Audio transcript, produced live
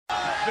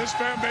This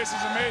fan base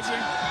is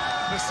amazing.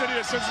 The city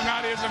of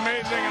Cincinnati is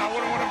amazing, and I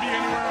wouldn't want to be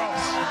anywhere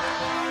else.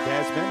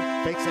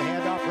 Desmond fakes a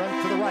handoff,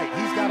 runs to the right.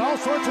 He's got all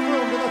sorts of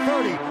room to the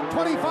 30,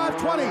 25,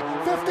 20,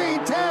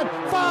 15, 10,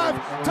 5,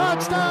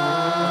 touchdown!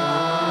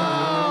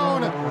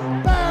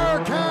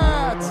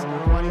 Bearcats!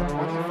 20,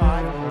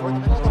 25, toward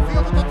the middle of the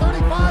field at the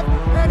 35,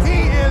 and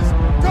he is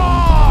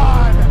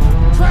gone!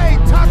 Trey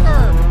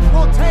Tucker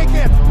will take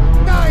it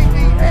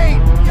 98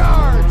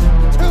 yards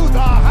to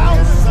the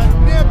house. A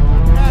nip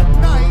at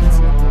night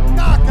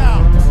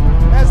knockout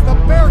as the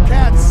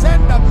Bearcats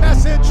send a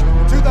message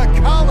to the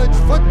college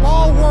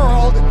football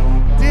world.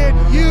 Did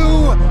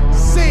you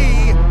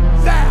see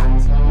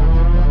that?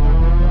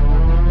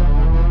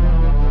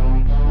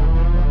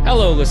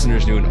 Hello,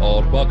 listeners new and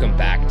old. Welcome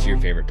back to your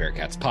favorite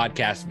Bearcats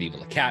podcast, Viva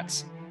La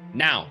Cats.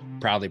 Now,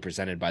 proudly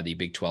presented by the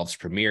Big 12's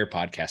premier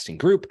podcasting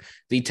group,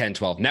 the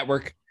 1012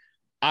 Network.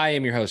 I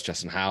am your host,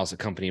 Justin Hiles,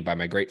 accompanied by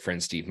my great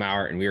friend, Steve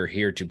Maurer, and we are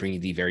here to bring you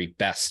the very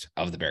best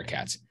of the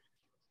Bearcats.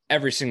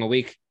 Every single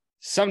week,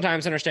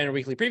 sometimes in our standard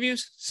weekly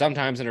previews,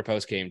 sometimes in our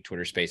post-game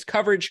Twitter Space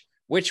coverage,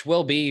 which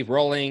will be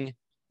rolling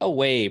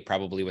away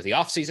probably with the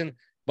offseason,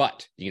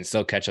 but you can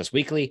still catch us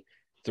weekly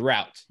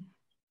throughout.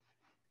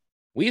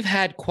 We've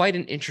had quite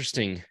an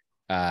interesting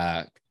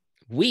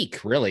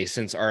week, really,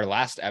 since our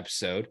last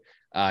episode,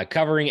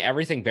 covering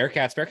everything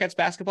Bearcats. Bearcats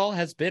basketball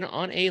has been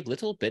on a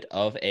little bit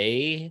of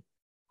a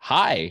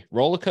high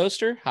roller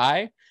coaster.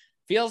 High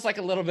feels like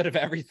a little bit of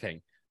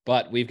everything,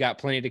 but we've got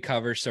plenty to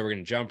cover, so we're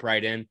going to jump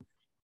right in.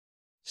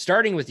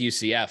 Starting with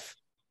UCF,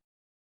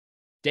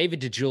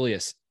 David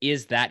DeJulius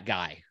is that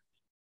guy.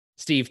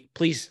 Steve,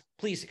 please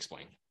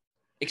explain.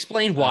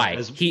 Explain why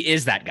he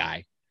is that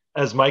guy.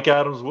 As Mike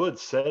Adams Wood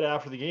said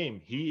after the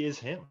game, he is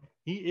him.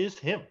 He is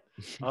him.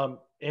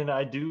 And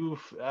I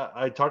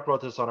talked about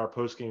this on our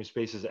post-game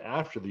spaces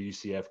after the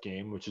UCF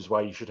game, which is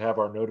why you should have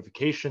our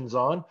notifications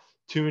on.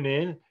 Tune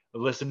in,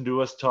 listen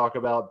to us talk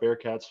about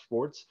Bearcats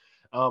sports.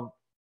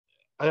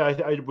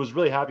 I was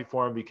really happy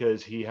for him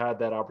because he had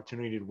that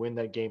opportunity to win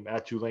that game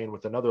at Tulane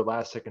with another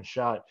last-second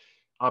shot,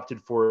 opted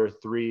for a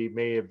three,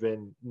 may have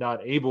been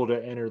not able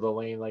to enter the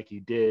lane like he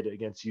did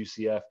against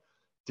UCF,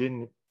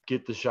 didn't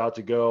get the shot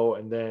to go,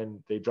 and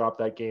then they dropped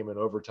that game in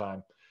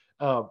overtime.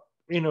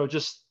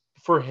 Just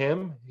for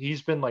him,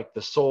 he's been like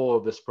the soul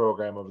of this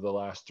program over the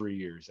last 3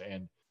 years,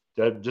 and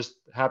I'm just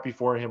happy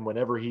for him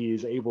whenever he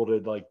is able to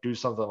like do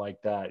something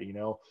like that.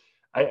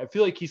 I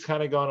feel like he's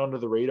kind of gone under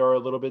the radar a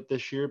little bit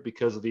this year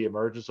because of the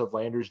emergence of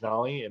Landers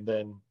Nolly and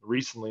then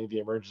recently the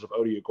emergence of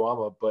Odi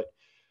Aguama. But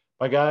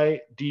my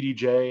guy,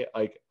 DDJ,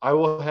 like I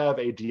will have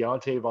a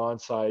Deontay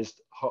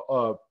Vaughn-sized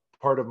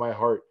part of my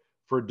heart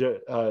for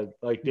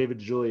like David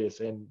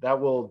Julius, and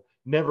that will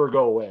never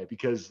go away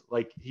because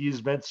like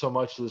he's meant so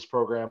much to this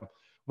program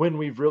when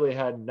we've really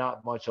had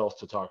not much else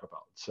to talk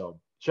about. So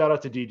shout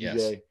out to DDJ.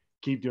 Yes.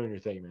 Keep doing your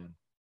thing, man.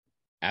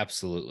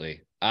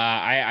 Absolutely.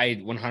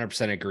 I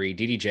 100% agree.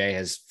 DDJ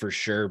has for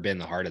sure been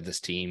the heart of this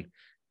team.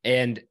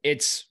 And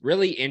it's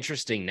really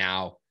interesting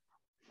now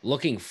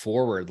looking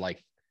forward.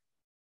 Like,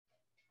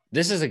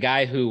 this is a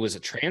guy who was a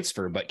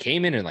transfer, but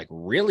came in and like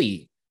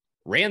really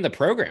ran the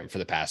program for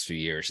the past few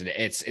years. And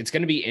it's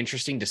going to be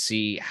interesting to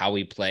see how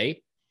we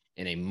play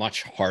in a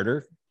much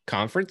harder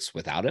conference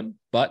without him,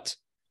 but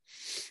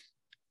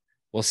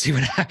we'll see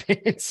what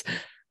happens.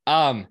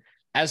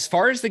 As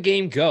far as the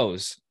game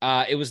goes,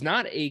 it was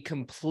not a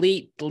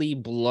completely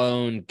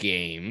blown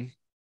game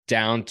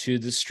down to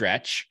the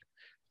stretch.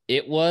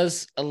 It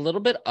was a little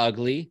bit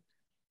ugly.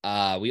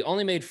 We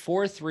only made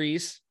 4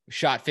 threes,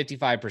 shot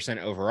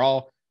 55%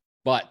 overall,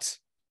 but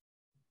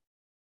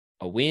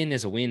a win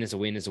is a win is a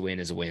win is a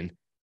win is a win.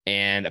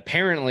 And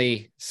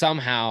apparently,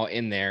 somehow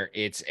in there,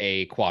 it's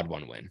a quad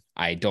 1 win.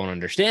 I don't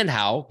understand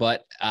how,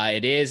 but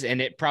it is, and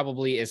it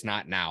probably is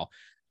not now.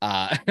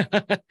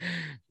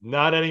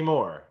 Not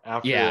anymore.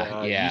 After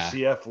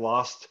UCF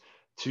lost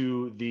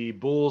to the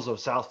Bulls of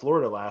South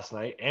Florida last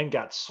night and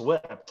got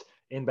swept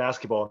in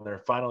basketball in their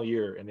final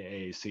year in the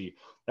AAC.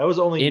 That was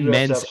only in USF's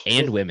men's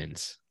and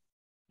women's.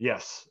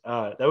 Yes,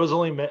 that was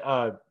only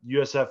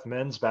USF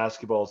men's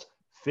basketball's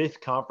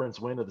 5th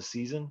conference win of the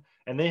season,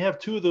 and they have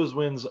 2 of those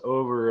wins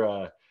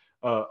over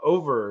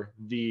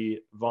the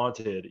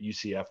vaunted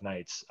UCF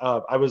Knights.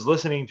 I was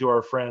listening to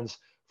our friends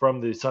from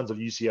the Sons of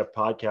UCF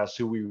podcast,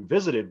 who we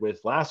visited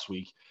with last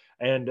week.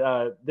 And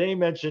they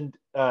mentioned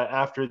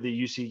after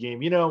the UC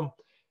game,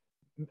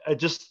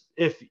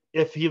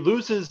 if he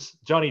loses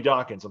Johnny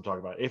Dawkins, I'm talking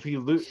about, if he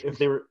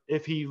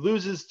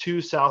loses to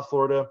South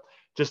Florida,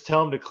 just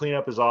tell him to clean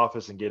up his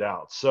office and get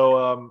out.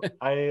 So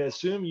I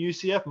assume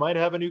UCF might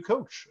have a new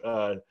coach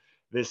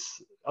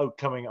this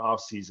upcoming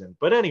offseason.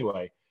 But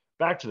anyway,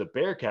 back to the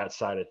Bearcats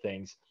side of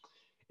things.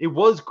 It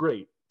was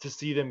great to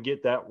see them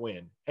get that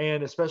win.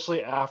 And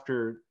especially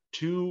after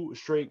 2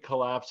 straight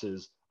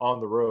collapses on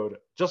the road,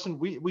 Justin,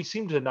 we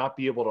seem to not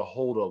be able to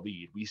hold a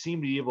lead. We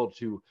seem to be able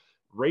to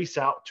race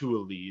out to a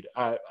lead.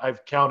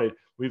 I've counted,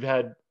 we've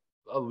had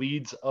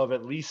leads of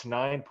at least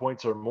 9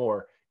 points or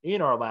more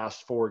in our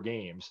last 4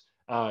 games.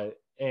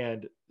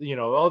 And,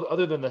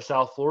 other than the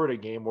South Florida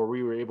game where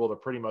we were able to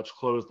pretty much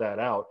close that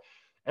out,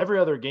 every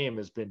other game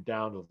has been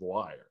down to the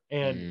wire.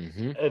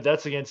 And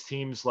that's against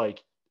teams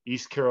like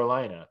East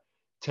Carolina,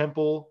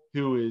 Temple,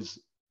 who is,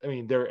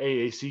 they're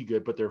AAC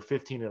good, but they're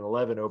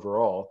 15-11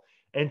 overall,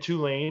 and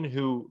Tulane,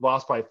 who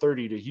lost by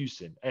 30 to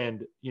Houston.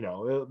 And,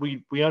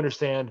 we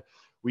understand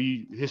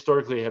we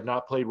historically have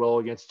not played well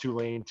against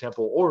Tulane,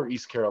 Temple, or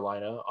East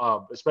Carolina,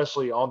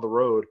 especially on the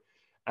road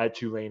at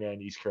Tulane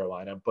and East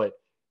Carolina. But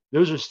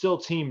those are still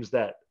teams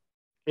that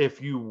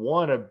if you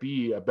want to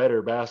be a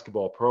better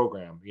basketball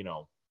program,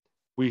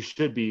 we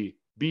should be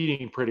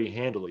beating pretty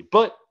handily.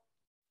 But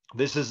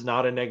this is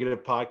not a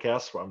negative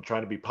podcast. I'm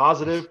trying to be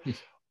positive.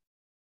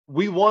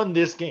 We won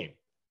this game.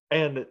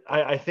 And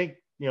I think,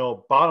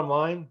 bottom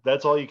line,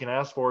 that's all you can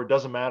ask for. It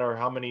doesn't matter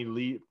how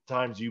many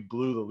times you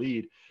blew the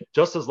lead,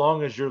 just as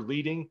long as you're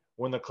leading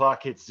when the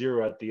clock hits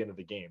 0 at the end of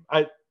the game.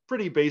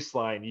 Pretty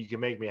baseline. You can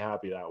make me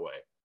happy that way.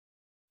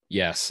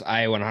 Yes,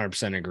 I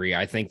 100% agree.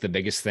 I think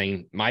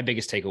my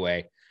biggest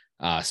takeaway,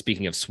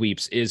 speaking of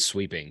sweeps, is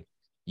sweeping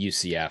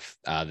UCF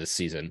this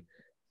season.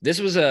 This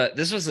was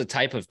a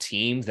type of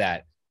team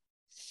that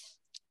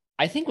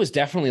I think was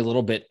definitely a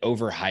little bit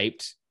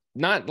overhyped.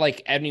 Not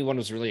like anyone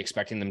was really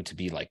expecting them to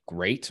be like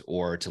great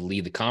or to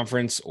lead the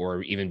conference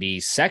or even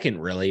be second,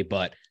 really,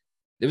 but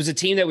it was a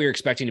team that we were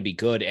expecting to be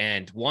good,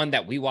 and one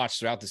that we watched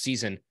throughout the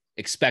season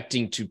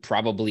expecting to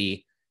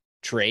probably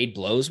trade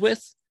blows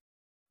with,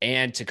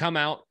 and to come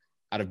out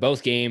of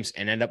both games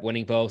and end up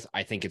winning both.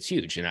 I think it's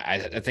huge. And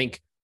I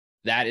think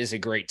that is a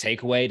great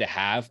takeaway to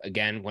have,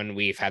 again, when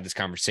we've had this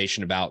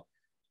conversation about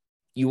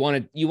you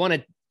want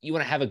to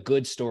have a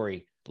good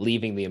story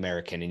leaving the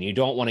American, and you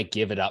don't want to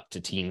give it up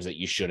to teams that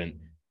you shouldn't.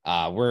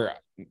 We're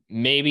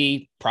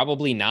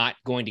probably not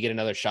going to get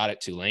another shot at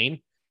Tulane.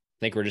 I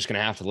think we're just going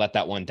to have to let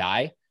that one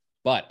die.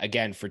 But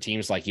again, for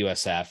teams like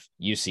USF,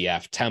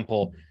 UCF,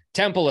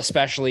 Temple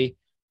especially,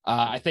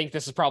 I think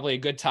this is probably a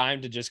good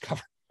time to just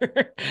cover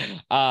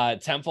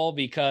Temple,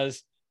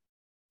 because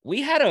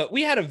we had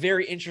a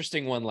very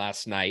interesting one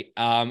last night.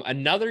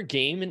 Another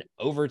game in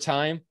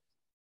overtime.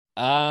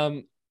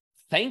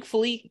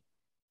 Thankfully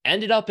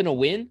ended up in a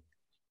win.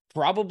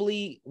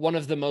 Probably one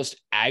of the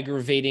most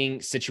aggravating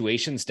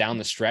situations down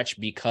the stretch,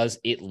 because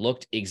it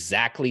looked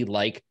exactly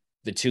like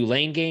the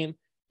Tulane game.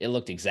 It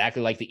looked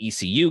exactly like the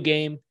ECU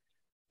game,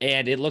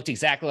 and it looked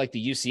exactly like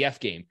the UCF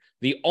game.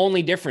 The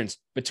only difference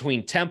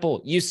between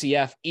Temple,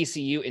 UCF,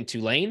 ECU, and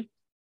Tulane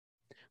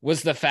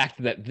was the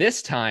fact that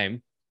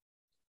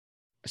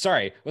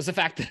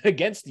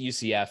against the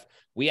UCF,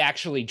 we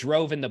actually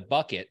drove in the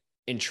bucket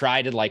and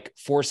tried to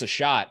force a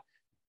shot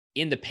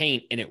in the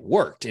paint, and it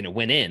worked and it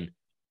went in.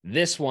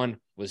 This one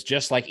was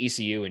just like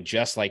ECU and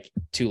just like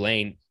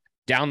Tulane,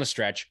 down the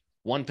stretch,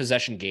 one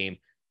possession game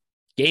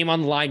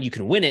on the line. You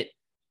can win it,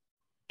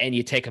 and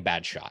you take a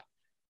bad shot,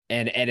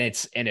 and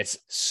it's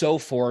so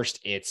forced.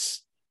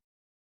 It's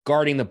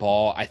guarding the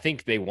ball. I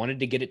think they wanted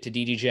to get it to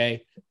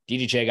DDJ.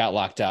 DDJ got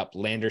locked up.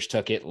 Landers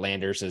took it.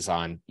 Landers is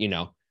on,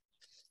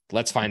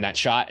 let's find that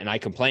shot. And I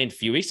complained a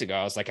few weeks ago.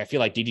 I was like, I feel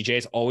like DDJ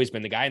has always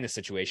been the guy in this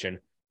situation.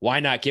 Why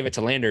not give it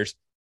to Landers?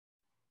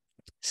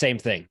 Same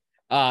thing.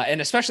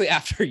 And especially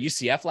after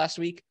UCF last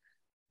week,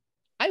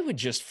 I would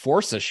just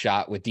force a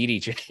shot with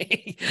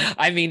DDJ.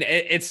 I mean,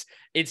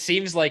 it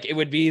seems like it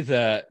would be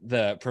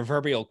the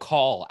proverbial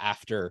call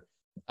after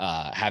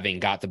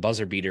having got the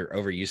buzzer beater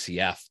over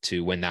UCF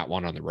to win that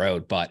one on the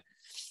road. But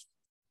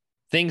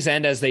things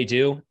end as they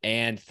do,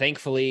 and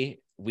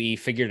thankfully we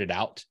figured it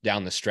out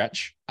down the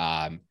stretch.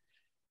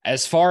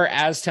 As far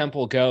as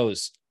Temple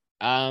goes,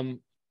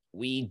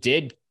 we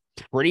did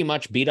pretty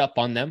much beat up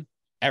on them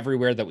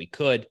everywhere that we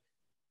could.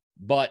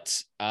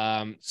 But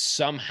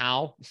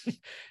somehow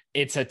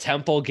it's a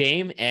Temple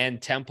game,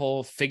 and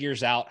Temple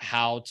figures out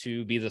how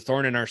to be the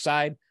thorn in our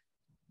side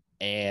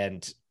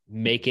and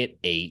make it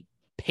a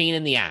pain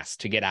in the ass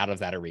to get out of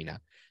that arena.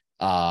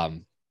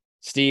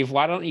 Steve,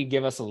 why don't you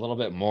give us a little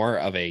bit more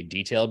of a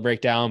detailed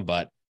breakdown,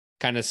 but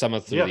kind of some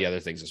of the other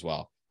things as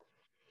well?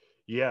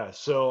 Yeah.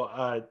 So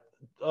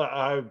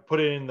I put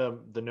it in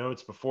the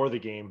notes before the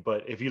game,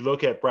 but if you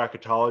look at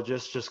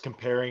bracketologists, just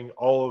comparing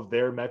all of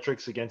their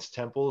metrics against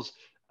Temple's,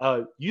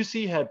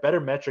 UC had better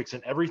metrics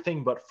in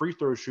everything but free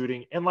throw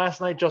shooting. And last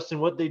night, Justin,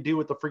 what they do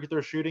with the free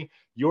throw shooting,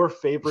 your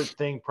favorite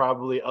thing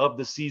probably of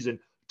the season,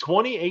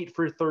 28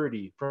 for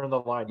 30 from the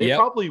line. They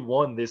probably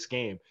won this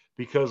game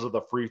because of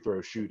the free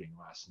throw shooting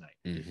last night.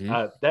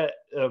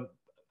 Mm-hmm.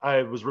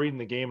 I was reading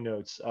the game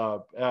notes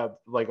on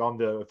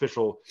the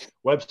official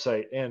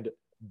website, and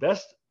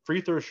best free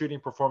throw shooting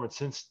performance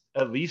since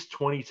at least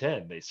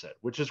 2010, they said,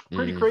 which is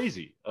pretty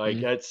crazy.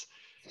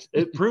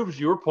 It proves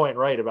your point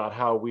right about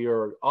how we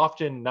are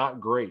often not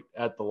great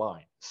at the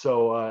line.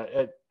 So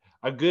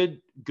a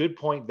good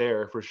point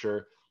there for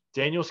sure.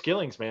 Daniel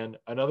Skillings, man,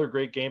 another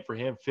great game for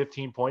him,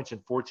 15 points in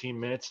 14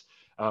 minutes.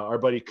 Our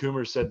buddy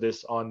Coomer said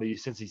this on the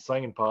Cincy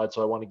Slangin' Pod,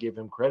 so I want to give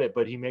him credit,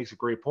 but he makes a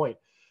great point.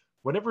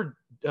 Whenever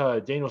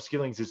Daniel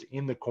Skillings is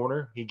in the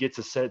corner, he gets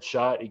a set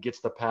shot, he gets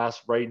the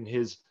pass right in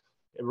his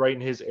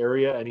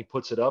area, and he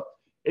puts it up.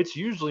 it's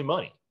usually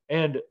money.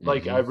 And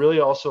like, I really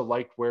also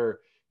liked where,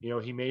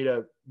 he made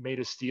a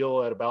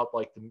steal at about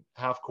like the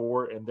half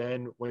court and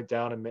then went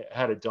down and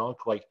had a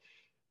dunk. Like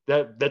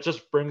that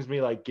just brings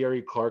me like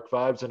Gary Clark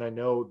vibes. And I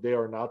know they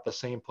are not the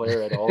same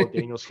player at all.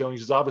 Daniel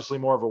Skillings is obviously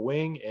more of a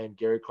wing and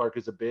Gary Clark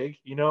is a big,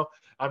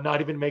 I'm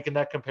not even making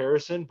that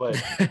comparison, but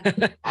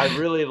I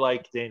really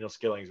like Daniel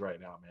Skillings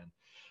right now,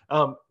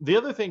 man. The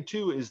other thing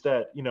too is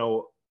that,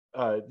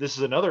 this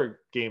is another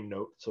game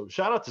note. So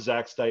shout out to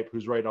Zach Stipe,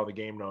 who's writing all the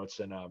game notes.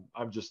 And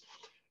I'm just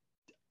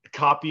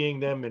copying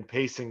them and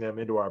pasting them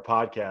into our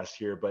podcast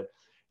here. But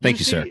thank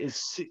you, sir.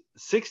 Is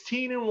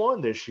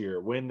 16-1 this year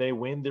when they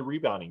win the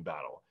rebounding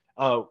battle.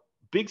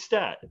 Big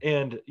stat.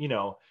 And,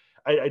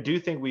 I do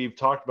think we've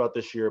talked about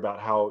this year about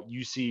how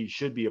UC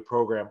should be a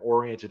program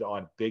oriented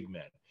on big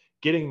men,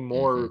 getting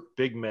more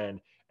big men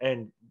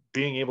and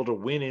being able to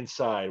win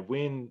inside,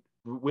 win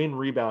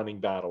rebounding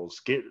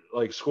battles,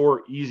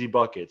 score easy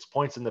buckets,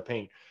 points in the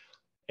paint.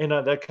 And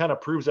that kind of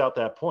proves out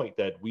that point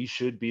that we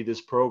should be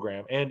this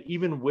program. And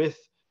even with,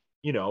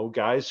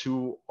 guys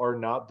who are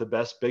not the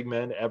best big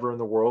men ever in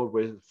the world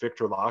with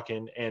Victor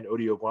Larkin and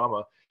Odi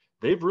Oguama,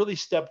 they've really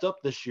stepped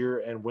up this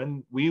year. And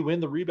when we win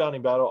the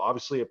rebounding battle,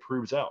 obviously it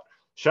proves out.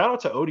 Shout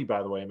out to Odi,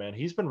 by the way, man.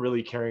 He's been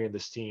really carrying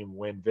this team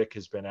when Vic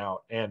has been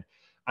out. And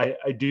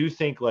I do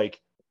think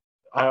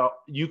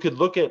you could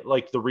look at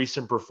like the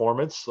recent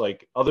performance,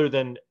 like other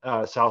than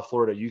South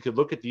Florida, you could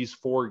look at these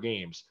 4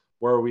 games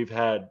where we've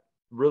had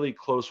really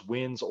close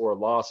wins or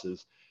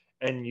losses.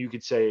 And you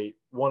could say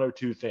one or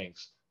two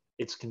things.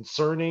 It's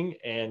concerning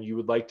and you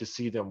would like to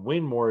see them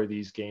win more of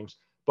these games,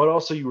 but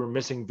also you were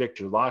missing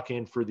Victor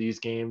Larkin for these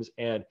games.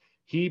 And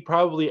he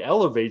probably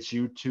elevates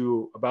you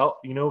to about,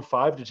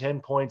 5 to 10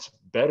 points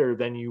better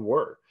than you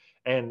were.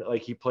 And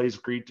like, he plays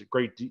great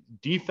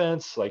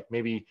defense. Like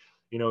maybe,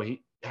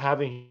 he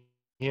having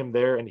him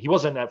there, and he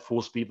wasn't at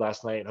full speed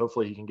last night. And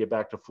hopefully he can get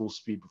back to full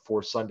speed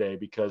before Sunday,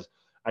 because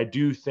I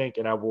do think,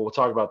 and we'll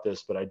talk about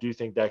this, but I do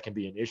think that can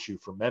be an issue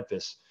for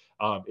Memphis,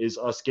 is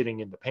us getting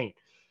in the paint.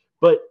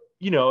 But,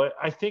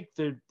 I think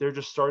they're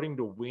just starting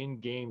to win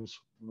games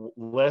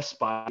less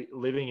by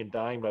living and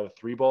dying by the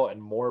 3 ball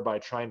and more by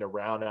trying to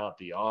round out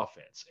the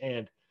offense.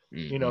 And,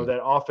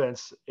 that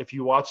offense, if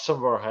you watch some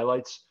of our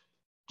highlights,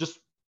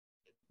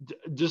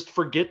 just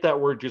forget that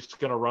we're just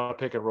going to run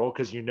pick and roll,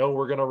 because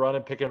we're going to run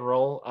and pick and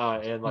roll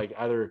and like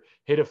either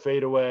hit a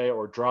fadeaway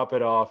or drop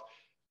it off.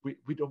 We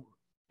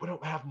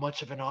don't have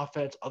much of an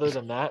offense other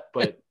than that,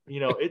 but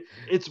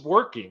it's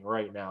working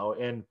right now.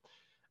 And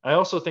I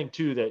also think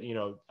too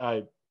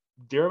that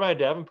Jeremiah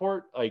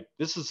Davenport, like,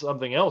 this is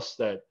something else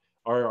that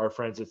our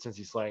friends at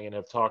Cincy Slang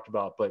have talked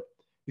about, but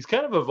he's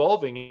kind of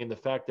evolving in the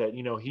fact that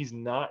he's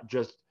not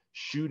just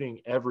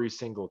shooting every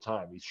single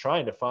time. He's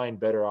trying to find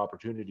better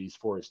opportunities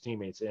for his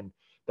teammates, and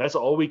that's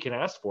all we can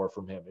ask for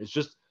from him, is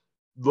just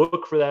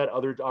look for that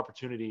other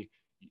opportunity.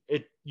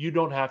 You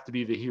don't have to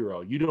be the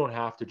hero. You don't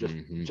have to just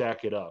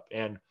jack it up.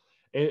 And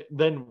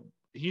then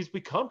he's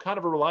become kind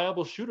of a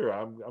reliable shooter.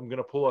 I'm going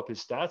to pull up his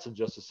stats in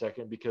just a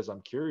second because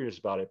I'm curious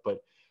about it,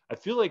 but I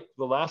feel like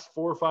the last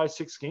 4, 5,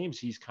 6 games,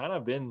 he's kind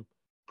of been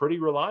pretty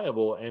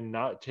reliable and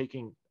not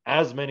taking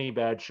as many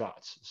bad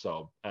shots.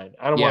 So I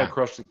don't want to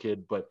crush the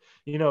kid, but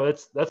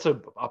that's a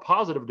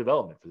positive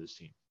development for this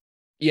team.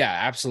 Yeah,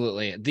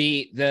 absolutely.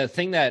 The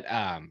thing that,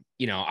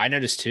 I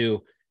noticed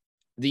too,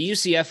 the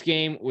UCF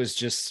game was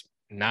just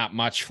not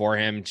much for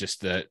him.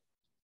 Just the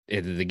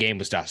game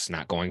was just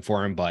not going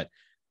for him. But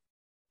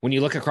when you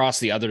look across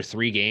the other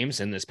 3 games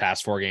in this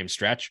past 4-game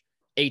stretch,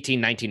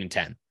 18, 19, and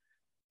 10.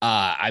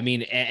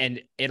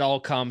 And it all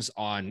comes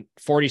on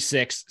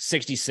 46,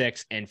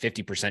 66, and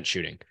 50%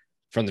 shooting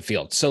from the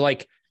field. So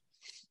like,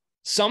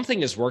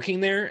 something is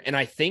working there. And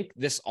I think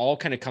this all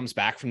kind of comes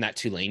back from that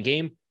Tulane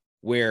game,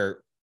 where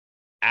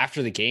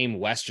after the game,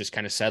 Wes just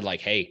kind of said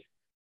like, hey,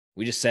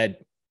 we just said,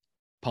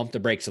 pump the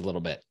brakes a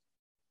little bit,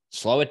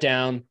 slow it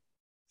down,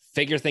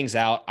 figure things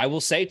out. I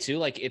will say too,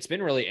 like, it's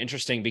been really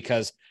interesting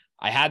because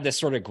I had this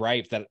sort of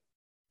gripe that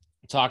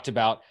I talked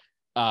about,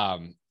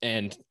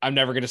 and I'm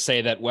never going to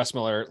say that Wes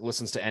Miller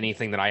listens to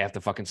anything that I have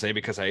to fucking say,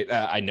 because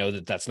I know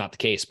that that's not the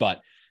case,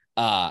 but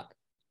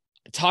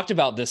talked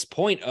about this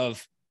point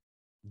of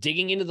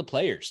digging into the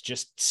players,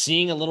 just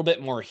seeing a little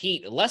bit more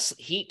heat, less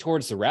heat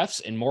towards the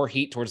refs and more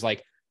heat towards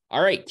like,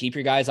 all right, keep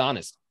your guys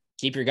honest,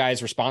 keep your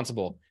guys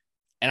responsible.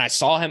 And I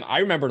saw him, I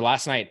remember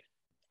last night,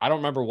 I don't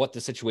remember what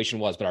the situation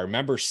was, but I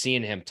remember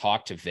seeing him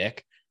talk to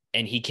Vic,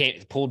 and he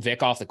pulled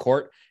Vic off the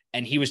court,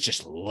 and he was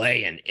just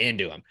laying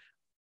into him.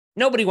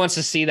 Nobody wants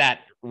to see that,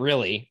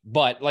 really,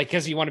 but like,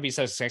 because you want to be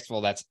so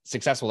successful,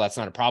 that's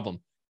not a problem.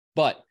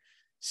 But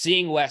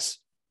seeing Wes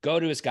go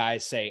to his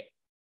guys, say,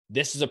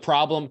 this is a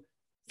problem,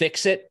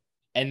 fix it,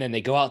 and then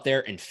they go out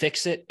there and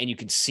fix it, and you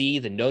can see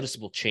the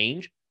noticeable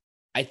change,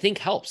 I think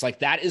helps. Like,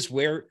 that is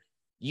where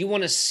you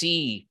want to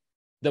see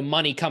the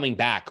money coming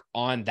back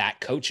on that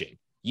coaching.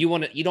 You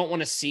don't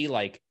want to see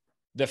like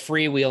the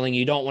freewheeling.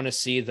 You don't want to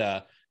see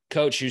the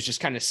coach who's just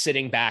kind of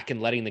sitting back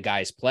and letting the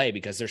guys play,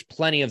 because there's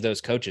plenty of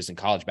those coaches in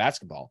college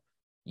basketball.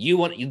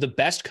 The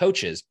best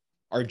coaches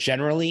are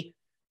generally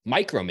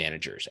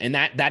micromanagers. And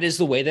that is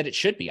the way that it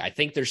should be. I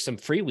think there's some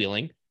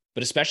freewheeling,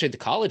 but especially at the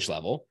college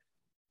level,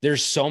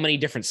 there's so many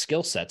different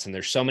skill sets and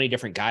there's so many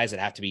different guys that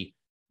have to be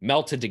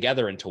melted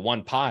together into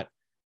one pot.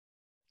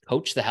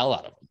 Coach the hell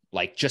out of them.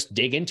 Like, just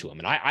dig into them.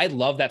 And I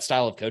love that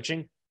style of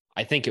coaching.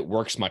 I think it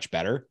works much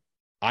better.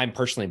 I'm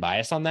personally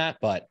biased on that,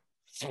 but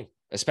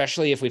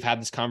especially if we've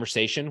had this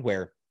conversation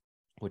where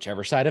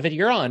whichever side of it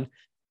you're on,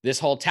 this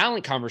whole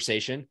talent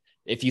conversation,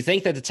 if you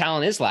think that the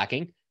talent is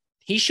lacking,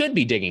 he should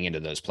be digging into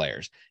those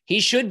players. He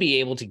should be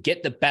able to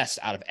get the best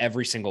out of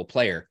every single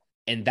player.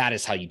 And that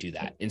is how you do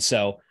that. And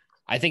so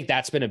I think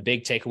that's been a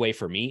big takeaway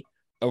for me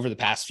over the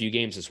past few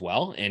games as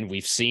well. And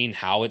we've seen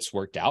how it's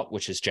worked out,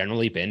 which has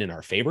generally been in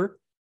our favor.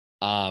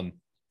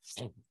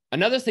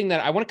 Another thing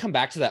that I want to come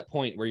back to that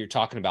point where you're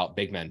talking about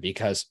big men,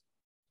 because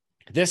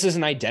this is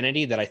an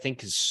identity that I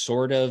think has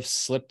sort of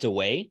slipped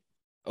away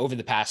over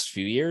the past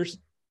few years.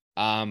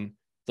 The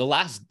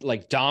last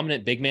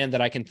dominant big man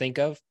that I can think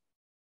of,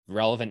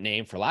 relevant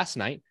name for last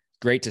night,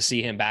 great to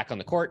see him back on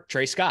the court,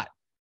 Trey Scott.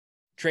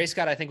 Trey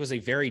Scott, I think, was a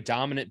very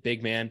dominant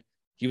big man.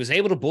 He was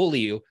able to bully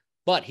you,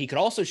 but he could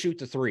also shoot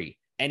the three,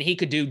 and he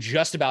could do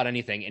just about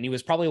anything. And he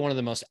was probably one of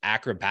the most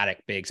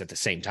acrobatic bigs at the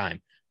same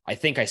time. I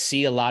think I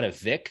see a lot of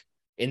Vic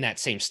in that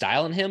same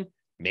style in him,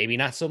 maybe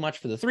not so much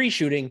for the three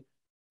shooting,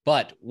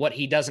 but what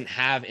he doesn't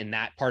have in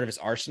that part of his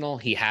arsenal,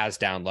 he has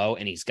down low,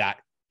 and he's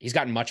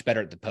gotten much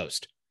better at the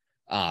post.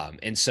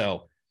 And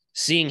so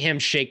seeing him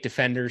shake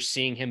defenders,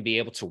 seeing him be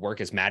able to work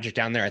his magic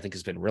down there, I think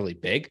has been really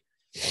big.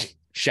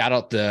 Shout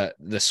out the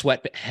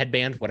sweat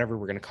headband, whatever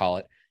we're going to call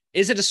it.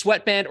 Is it a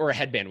sweatband or a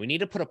headband? We need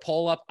to put a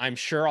poll up. I'm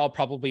sure I'll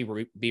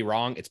probably be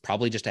wrong. It's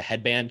probably just a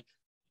headband.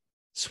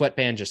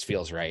 Sweatband just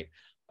feels right.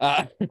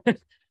 But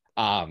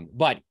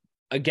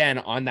again,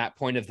 on that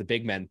point of the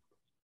big men,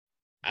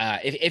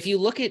 if you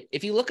look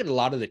at a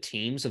lot of the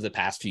teams of the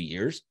past few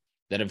years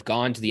that have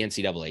gone to the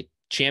NCAA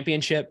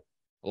championship,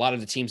 a lot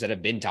of the teams that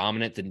have been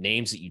dominant, the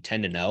names that you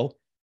tend to know,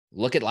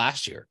 look at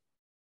last year.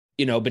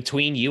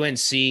 Between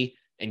UNC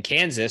and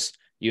Kansas,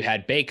 you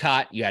had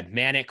Baycott, you had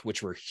Manic,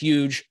 which were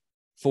huge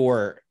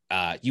for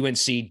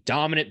UNC,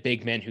 dominant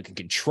big men who can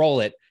control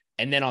it.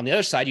 And then on the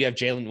other side, you have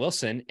Jalen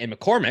Wilson and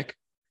McCormick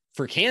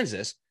for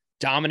Kansas,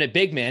 dominant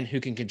big men who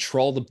can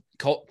control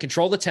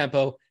the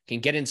tempo, can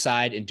get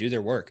inside and do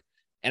their work.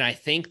 And I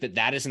think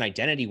that is an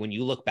identity. When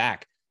you look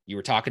back, you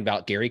were talking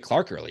about Gary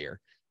Clark earlier.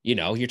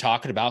 You're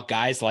talking about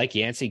guys like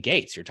Yancey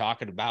Gates. You're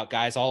talking about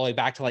guys all the way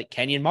back to like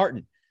Kenyon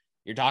Martin.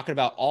 You're talking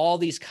about all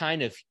these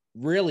kind of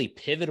really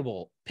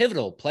pivotal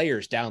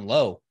players down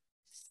low.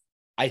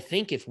 I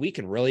think if we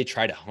can really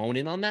try to hone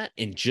in on that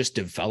and just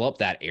develop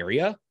that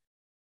area,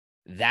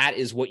 that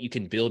is what you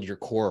can build your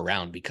core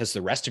around, because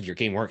the rest of your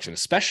game works. And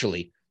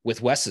especially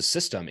with Wes's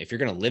system, if you're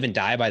going to live and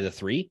die by the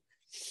three,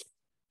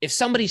 if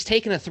somebody's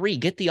taking a three,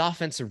 get the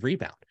offensive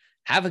rebound.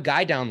 Have a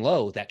guy down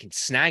low that can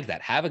snag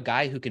that. Have a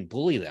guy who can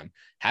bully them.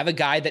 Have a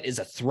guy that is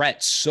a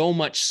threat so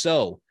much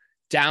so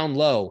down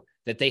low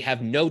that they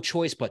have no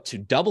choice but to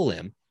double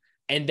him.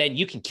 And then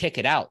you can kick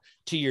it out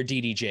to your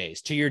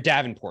DDJs, to your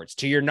Davenports,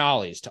 to your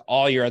Nollies, to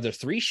all your other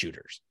three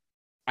shooters.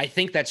 I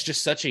think that's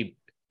just such an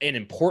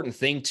important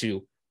thing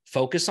to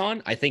focus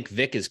on. I think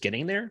Vic is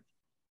getting there.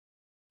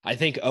 I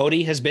think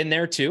Odie has been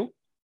there too,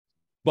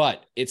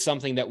 but it's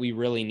something that we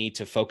really need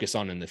to focus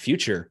on in the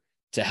future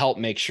to help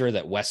make sure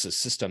that Wes's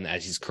system,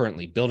 as he's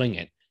currently building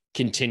it,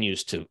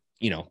 continues to,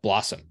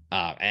 blossom.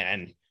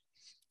 And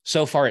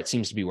so far it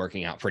seems to be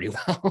working out pretty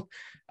well.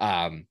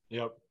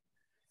 Yep.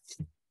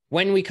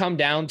 When we come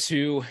down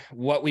to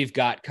what we've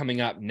got coming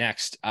up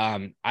next,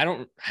 I'm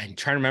trying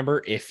to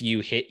remember if you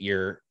hit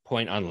your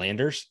point on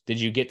Landers. Did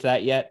you get to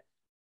that yet?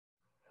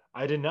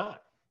 I did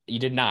not. You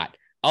did not.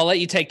 I'll let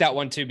you take that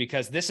one too,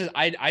 because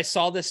I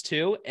saw this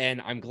too,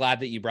 and I'm glad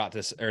that you brought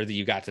this, or that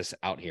you got this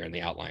out here in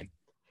the outline.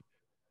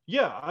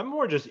 Yeah, I'm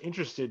more just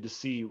interested to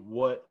see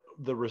what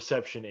the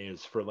reception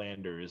is for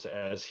Landers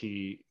as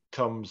he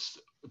comes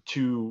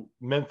to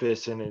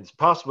Memphis, and it's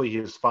possibly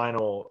his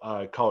final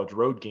college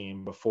road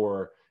game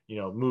before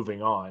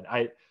moving on.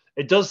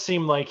 It does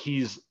seem like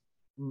he's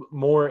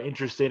more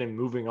interested in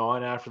moving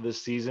on after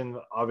this season.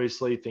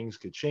 Obviously, things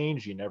could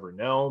change; you never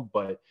know.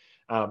 But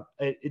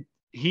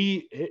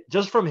he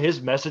just from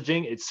his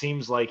messaging, it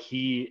seems like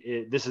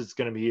this is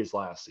going to be his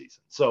last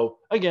season. So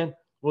again,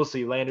 we'll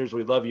see. Landers,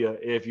 we love you.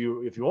 If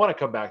you want to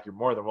come back, you're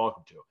more than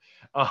welcome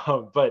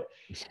to. But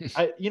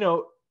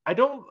I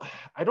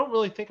don't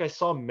really think I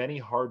saw many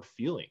hard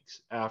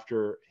feelings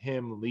after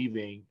him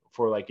leaving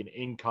for like an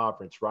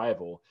in-conference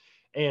rival.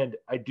 And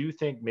I do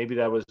think maybe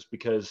that was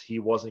because he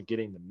wasn't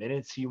getting the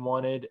minutes he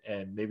wanted,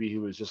 and maybe he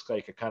was just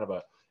like a kind of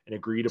an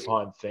agreed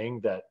upon thing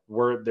that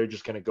they're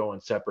just going to go in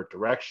separate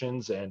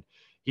directions. And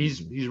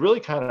he's really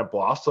kind of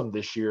blossomed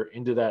this year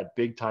into that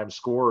big time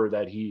scorer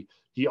that he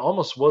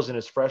almost was in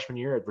his freshman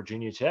year at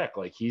Virginia Tech.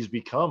 Like, he's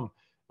become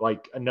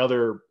like an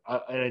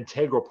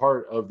integral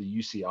part of the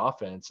UC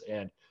offense.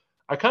 And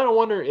I kind of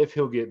wonder if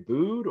he'll get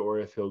booed, or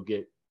if he'll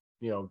get,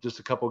 just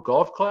a couple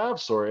golf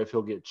claps, or if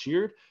he'll get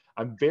cheered.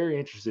 I'm very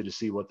interested to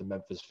see what the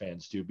Memphis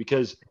fans do,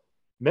 because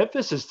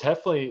Memphis is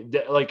definitely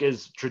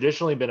has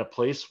traditionally been a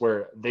place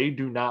where they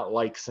do not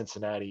like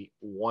Cincinnati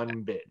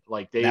one bit.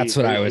 Like That's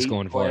what I was hate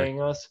going playing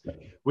for. us.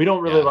 We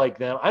don't really Yeah. like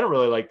them. I don't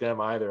really like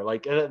them either.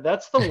 Like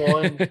that's the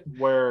one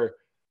where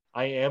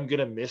I am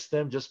gonna miss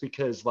them just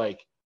because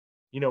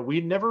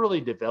we never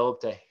really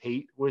developed a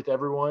hate with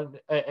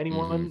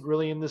anyone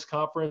really in this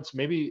conference.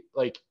 Maybe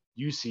like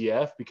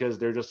UCF because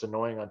they're just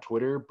annoying on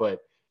Twitter,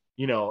 but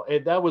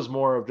that was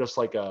more of just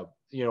like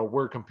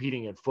we're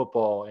competing in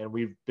football and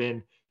we've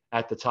been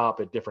at the top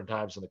at different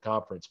times in the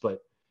conference. But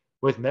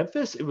with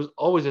Memphis, it was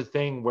always a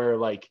thing where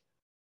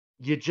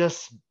you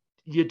just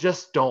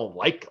don't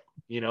like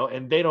them,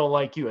 and they don't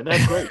like you, and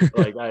that's great.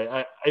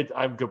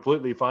 I'm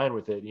completely fine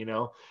with it.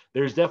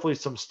 There's definitely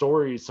some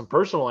stories, some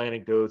personal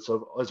anecdotes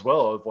as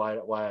well of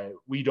why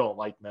we don't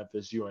like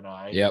Memphis, you and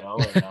I. Yep.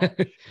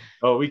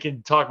 And we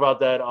can talk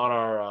about that on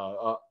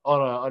our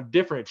on a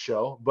different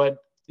show. But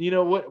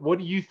what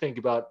do you think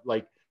about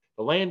the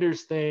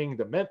Landers thing,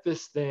 the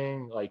Memphis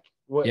thing?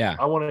 Yeah.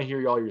 I want to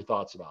hear all your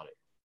thoughts about it.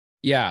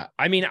 Yeah.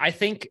 I mean, I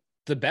think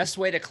the best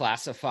way to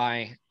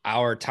classify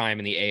our time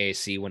in the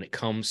AAC when it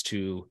comes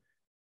to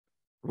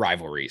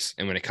rivalries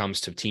and when it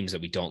comes to teams that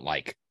we don't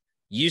like,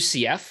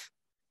 UCF,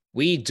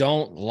 we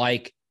don't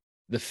like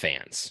the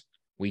fans.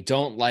 We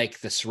don't like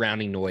the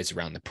surrounding noise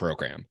around the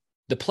program.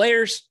 The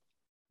players,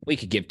 we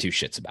could give two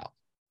shits about.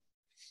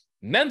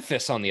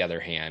 Memphis, on the other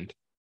hand,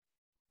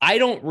 I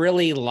don't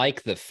really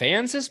like the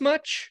fans as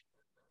much.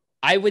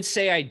 I would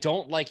say I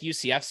don't like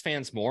UCF's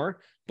fans more,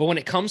 but when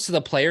it comes to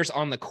the players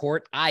on the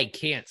court, I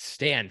can't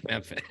stand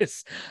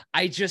Memphis.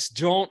 I just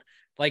don't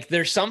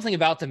there's something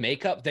about the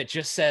makeup that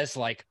just says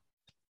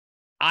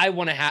I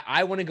want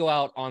to go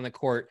out on the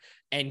court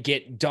and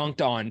get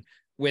dunked on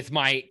with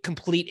my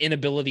complete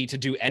inability to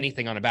do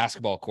anything on a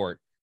basketball court.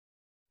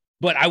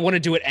 But I want to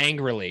do it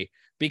angrily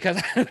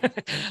because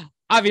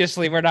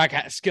obviously we're not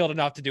skilled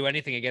enough to do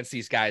anything against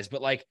these guys,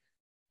 but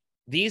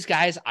these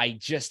guys,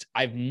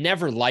 I've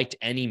never liked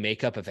any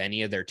makeup of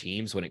any of their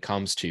teams when it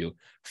comes to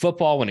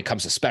football, when it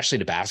comes especially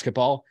to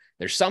basketball.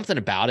 There's something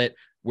about it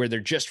where they're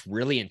just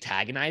really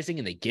antagonizing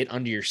and they get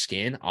under your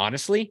skin,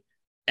 honestly.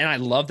 And I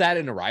love that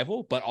in a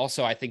rival, but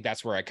also I think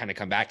that's where I kind of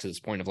come back to this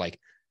point of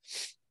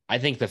I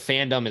think the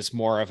fandom is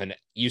more of an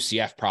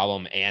UCF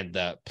problem and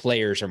the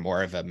players are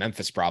more of a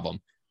Memphis problem,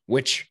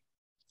 which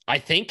I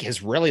think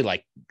has really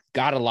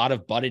got a lot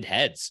of butted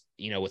heads,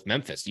 with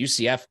Memphis.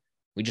 UCF,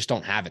 we just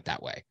don't have it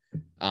that way.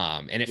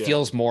 And it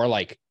feels more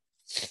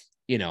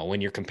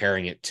when you're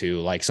comparing it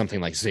to something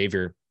like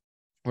Xavier,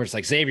 where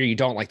it's Xavier, you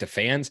don't like the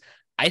fans.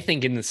 I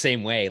think in the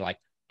same way,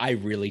 I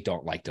really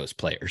don't like those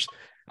players.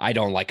 I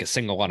don't like a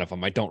single one of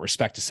them. I don't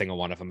respect a single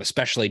one of them,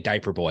 especially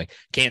Diaper Boy.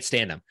 Can't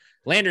stand him.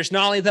 Landers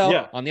Nolly,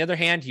 though, on the other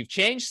hand, you've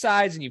changed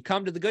sides and you've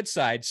come to the good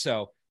side.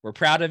 So we're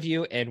proud of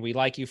you and we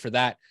like you for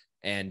that.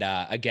 And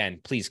again,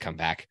 please come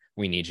back.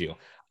 We need you.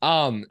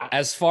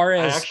 As far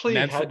as I actually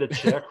had to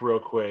check real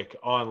quick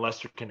on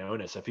Lester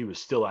Quinones if he was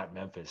still at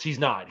Memphis. He's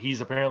not.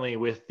 He's apparently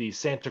with the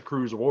Santa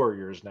Cruz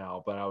Warriors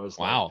now. But I was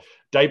wow,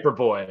 Diaper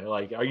Boy,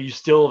 are you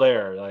still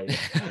there?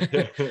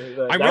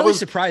 I'm really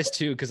surprised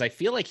too because I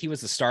feel like he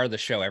was the star of the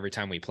show every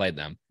time we played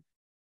them.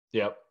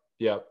 Yep.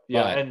 Yeah,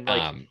 but, and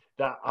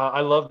that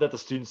I love that the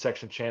student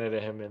section chanted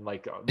at him in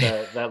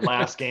that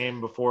last game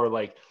before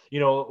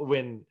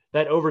when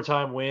that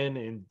overtime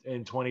win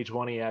in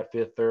 2020 at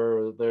Fifth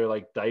they're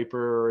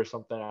diaper or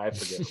something. I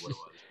forget what it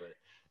was, but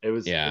it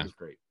was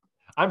great.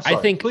 I'm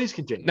sorry. Please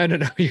continue. No,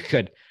 you're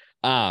good.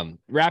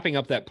 Wrapping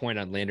up that point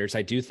on Landers,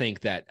 I do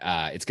think that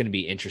it's going to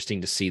be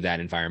interesting to see that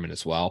environment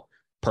as well.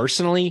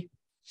 Personally,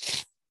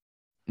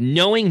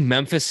 knowing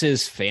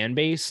Memphis's fan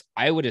base,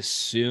 I would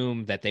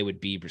assume that they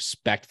would be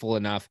respectful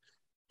enough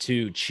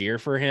to cheer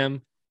for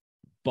him,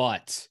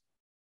 but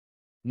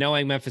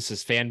knowing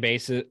Memphis's fan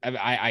base,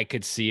 I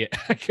could see it.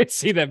 I could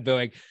see them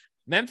booing.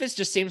 Memphis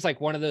just seems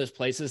like one of those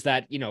places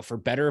that, for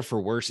better or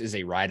for worse, is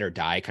a ride or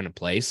die kind of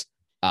place.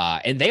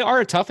 And they are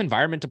a tough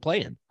environment to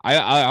play in.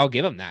 I'll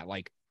give them that.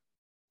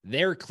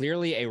 They're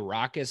clearly a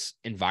raucous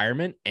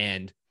environment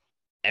and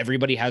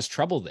everybody has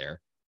trouble there.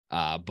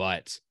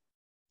 But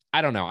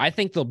I don't know. I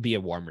think there'll be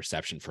a warm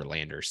reception for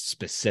Landers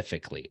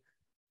specifically.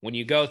 When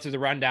you go through the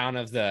rundown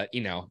of the,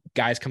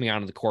 guys coming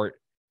out of the court,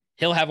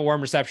 he'll have a warm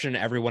reception.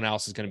 Everyone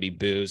else is going to be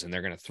boos and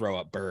they're going to throw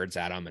up birds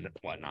at him and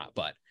whatnot.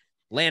 But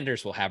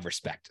Landers will have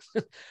respect.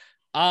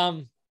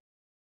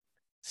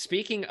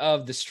 Speaking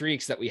of the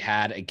streaks that we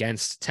had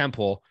against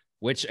Temple,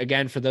 which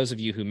again, for those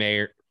of you who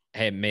may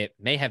have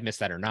missed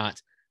that or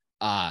not,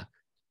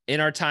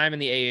 in our time in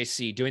the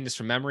AAC, doing this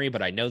from memory,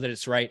 but I know that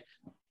it's right.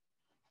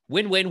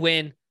 Win, win,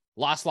 win,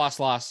 loss, loss,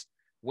 loss,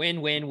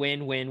 win, win,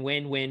 win, win,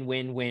 win, win,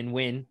 win, win,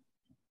 win.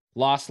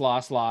 Loss,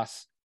 loss,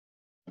 loss,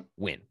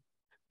 win.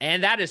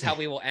 And that is how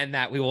we will end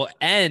that. We will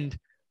end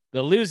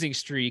the losing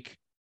streak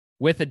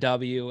with a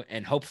W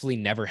and hopefully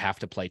never have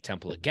to play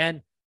Temple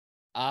again.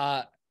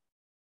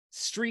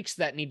 Streaks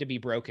that need to be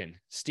broken.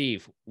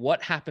 Steve,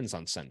 what happens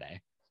on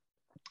Sunday?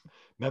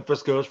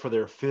 Memphis goes for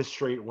their 5th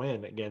straight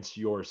win against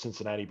your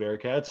Cincinnati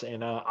Bearcats.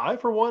 And I,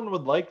 for one,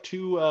 would like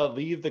to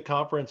leave the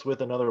conference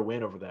with another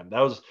win over them.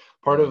 That was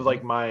part of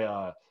like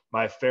my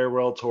my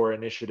farewell tour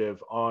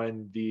initiative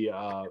on the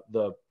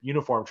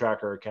uniform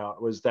tracker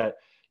account, was that,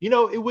 you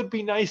know, it would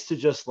be nice to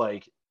just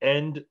like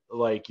end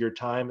like your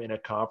time in a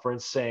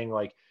conference saying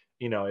like,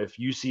 you know, if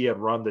UC had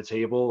run the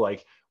table,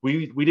 like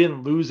we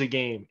didn't lose a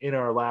game in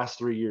our last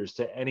 3 years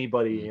to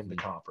anybody in the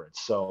conference.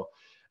 So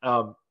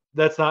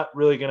that's not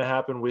really going to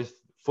happen with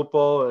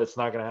football. It's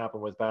not going to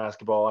happen with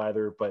basketball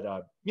either.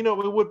 But, you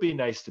know, it would be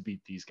nice to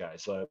beat these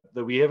guys.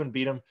 That we haven't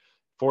beat them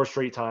 4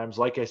 straight times.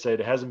 Like I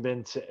said,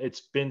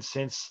 it's been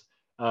since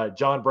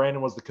John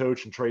Brandon was the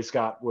coach and Trey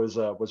Scott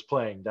was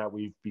playing that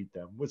we've beat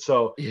them.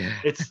 So yeah.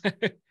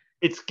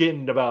 it's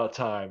getting about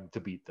time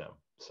to beat them.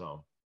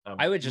 So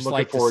I would just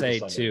like to say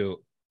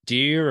too, do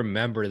you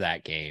remember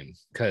that game?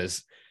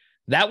 Because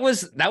that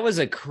was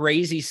a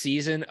crazy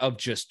season of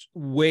just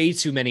way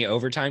too many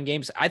overtime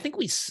games. I think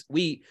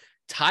we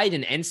tied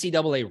an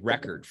NCAA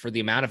record for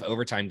the amount of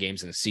overtime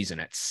games in a season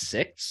at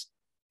 6.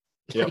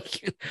 Yep.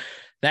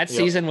 That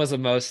season was the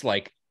most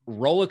like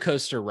roller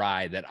coaster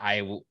ride that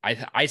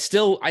I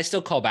still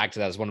call back to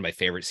that as one of my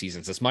favorite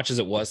seasons. As much as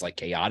it was like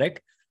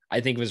chaotic,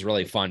 I think it was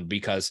really fun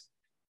because,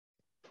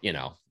 you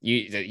know,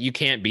 you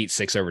can't beat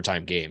 6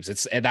 overtime games.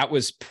 That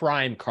was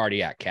prime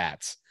Cardiac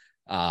Cats.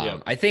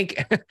 I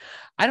think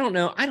I don't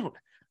know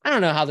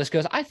how this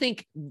goes. I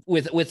think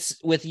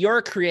with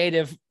your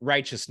creative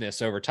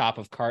righteousness over top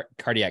of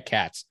Cardiac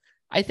Cats,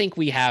 I think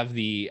we have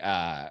the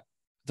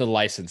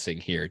licensing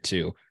here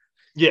to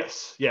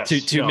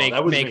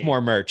make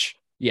more merch.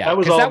 Yeah,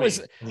 that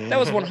was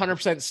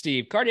 100%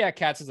 Steve. Cardiac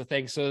Cats is a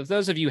thing. So if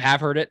those of you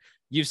have heard it,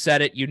 you've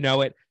said it, you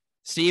know it.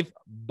 Steve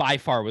by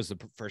far was the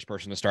first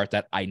person to start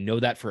that. I know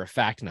that for a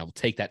fact, and I will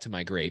take that to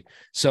my grave.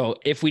 So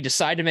if we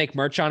decide to make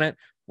merch on it,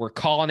 we're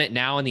calling it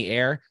now in the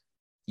air.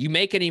 You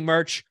make any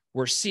merch,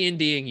 we're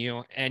C&Ding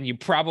you, and you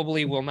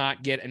probably will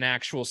not get an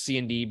actual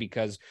C&D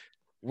because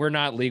we're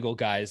not legal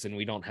guys and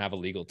we don't have a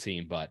legal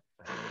team, but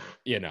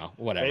you know,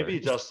 whatever. Maybe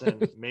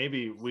Justin,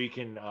 maybe we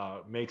can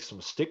make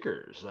some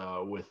stickers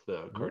with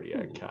the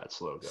Cardiac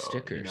Cats logo.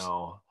 Stickers. You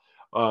know,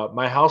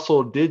 my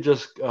household did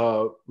just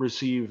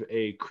receive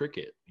a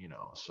Cricket, you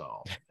know,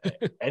 so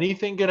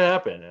anything can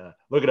happen.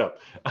 Look it up.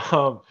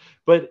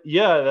 But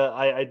yeah,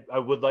 I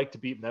would like to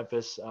beat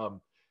Memphis.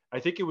 I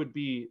think it would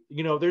be,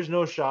 you know, there's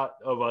no shot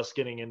of us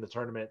getting in the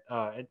tournament,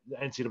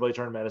 NCAA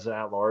tournament as an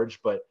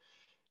at-large, but,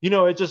 you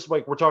know, it's just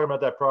like we're talking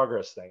about that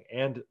progress thing.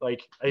 And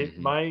like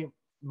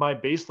my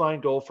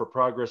baseline goal for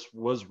progress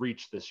was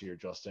reached this year,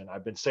 Justin.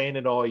 I've been saying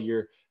it all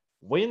year.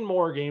 Win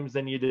more games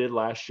than you did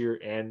last year,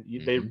 and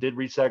they did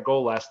reach that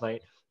goal last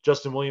night.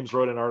 Justin Williams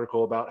wrote an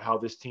article about how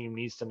this team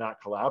needs to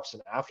not collapse,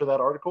 and after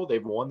that article,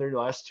 they've won their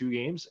last 2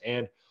 games,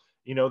 and,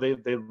 you know,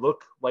 they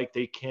look like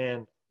they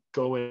can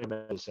go in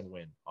Memphis and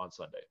win on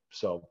Sunday.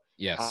 So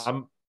yes,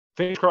 I'm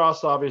fingers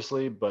crossed,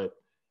 obviously, but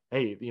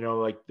hey, you know,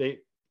 like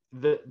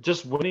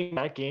just winning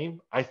that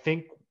game, I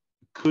think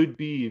could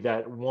be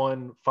that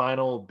one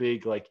final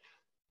big, like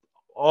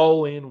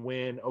all in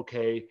win.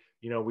 Okay.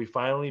 You know, we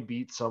finally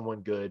beat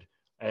someone good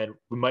and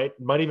we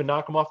might even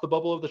knock them off the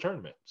bubble of the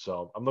tournament.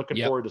 So I'm looking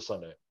forward to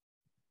Sunday.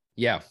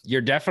 Yeah, you're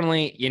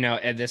definitely, you know,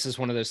 and this is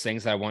one of those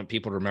things that I want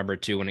people to remember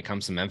too, when it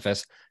comes to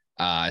Memphis.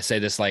 I say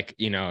this like,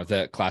 you know,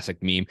 the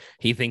classic meme,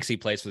 he thinks he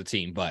plays for the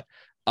team, but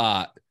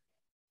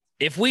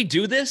if we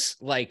do this,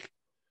 like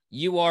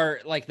you are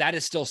like, that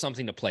is still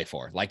something to play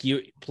for. Like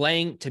you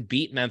playing to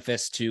beat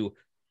Memphis, to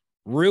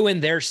ruin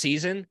their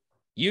season.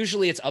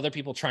 Usually it's other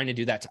people trying to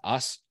do that to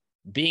us.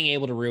 Being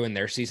able to ruin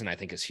their season, I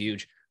think, is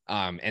huge.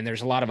 And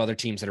there's a lot of other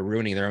teams that are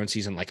ruining their own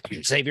season, like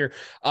Xavier.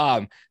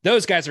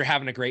 Those guys are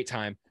having a great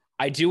time.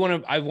 I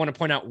want to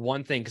point out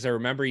one thing, because I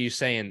remember you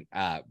saying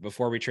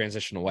before we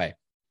transition away,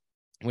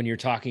 when you're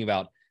talking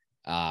about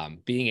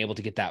being able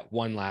to get that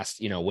one last,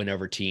 you know, win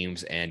over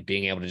teams and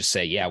being able to just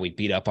say, yeah, we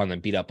beat up on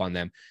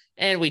them,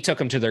 and we took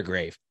them to their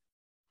grave.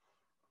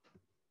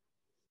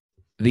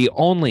 The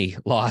only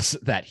loss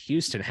that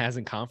Houston has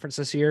in conference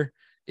this year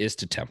is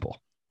to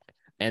Temple.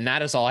 And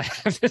that is all I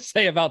have to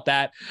say about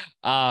that.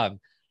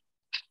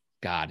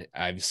 God,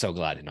 I'm so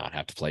glad to not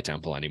have to play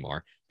Temple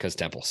anymore, because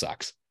Temple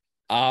sucks.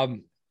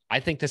 I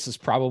think this is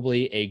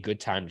probably a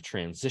good time to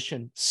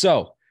transition.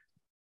 So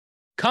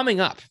coming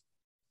up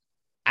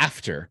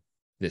after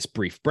this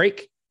brief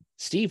break,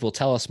 Steve will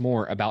tell us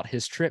more about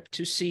his trip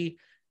to see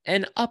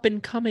an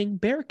up-and-coming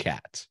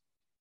Bearcat.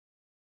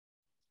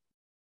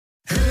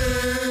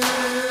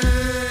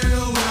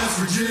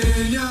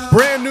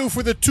 Brand new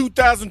for the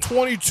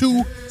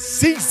 2022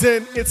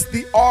 season, it's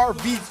the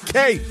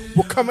RVK.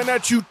 We're coming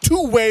at you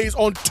 2 ways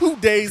on 2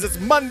 days. It's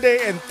Monday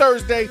and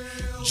Thursday.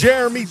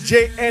 Jeremy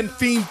J.N.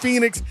 Fiend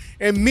Phoenix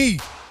and me,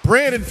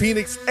 Brandon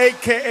Phoenix,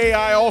 a.k.a.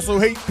 I Also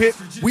Hate Pitt.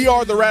 We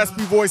are the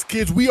Raspy Voice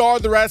Kids. We are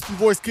the Raspy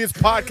Voice Kids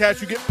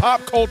podcast. You get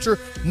pop culture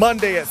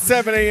Monday at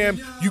 7 a.m.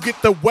 You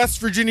get the West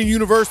Virginia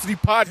University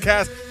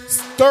podcast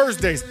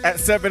Thursdays at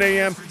 7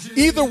 a.m.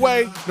 Either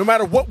way, no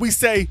matter what we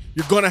say,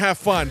 you're going to have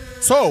fun.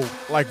 So,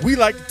 like we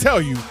like to tell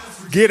you,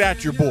 Get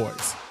at your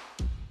boys.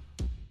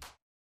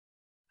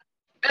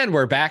 And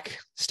we're back.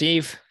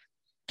 Steve,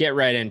 get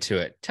right into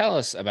it. Tell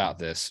us about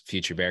this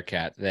future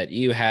Bearcat that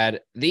you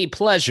had the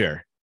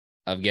pleasure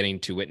of getting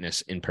to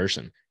witness in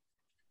person.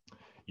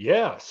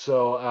 Yeah,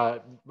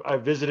 so I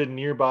visited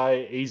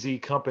nearby AZ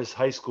Compass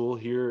High School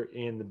here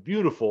in the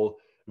beautiful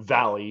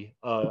valley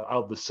out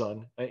of the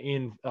sun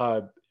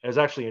is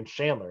actually in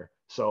Chandler.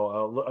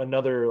 So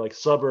another like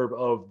suburb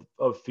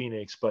of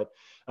Phoenix. But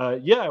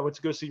yeah, I went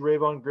to go see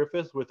Rayvon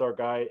Griffith with our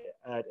guy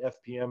at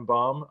FPM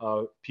Bomb,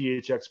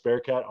 PHX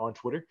Bearcat on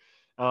Twitter.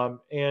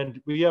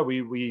 And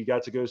we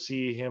got to go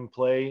see him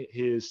play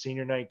his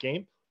senior night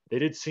game. They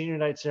did senior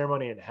night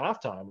ceremony at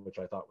halftime, which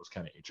I thought was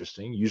kind of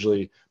interesting,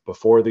 usually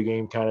before the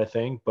game kind of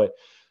thing. But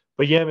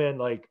yeah, man,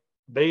 like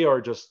they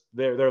are just,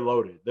 they're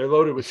loaded. They're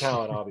loaded with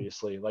talent,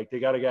 obviously. Like they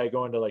got a guy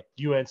going to like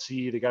UNC,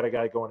 they got a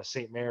guy going to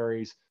St.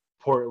 Mary's,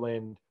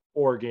 Portland,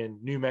 Oregon,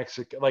 New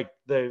Mexico. Like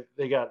they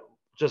got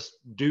just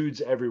dudes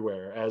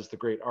everywhere, as the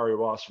great Ari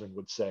Wasserman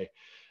would say.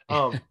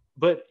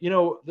 But you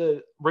know,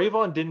 the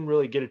Rayvon didn't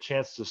really get a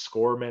chance to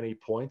score many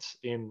points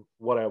in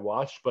what I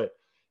watched, but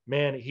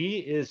man, he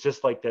is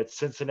just like that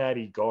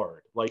Cincinnati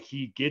guard. Like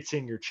he gets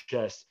in your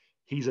chest.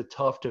 He's a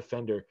tough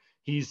defender.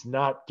 He's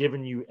not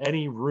giving you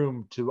any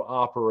room to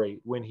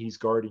operate when he's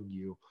guarding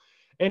you.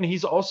 And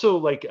he's also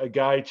like a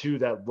guy too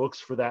that looks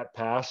for that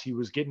pass. He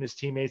was getting his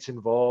teammates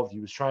involved. He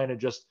was trying to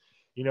just,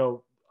 you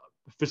know,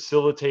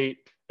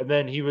 facilitate. And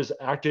then he was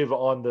active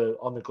on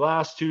the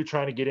glass too,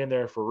 trying to get in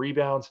there for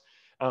rebounds.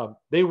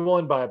 They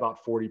won by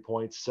about 40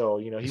 points. So,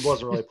 you know, he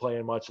wasn't really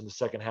playing much in the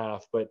second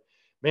half, but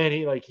man,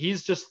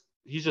 he's just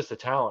a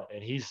talent,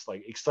 and he's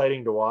like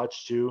exciting to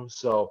watch too.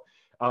 So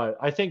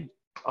I think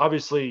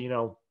obviously,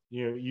 you're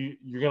going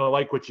to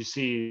like what you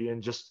see,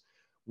 and just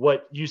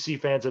what UC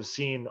fans have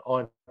seen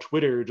on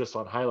Twitter, just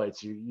on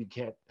highlights, you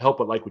can't help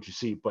but like what you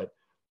see. But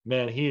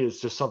man, he is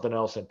just something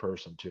else in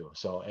person too.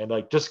 So, and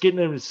like just getting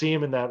him to see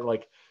him in that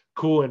like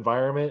cool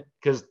environment,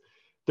 because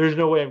there's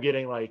no way I'm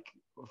getting like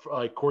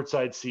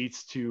courtside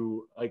seats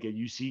to like a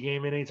UC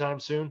game anytime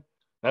soon.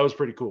 That was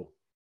pretty cool.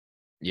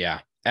 Yeah.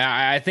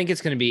 I think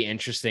it's going to be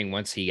interesting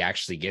once he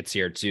actually gets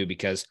here too,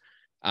 because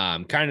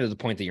kind of the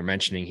point that you're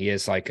mentioning,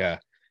 he's a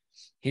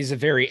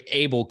very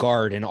able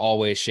guard in all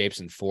ways, shapes,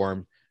 and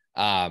form.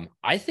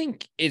 I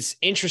think it's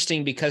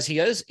interesting because he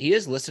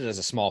is listed as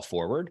a small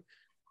forward,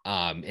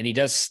 and he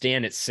does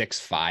stand at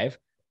 6'5".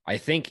 I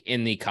think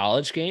in the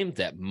college game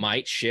that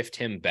might shift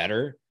him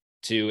better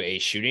to a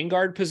shooting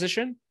guard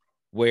position,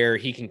 where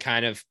he can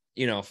kind of,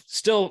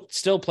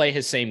 still play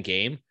his same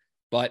game,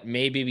 but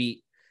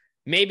maybe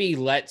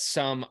let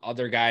some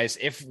other guys,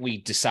 if we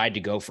decide to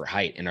go for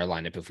height in our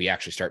lineup, if we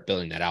actually start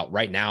building that out.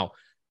 Right now,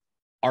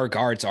 our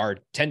guards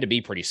tend to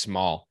be pretty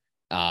small.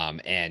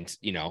 And,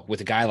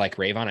 with a guy like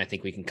Rayvon, I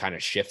think we can kind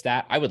of shift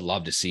that. I would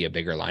love to see a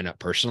bigger lineup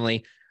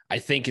personally. I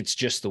think it's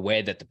just the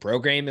way that the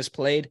program is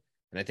played.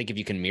 And I think if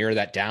you can mirror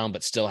that down,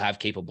 but still have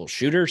capable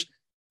shooters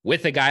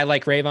with a guy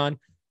like Rayvon,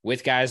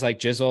 with guys like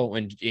Jizzle,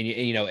 and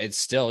it's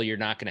still, you're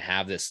not going to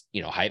have this,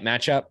 height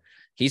matchup.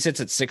 He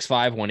sits at 6'5",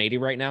 180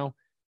 right now.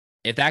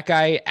 If that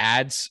guy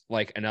adds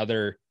like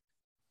another,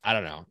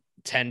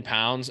 10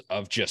 pounds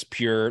of just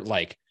pure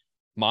like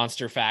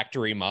Monster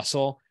Factory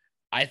muscle,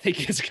 I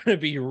think it's going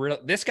to be real.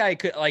 This guy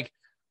could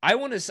I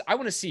want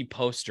to see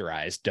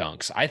posterized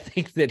dunks. I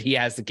think that he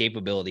has the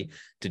capability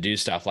to do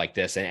stuff like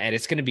this. And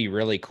it's going to be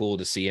really cool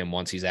to see him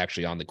once he's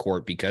actually on the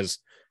court, because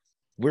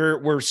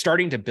we're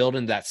starting to build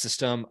into that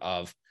system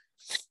of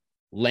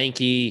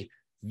lanky,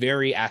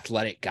 very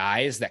athletic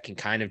guys that can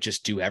kind of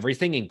just do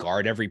everything and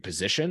guard every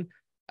position.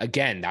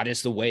 Again, that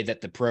is the way that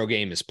the pro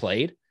game is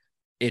played.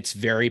 It's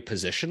very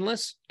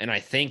positionless. And I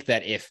think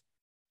that if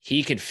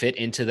he could fit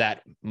into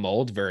that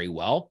mold very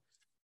well,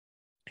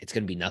 it's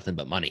going to be nothing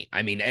but money.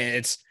 I mean,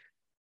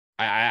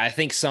 I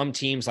think some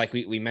teams, like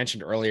we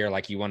mentioned earlier,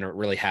 like you want to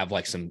really have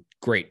like some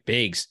great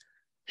bigs,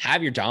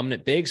 have your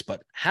dominant bigs,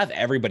 but have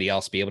everybody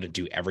else be able to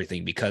do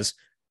everything, because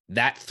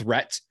that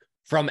threat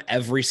from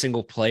every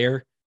single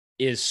player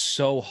is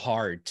so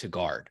hard to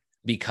guard,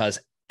 because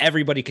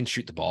everybody can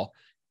shoot the ball.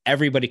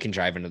 Everybody can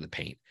drive into the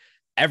paint.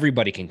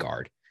 Everybody can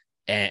guard.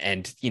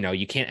 And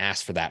you can't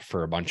ask for that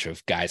for a bunch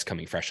of guys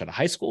coming fresh out of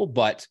high school,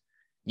 but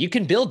you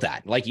can build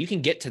that. Like you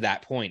can get to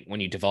that point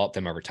when you develop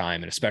them over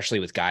time. And especially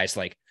with guys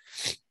like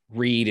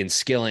Reed and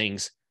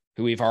Skillings,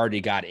 who we've already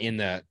got in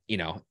the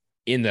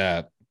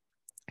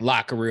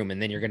locker room.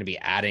 And then you're going to be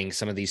adding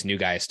some of these new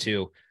guys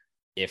too.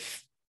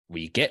 If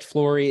we get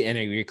Flory and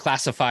he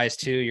reclassifies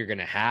too, you're going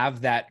to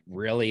have that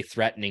really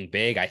threatening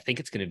big. I think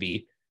it's going to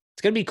be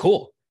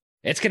cool.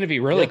 It's going to be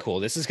really cool.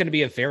 This is going to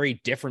be a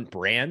very different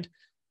brand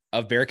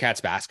of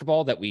Bearcats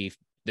basketball than we've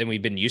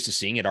been used to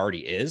seeing. It already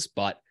is,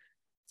 but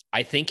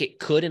I think it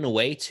could, in a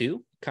way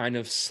too, kind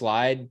of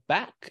slide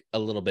back a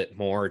little bit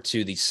more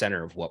to the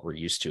center of what we're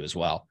used to as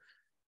well.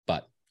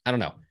 But I don't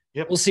know.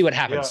 Yep. We'll see what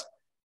happens.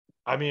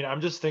 Yeah. I mean,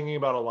 I'm just thinking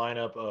about a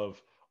lineup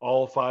of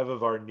all 5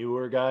 of our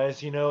newer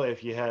guys.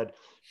 If you had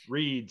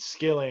Reed,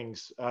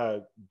 Skillings,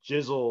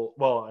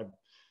 Jizzle,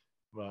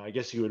 well, I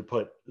guess you would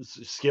put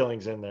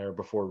Skillings in there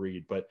before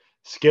Reed, but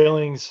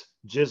Skillings,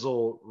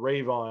 Jizzle,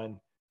 Ravon,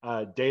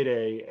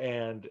 Day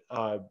and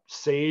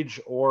Sage,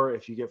 or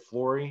if you get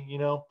Flory,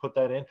 put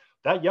that in.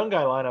 That young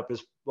guy lineup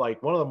is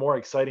like one of the more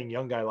exciting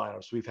young guy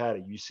lineups we've had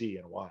at UC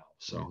in a while.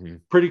 So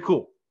pretty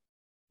cool.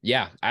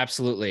 Yeah,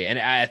 absolutely. And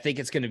I think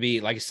it's going to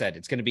be, like I said,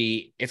 it's going to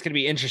be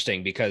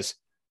interesting because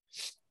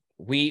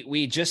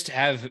we just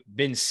have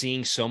been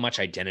seeing so much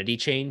identity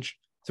change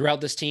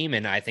throughout this team.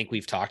 And I think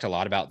we've talked a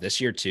lot about this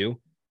year too.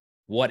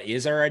 What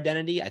is our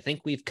identity? I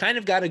think we've kind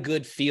of got a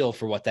good feel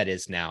for what that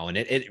is now. And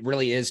it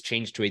really is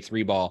changed to a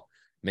 3-ball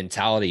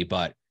mentality.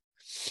 But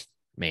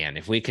man,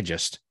 if we could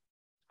just,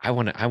 I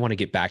want to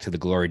get back to the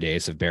glory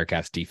days of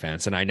Bearcats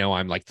defense. And I know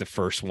I'm like the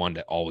first one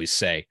to always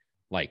say,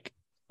 like,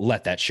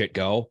 let that shit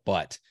go,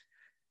 but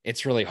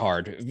it's really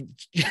hard.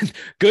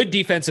 Good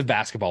defensive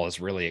basketball is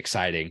really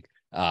exciting.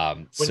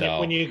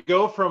 When you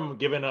go from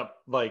giving up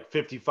like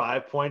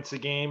 55 points a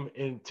game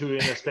in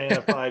a span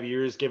of 5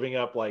 years, giving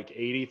up like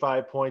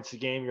 85 points a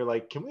game, you're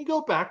like, can we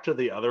go back to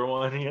the other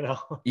one?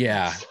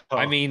 Yeah. So,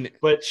 I mean,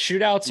 but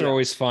shootouts are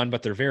always fun,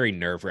 but they're very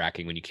nerve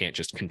wracking when you can't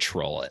just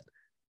control it,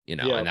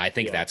 and I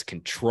think that's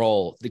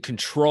control. The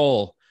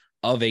control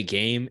of a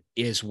game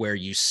is where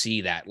you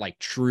see that like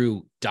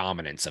true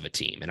dominance of a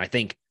team. And I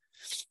think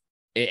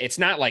it's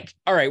not like,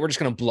 all right, we're just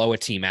going to blow a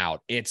team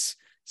out. It's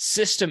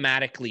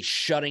systematically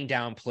shutting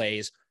down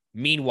plays,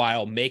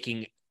 meanwhile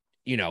making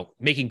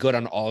good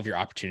on all of your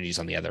opportunities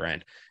on the other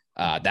end.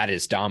 That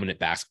is dominant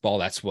basketball.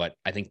 That's what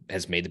I think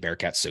has made the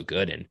Bearcats so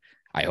good, and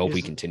I hope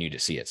we continue to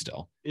see it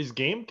still. Is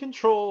game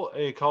control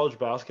a college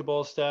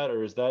basketball stat,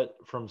 or is that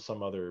from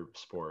some other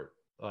sport?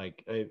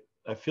 Like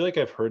I feel like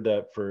I've heard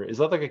that is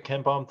that like a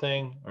KenPom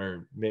thing,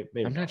 or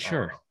maybe I'm not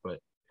sure. But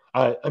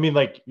I mean,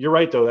 like, you're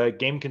right though, that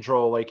game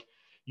control, like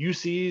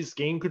UC's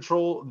game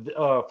control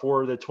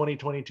for the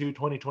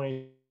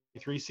 2022-2023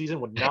 season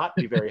would not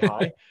be very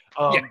high.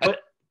 But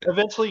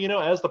eventually,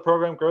 as the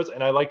program grows,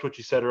 and I liked what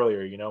you said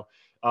earlier,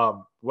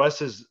 Wes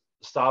has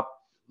stopped,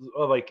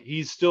 like,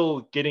 he's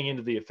still getting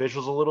into the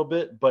officials a little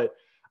bit, but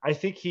I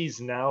think he's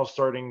now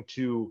starting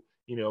to,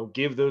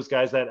 give those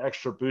guys that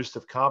extra boost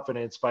of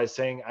confidence by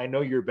saying, I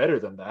know you're better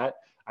than that.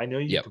 I know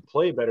you can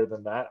play better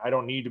than that. I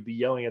don't need to be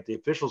yelling at the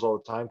officials all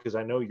the time because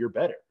I know you're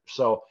better.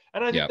 So,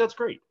 and I think that's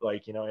great.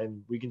 Like,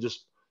 and we can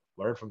just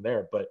learn from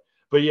there. But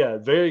yeah,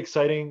 very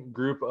exciting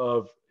group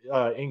of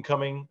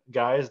incoming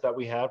guys that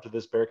we have to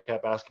this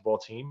Bearcat basketball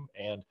team.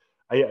 And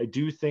I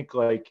do think,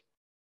 like,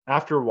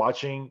 after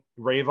watching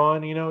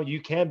Ravon,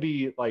 you can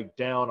be like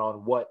down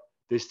on what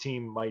this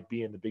team might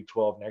be in the Big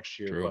 12 next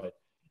year. True.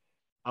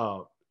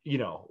 But,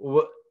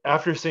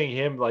 after seeing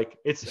him, like,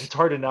 it's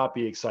hard to not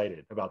be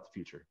excited about the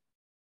future.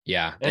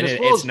 Yeah. And as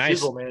well as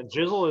nice. Jizzle, man.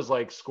 Jizzle is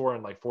like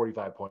scoring like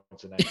 45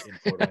 points a night in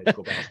Florida high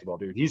school basketball,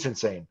 dude. He's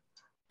insane.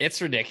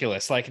 It's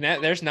ridiculous. Like,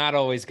 there's not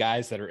always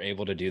guys that are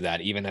able to do that,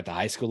 even at the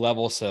high school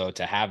level. So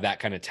to have that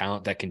kind of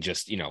talent that can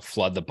just,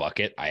 flood the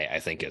bucket, I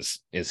think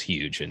is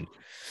huge. And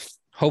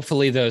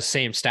hopefully those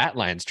same stat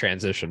lines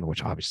transition,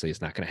 which obviously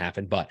is not going to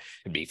happen, but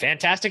it'd be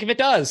fantastic if it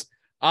does.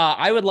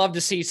 I would love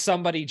to see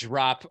somebody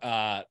drop,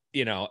 a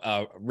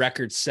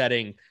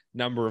record-setting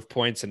number of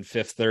points in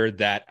fifth third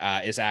that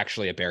is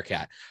actually a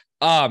Bearcat.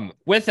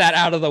 With that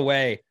out of the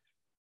way,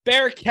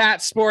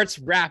 Bearcat Sports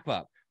wrap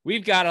up.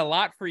 We've got a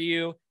lot for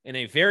you in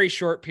a very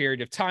short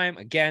period of time.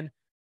 Again,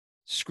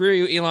 screw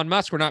you, Elon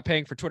Musk. We're not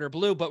paying for Twitter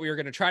Blue, but we are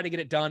going to try to get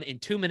it done in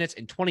 2 minutes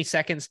and 20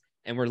 seconds.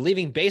 And we're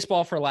leaving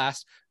baseball for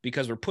last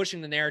because we're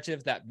pushing the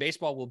narrative that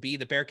baseball will be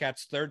the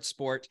Bearcats' third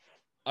sport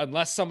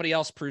unless somebody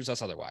else proves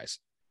us otherwise.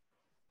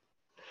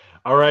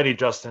 All righty,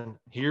 Justin,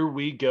 here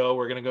we go.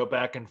 We're going to go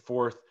back and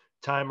forth.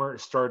 Timer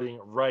starting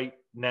right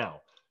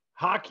now.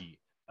 Hockey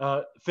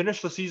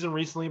finished the season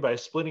recently by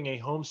splitting a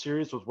home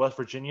series with West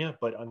Virginia,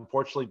 but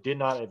unfortunately did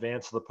not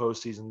advance to the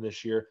postseason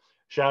this year.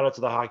 Shout out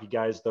to the hockey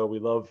guys, though. We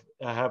love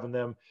having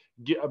them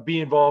be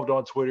involved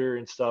on Twitter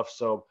and stuff.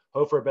 So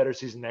hope for a better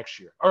season next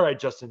year. All right,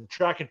 Justin,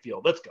 track and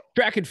field. Let's go.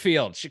 Track and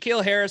field.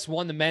 Shaquille Harris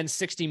won the men's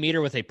 60-meter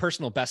with a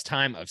personal best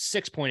time of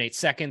 6.8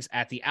 seconds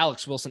at the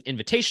Alex Wilson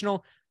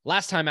Invitational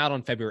last time out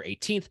on February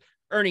 18th,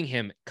 earning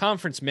him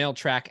Conference Male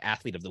Track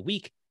Athlete of the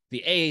Week.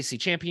 The AAC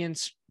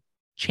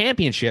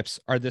championships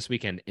are this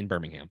weekend in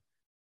Birmingham.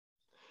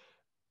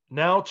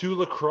 Now to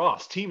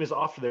lacrosse. Team is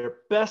off to their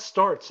best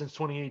start since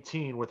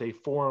 2018 with a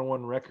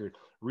 4-1 record.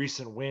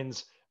 Recent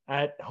wins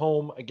at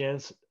home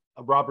against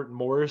Robert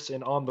Morris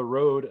and on the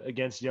road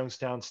against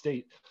Youngstown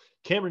State.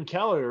 Cameron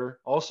Callagher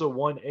also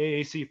won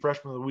AAC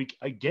Freshman of the Week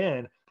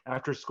again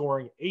after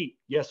scoring 8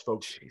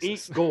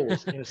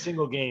 goals in a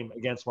single game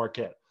against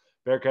Marquette.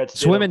 Bearcats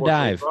swim and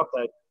dive.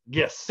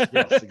 Yes,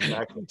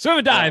 exactly. Swim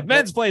and dive.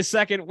 Men's plays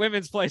second,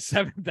 women's plays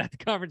seventh at the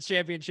conference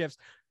championships.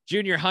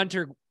 Junior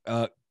Hunter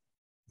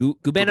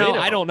Gubeno,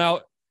 I don't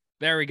know.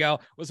 There we go.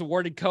 Was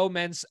awarded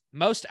co-men's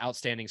most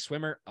outstanding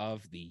swimmer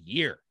of the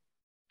year.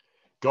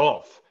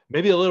 Golf.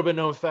 Maybe a little bit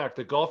known fact,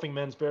 the golfing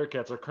men's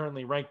Bearcats are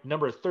currently ranked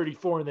number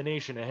 34 in the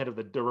nation ahead of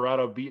the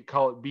Dorado Beach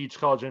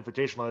College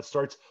Invitational that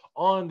starts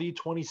on the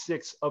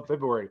 26th of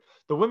February.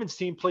 The women's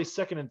team placed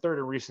second and third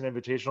in recent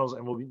invitationals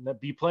and will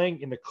be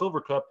playing in the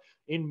Clover Cup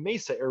in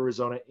Mesa,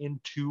 Arizona in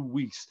 2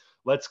 weeks.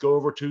 Let's go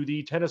over to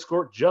the tennis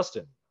court.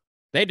 Justin.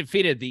 They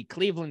defeated the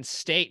Cleveland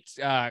State,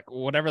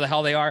 whatever the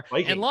hell they are,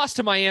 Vikings. and lost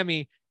to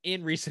Miami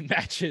in recent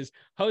matches,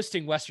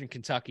 hosting Western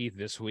Kentucky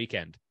this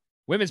weekend.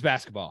 Women's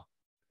basketball.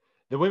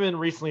 The women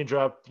recently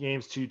dropped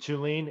games to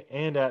Tulane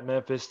and at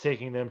Memphis,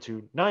 taking them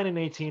to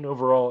 9-18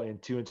 overall and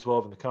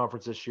 2-12 in the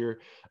conference this year.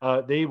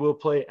 They will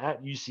play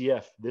at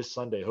UCF this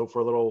Sunday. Hope for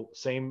a little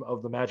same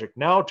of the magic.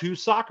 Now to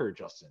soccer,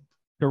 Justin.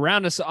 To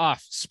round us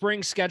off,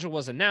 spring schedule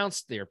was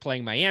announced. They are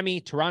playing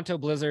Miami, Toronto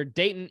Blizzard,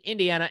 Dayton,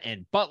 Indiana,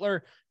 and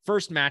Butler.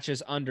 First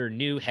matches under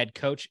new head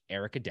coach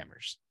Erica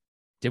Demers.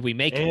 Did we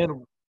make it?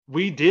 And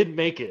we did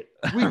make it.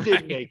 We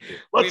did make it.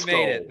 Let's We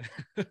made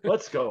go.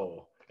 Let's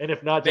go. And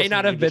if not, May Justin,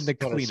 not you have been just the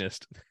kinda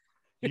cleanest.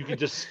 You can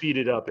just speed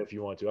it up if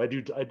you want to.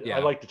 I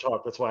like to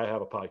talk. That's why I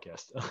have a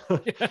podcast.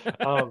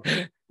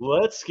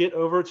 Let's get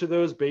over to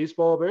those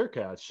baseball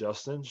Bearcats,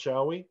 Justin,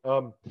 shall we?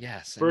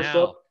 Yes. First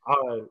up,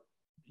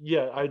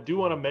 I do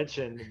want to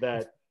mention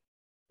that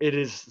it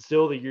is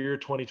still the year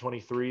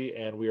 2023,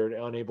 and we are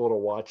unable to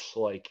watch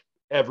like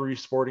every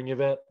sporting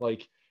event.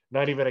 Like,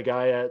 not even a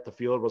guy at the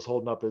field was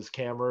holding up his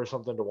camera or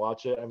something to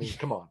watch it. I mean,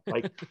 come on,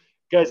 like.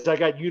 Guys, I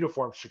got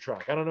uniforms to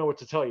track. I don't know what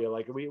to tell you.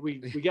 Like we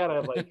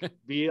gotta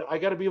I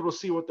gotta be able to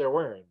see what they're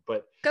wearing.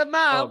 But come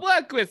on,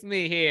 work with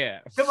me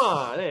here. Come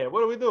on, hey,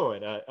 what are we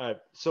doing?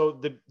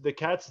 So the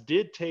Cats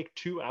did take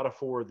 2 out of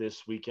 4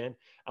 this weekend.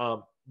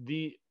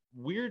 The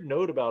weird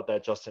note about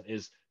that, Justin,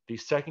 is the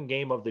second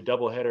game of the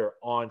doubleheader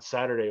on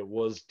Saturday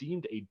was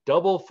deemed a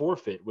double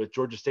forfeit, with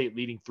Georgia State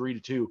leading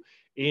 3-2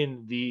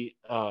 in the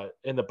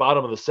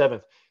bottom of the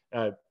 7th.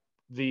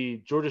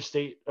 The Georgia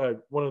State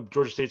one of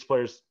Georgia State's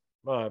players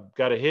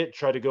got a hit,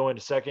 tried to go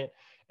into second,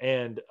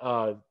 and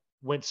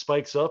went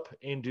spikes up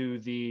into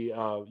the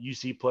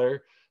UC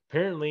player.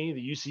 Apparently,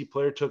 the UC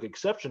player took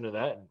exception to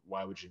that, and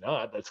why would you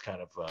not? That's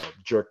kind of a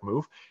jerk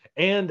move.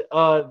 And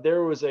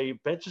there was a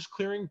benches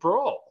clearing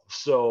brawl.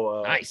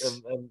 So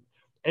nice. And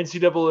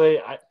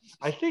NCAA,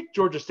 I think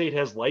Georgia State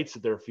has lights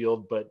at their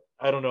field, but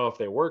I don't know if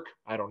they work.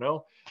 I don't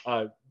know.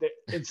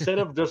 Instead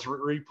of just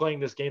replaying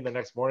this game the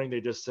next morning,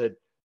 they just said,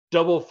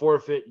 double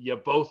forfeit, you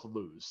both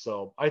lose.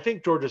 So I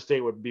think Georgia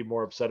State would be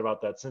more upset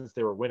about that since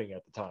they were winning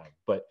at the time.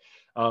 But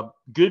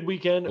good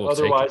weekend.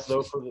 Otherwise,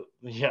 though,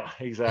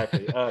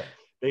 exactly.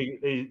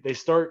 They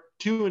start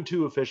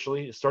 2-2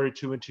 officially. It started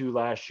 2-2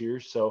 last year.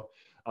 So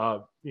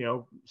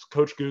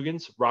Coach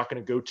Guggens rocking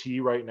a goatee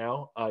right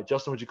now.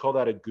 Justin, would you call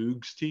that a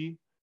Googs tee?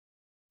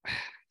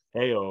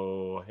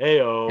 Heyo.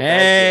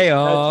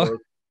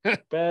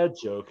 Bad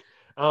joke.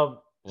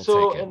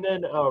 And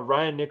then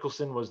Ryan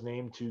Nicholson was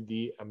named to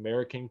the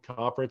American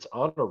Conference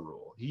Honor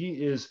Roll.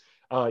 He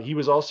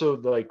was also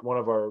like one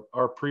of our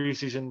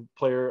preseason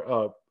player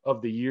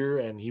of the year,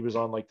 and he was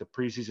on like the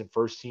preseason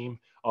first team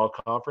all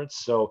conference.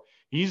 So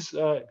he's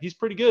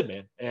pretty good,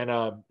 man.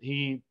 And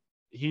he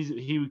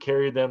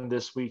carried them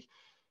this week.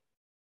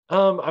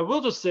 I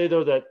will just say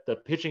though that the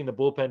pitching, the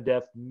bullpen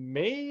depth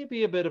may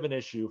be a bit of an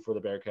issue for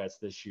the Bearcats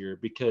this year,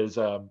 because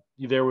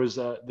there was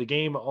the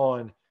game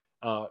on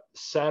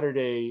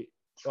Saturday.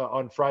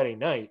 On Friday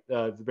night,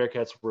 the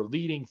Bearcats were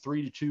leading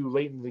 3-2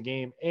 late in the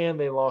game, and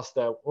they lost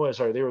that.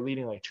 They were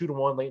leading like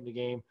 2-1 late in the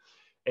game,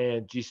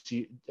 and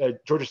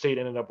Georgia State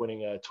ended up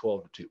winning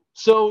 12-2.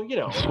 So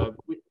if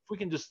we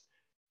can just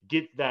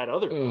get that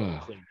other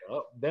cleaned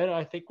up, then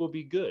I think we'll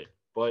be good.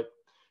 But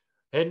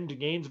heading to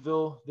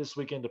Gainesville this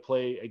weekend to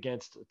play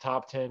against a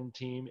top 10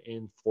 team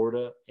in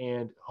Florida,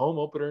 and home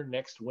opener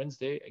next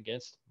Wednesday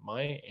against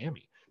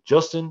Miami.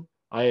 Justin,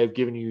 I have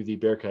given you the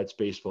Bearcats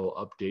baseball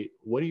update.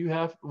 What do you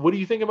have? What do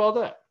you think about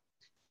that?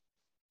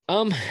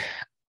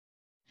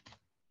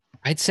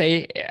 I'd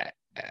say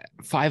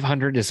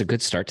 500 is a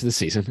good start to the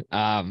season.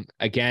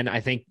 Again,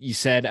 I think you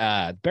said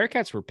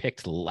Bearcats were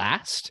picked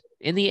last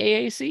in the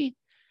AAC.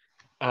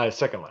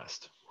 Second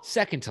last.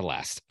 Second to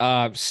last.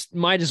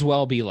 Might as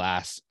well be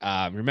last.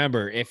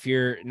 Remember, if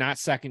you're not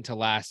second to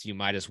last, you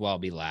might as well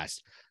be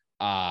last.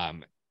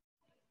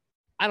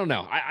 I don't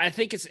know. I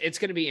think it's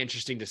going to be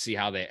interesting to see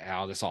how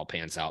this all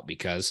pans out,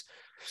 because,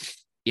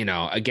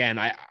 again,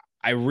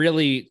 I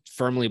really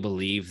firmly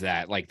believe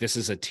that like this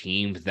is a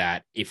team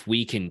that if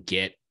we can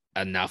get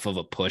enough of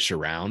a push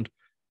around,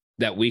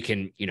 that we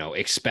can,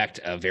 expect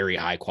a very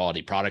high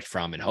quality product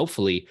from, and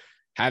hopefully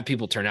have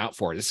people turn out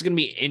for it. This is going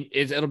to be,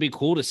 it'll be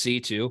cool to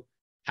see too,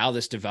 how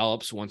this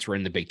develops once we're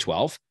in the Big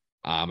 12.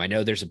 I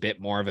know there's a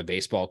bit more of a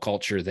baseball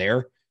culture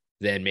there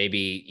than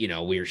maybe,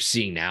 we're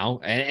seeing now.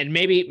 And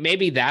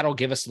maybe that'll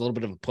give us a little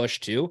bit of a push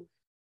too,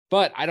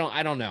 but I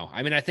don't know.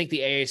 I mean, I think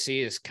the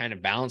AAC is kind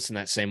of balanced in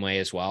that same way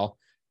as well.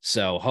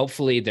 So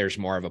hopefully there's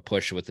more of a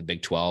push with the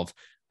Big 12,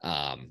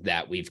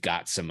 that we've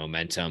got some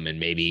momentum and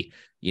maybe,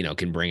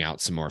 can bring out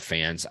some more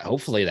fans.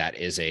 Hopefully that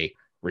is a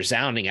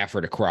resounding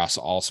effort across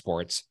all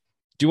sports.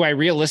 Do I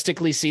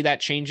realistically see that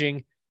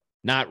changing?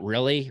 Not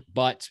really,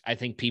 but I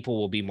think people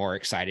will be more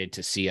excited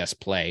to see us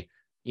play,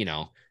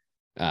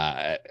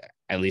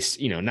 at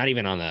least, not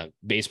even on the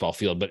baseball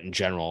field, but in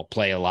general,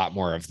 play a lot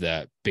more of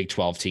the Big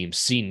 12 teams,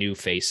 see new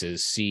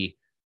faces, see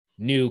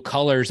new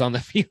colors on the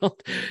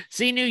field,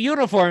 see new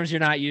uniforms you're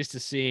not used to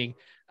seeing,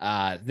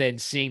 than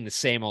seeing the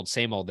same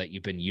old that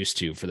you've been used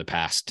to for the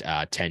past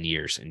 10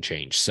 years and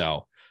change.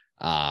 So,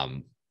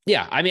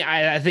 yeah, I mean,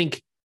 I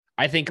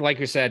think, like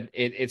you said,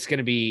 it's going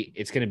to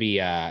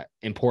be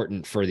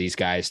important for these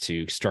guys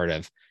to sort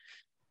of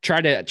try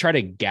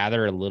to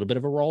gather a little bit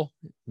of a role,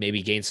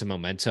 maybe gain some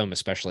momentum,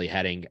 especially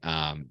heading,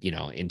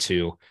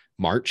 into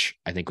March.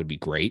 I think would be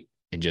great,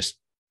 and just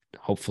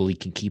hopefully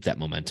can keep that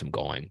momentum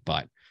going.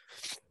 But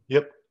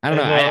yep, I don't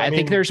know. I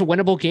think there's a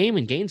winnable game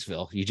in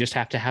Gainesville. You just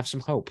have to have some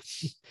hope.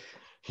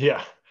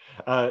 Yeah.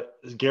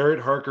 Garrett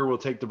Harker will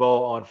take the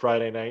ball on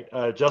Friday night.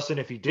 Justin,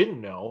 if you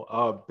didn't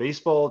know,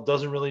 baseball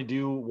doesn't really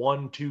do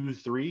 1, 2,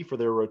 3 for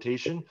their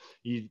rotation.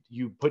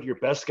 You put your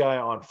best guy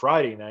on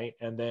Friday night,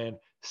 and then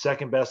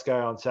second best guy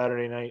on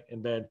Saturday night,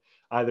 and then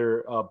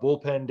either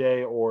bullpen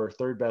day or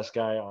third best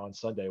guy on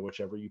Sunday,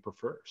 whichever you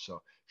prefer.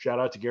 So shout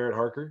out to Garrett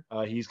Harker.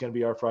 He's going to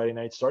be our Friday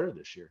night starter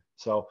this year.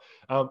 So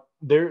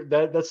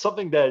that's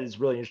something that is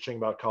really interesting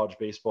about college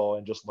baseball,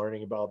 and just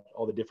learning about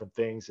all the different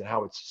things and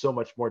how it's so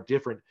much more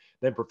different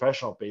than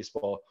professional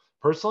baseball.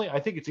 Personally, I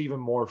think it's even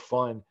more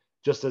fun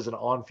just as an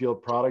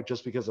on-field product,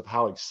 just because of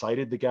how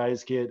excited the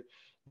guys get.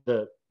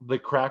 The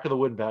crack of the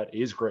wooden bat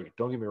is great.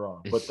 Don't get me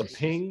wrong, but the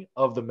ping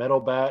of the metal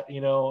bat,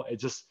 it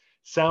just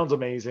sounds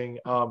amazing.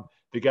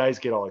 The guys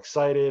get all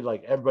excited.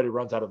 Like, everybody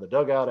runs out of the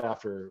dugout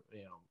after,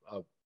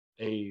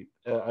 a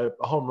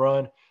home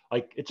run.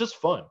 Like, it's just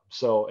fun.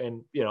 So,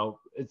 and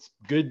it's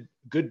good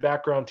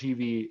background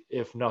TV,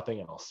 if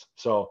nothing else.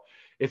 So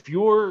if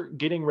you're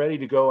getting ready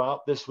to go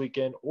out this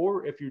weekend,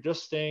 or if you're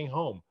just staying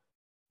home,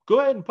 go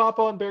ahead and pop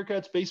on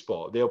Bearcats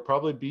baseball. They'll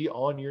probably be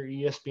on your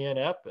ESPN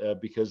app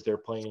because they're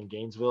playing in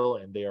Gainesville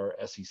and they are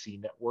SEC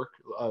network.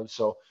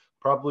 So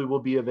probably will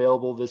be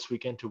available this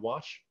weekend to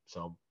watch.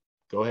 So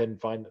go ahead and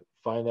find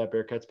that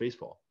Bearcats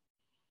baseball.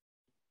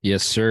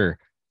 Yes, sir.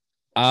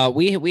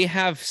 We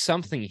have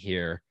something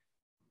here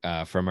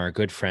from our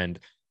good friend,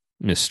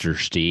 Mr.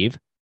 Steve.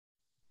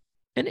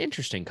 An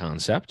interesting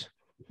concept.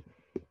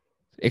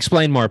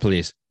 Explain more,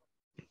 please.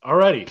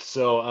 Alrighty.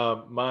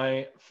 So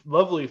my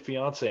lovely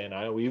fiance and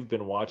I, we've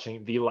been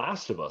watching The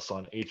Last of Us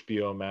on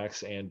HBO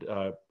Max, and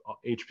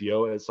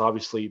HBO is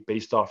obviously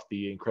based off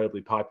the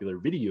incredibly popular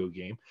video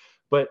game.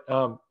 But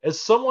as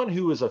someone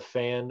who is a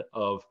fan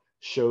of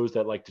shows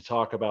that like to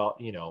talk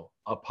about,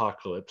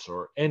 apocalypse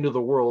or end of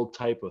the world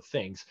type of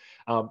things,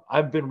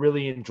 I've been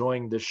really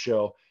enjoying this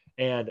show.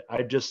 And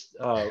I just,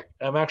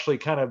 I'm actually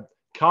kind of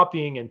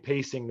copying and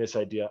pasting this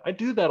idea. I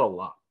do that a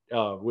lot.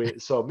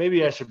 So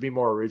maybe I should be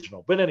more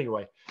original. But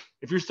anyway,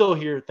 if you're still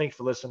here, thanks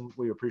for listening.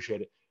 We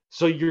appreciate it.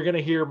 So you're going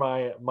to hear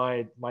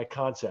my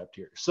concept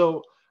here.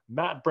 So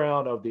Matt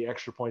Brown of the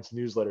Extra Points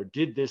newsletter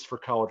did this for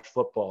college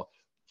football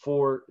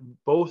for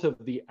both of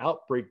the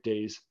outbreak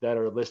days that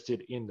are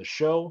listed in the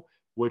show,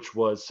 which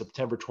was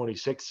September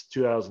 26,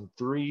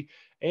 2003,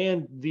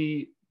 and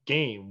the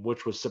game,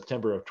 which was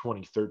September of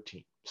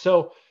 2013.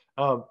 So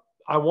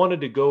I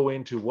wanted to go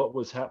into what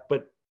was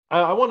but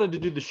I wanted to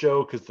do the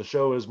show because the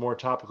show is more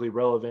topically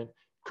relevant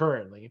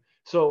currently.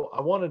 So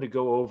I wanted to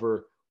go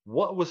over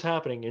what was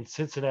happening in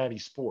Cincinnati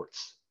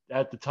sports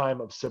at the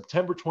time of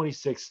September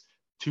 26,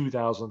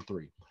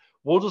 2003.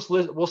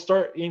 We'll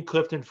start in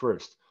Clifton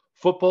first.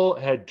 Football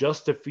had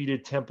just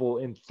defeated Temple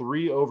in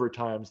 3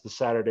 overtimes the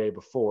Saturday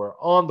before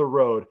on the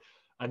road.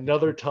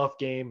 Another tough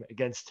game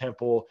against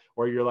Temple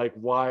where you're like,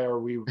 why are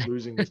we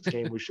losing this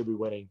game? We should be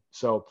winning.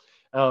 So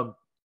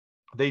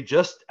they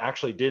just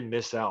actually did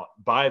miss out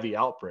by the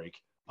outbreak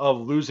of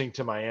losing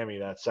to Miami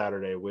that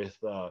Saturday with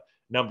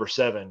number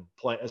 7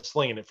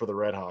 slinging it for the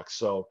Red Hawks.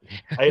 So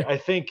I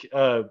think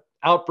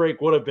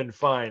outbreak would have been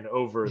fine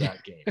over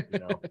that game.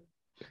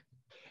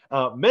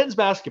 Men's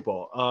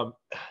basketball,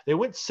 they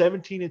went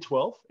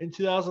 17-12 in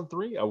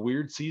 2003, a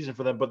weird season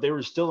for them, but they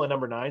were still a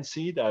number 9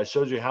 seed.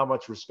 Shows you how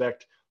much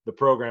respect the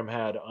program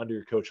had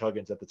under Coach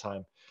Huggins at the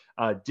time.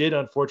 Did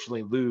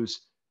unfortunately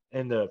lose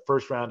in the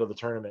first round of the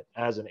tournament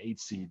as an 8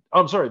 seed.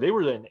 I'm sorry, they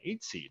were an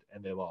 8 seed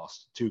and they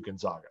lost to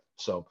Gonzaga.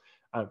 So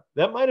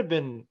that might have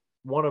been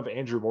one of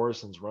Andrew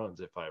Morrison's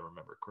runs, if I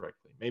remember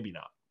correctly. Maybe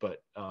not,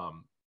 but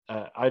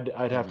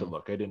I'd have to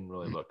look. I didn't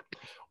really look.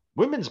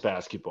 Women's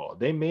basketball,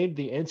 they made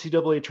the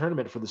NCAA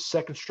tournament for the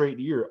second straight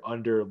year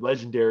under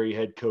legendary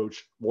head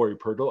coach Lori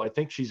Purtle. I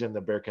think she's in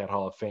the Bearcat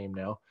Hall of Fame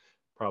now.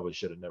 Probably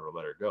should have never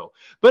let her go.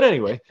 But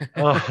anyway,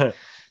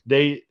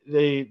 they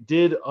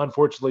did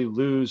unfortunately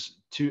lose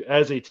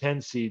as a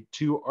 10 seed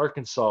to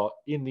Arkansas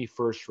in the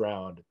first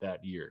round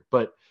that year.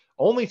 But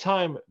only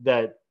time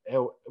that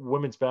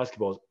women's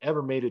basketball has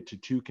ever made it to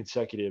 2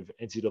 consecutive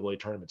NCAA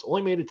tournaments.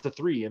 Only made it to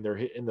 3 in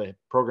the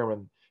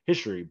program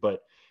history.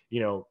 But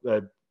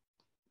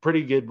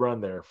pretty good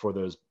run there for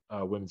those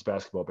women's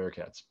basketball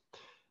Bearcats.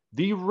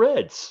 The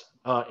Reds,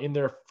 in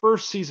their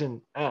first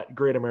season at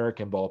Great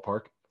American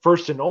Ballpark,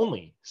 first and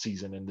only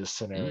season in this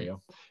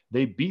scenario.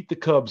 They beat the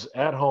Cubs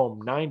at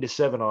home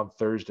 9-7 on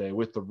Thursday,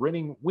 with the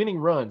winning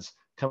runs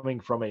coming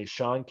from a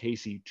Sean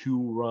Casey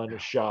 2-run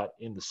shot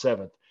in the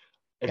 7th.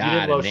 If you didn't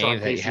God, a love name Sean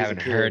that Casey you as a haven't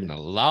kid, heard in a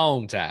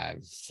long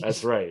time.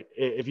 that's right.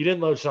 If you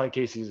didn't love Sean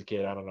Casey as a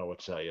kid, I don't know what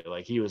to tell you.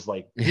 Like he was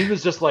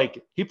just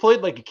like he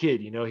played like a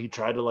kid. He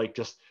tried to like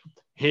just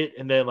hit,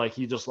 and then like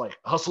he just like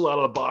hustle out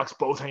of the box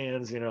both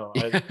hands.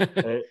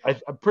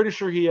 I'm pretty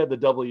sure he had the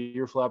double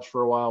ear flaps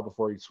for a while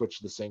before he switched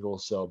to the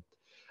singles. So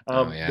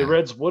the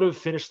Reds would have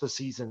finished the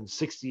season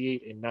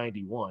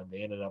 68-91.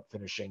 They ended up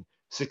finishing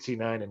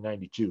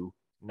 69-92.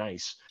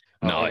 Nice.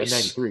 Nice.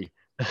 93.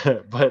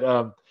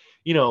 But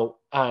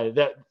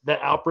that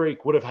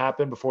outbreak would have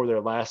happened before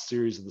their last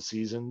series of the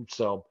season.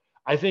 So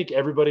I think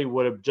everybody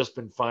would have just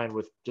been fine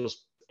with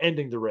just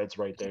ending the Reds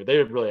right there. They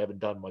really haven't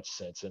done much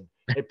since, and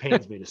it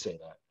pains me to say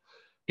that.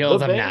 Kill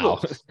them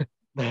now.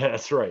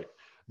 That's right.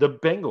 The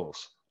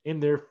Bengals in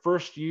their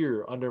first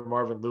year under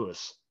Marvin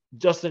Lewis.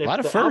 Justin, A lot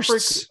of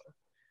firsts.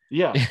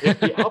 If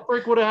the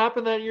outbreak would have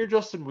happened that year,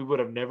 Justin, we would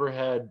have never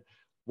had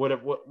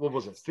what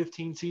was it,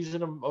 15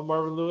 season of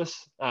Marvin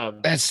Lewis?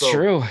 That's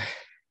true.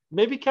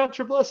 Maybe count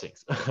your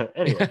blessings.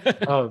 Anyway,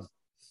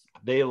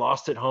 they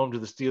lost at home to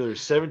the Steelers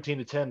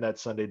 17-10 that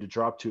Sunday to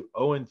drop to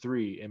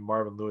 0-3 in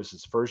Marvin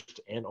Lewis's first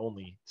and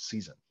only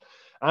season.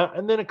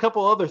 And then a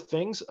couple other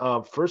things.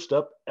 First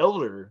up,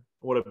 Elder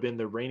would have been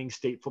the reigning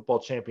state football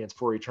champions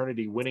for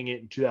eternity, winning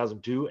it in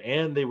 2002,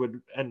 and they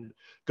would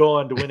go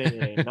on to win it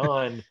in a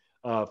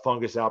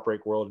non-fungus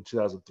outbreak world in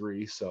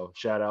 2003. So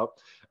shout out.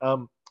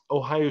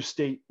 Ohio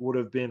State would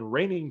have been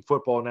reigning college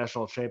football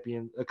national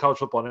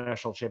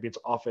champions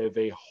off of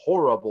a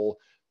horrible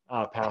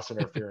pass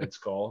interference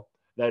call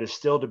that is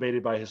still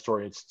debated by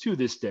historians to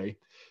this day.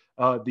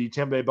 The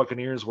Tampa Bay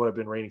Buccaneers would have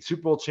been reigning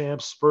Super Bowl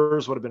champs.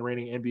 Spurs would have been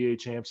reigning NBA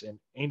champs, and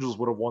Angels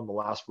would have won the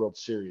last World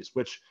Series,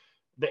 which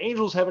the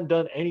Angels haven't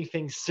done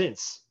anything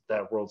since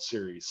that World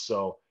Series.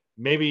 So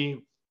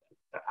maybe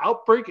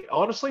outbreak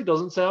honestly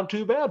doesn't sound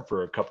too bad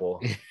for a couple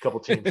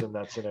teams in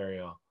that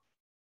scenario.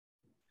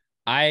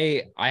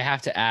 I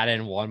have to add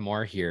in one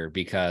more here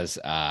because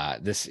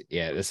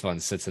this one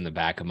sits in the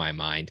back of my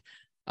mind.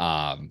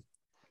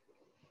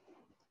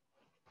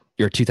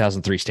 Your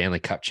 2003 Stanley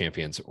Cup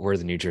champions were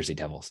the New Jersey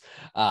Devils.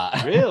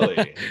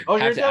 Really? Oh,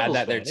 you're a Devils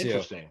fan. There too.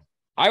 Interesting.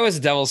 I was a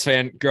Devils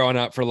fan growing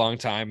up for a long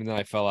time, and then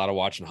I fell out of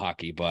watching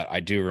hockey. But I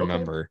do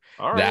remember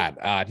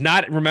that.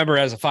 Not remember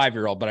as a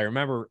 5-year-old, but I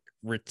remember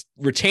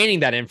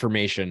retaining that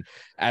information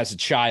as a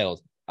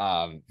child,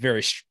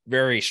 very,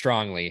 very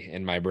strongly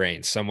in my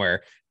brain.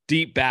 Somewhere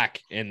deep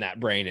back in that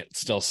brain, it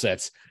still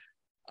sits.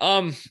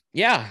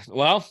 Yeah.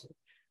 Well,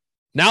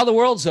 now the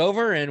world's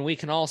over, and we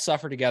can all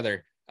suffer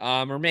together.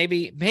 Or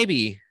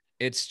maybe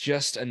it's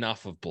just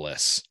enough of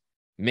bliss.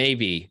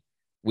 Maybe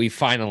we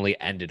finally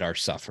ended our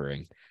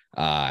suffering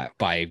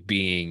by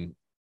being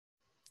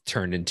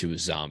turned into a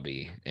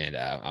zombie, and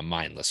a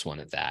mindless one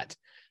at that.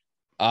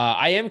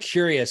 I am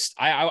curious.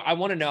 I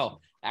want to know.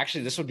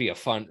 Actually, this would be a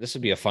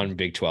fun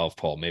Big 12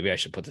 poll. Maybe I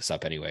should put this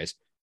up anyways.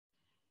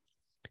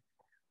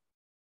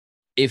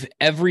 If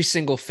every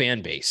single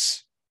fan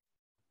base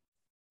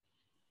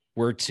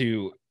were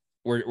to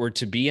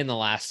be in The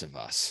Last of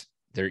Us,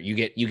 there you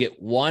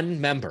get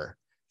one member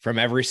from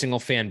every single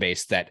fan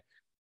base that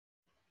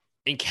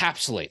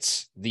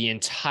encapsulates the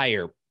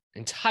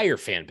entire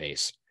fan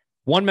base.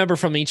 One member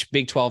from each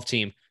Big 12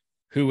 team.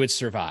 Who would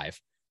survive?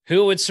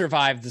 Who would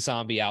survive the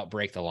zombie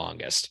outbreak the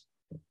longest?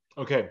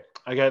 Okay,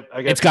 I got.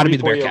 It's got to be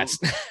the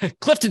Bearcats,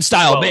 Clifton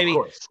style, baby.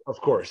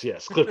 Of course,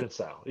 yes, Clifton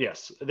style,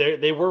 yes.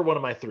 They were one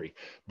of my three,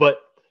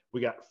 but we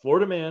got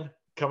Florida Man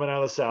coming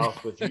out of the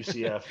South with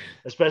UCF,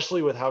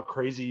 especially with how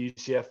crazy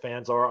UCF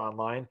fans are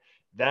online.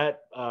 That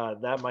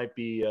might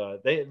be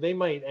they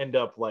might end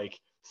up like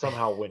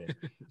somehow winning,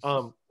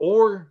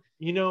 or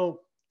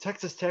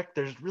Texas Tech.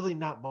 There's really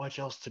not much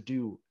else to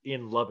do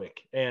in Lubbock,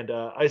 and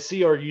I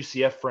see our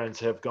UCF friends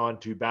have gone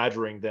to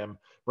badgering them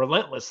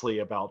relentlessly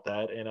about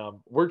that, and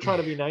we're trying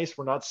to be nice.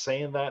 We're not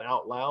saying that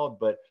out loud,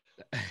 but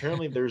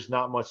apparently there's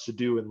not much to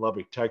do in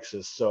Lubbock,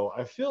 Texas. So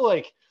I feel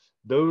like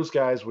those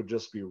guys would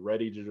just be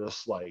ready to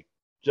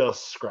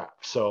just scrap.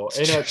 So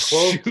in a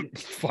 12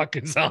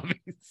 fucking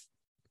zombies.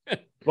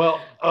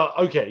 Well,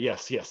 okay,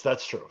 yes,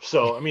 that's true.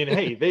 So I mean,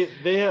 hey,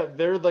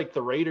 they're like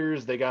the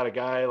Raiders. They got a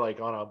guy like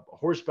on a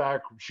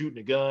horseback shooting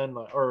a gun,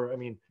 or I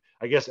mean,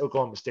 I guess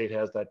Oklahoma State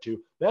has that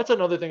too. That's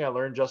another thing I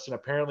learned, Justin.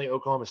 Apparently,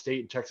 Oklahoma State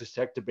and Texas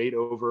Tech debate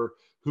over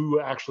who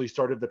actually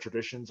started the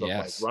traditions of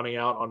like running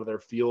out onto their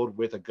field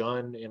with a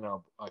gun in a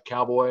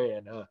cowboy,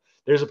 and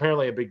there's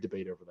apparently a big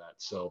debate over that.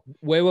 So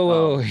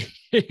wait.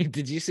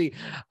 Did you see?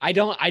 I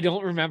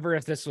don't remember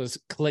if this was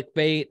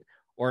clickbait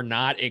or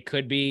not. It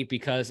could be,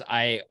 because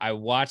I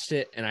watched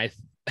it and I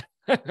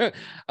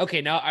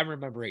okay, now I'm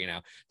remembering it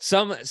now.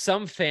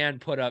 Some fan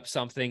put up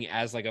something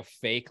as like a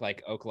fake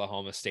like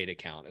Oklahoma State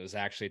account. It was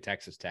actually a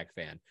Texas Tech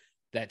fan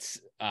that's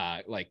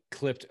like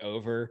clipped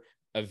over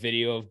a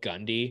video of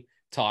Gundy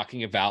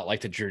talking about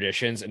like the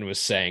traditions and was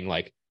saying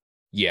like,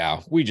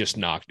 Yeah, we just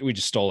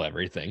stole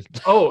everything.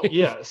 Oh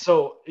yeah.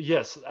 So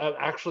yes,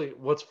 actually,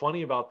 what's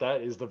funny about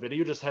that is the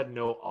video just had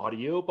no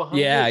audio behind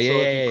Yeah, it. yeah, So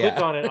if yeah, you click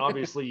yeah. on it,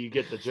 obviously you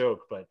get the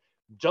joke. But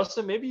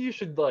Justin, maybe you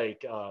should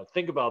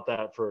think about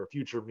that for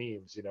future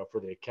memes. For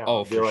the account.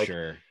 Oh, Be for like,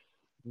 sure.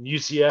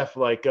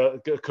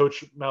 UCF,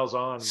 Coach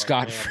Malzahn,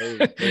 Scott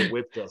man, they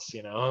whipped us.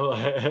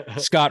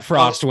 Scott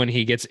Frost when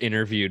he gets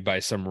interviewed by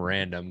some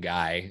random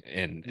guy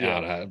on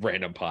a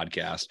random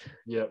podcast.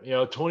 Yeah,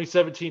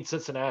 2017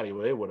 Cincinnati,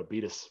 well, they would have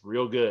beat us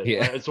real good.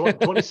 Yeah. It's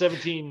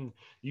 2017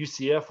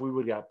 UCF, we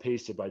would have got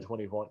pasted by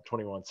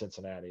 21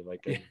 Cincinnati.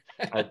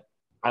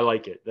 I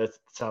like it. That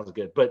sounds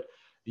good. But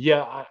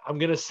yeah, I'm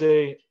gonna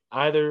say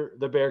either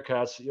the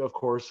Bearcats, of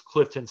course,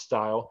 Clifton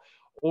style,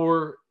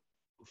 or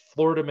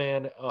Florida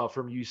man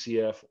from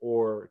UCF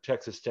or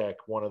Texas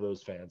Tech, one of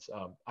those fans.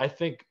 I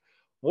think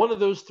one of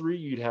those three,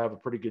 you'd have a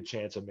pretty good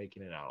chance of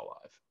making it out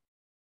alive.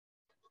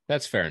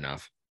 That's fair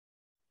enough.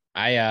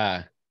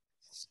 I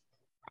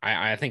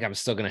think I'm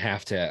still gonna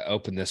have to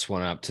open this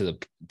one up to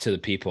the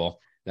people.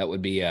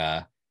 That'd be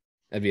a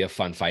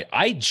fun fight.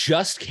 I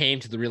just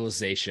came to the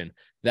realization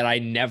that I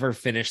never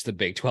finished the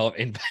Big 12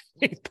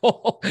 invite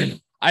poll.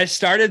 I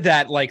started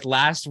that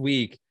last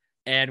week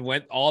and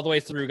went all the way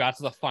through, got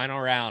to the final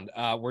round.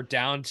 We're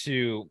down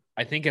to,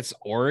 I think it's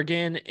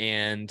Oregon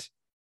and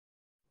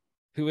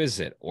who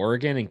is it?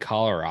 Oregon and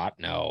Colorado.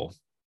 No,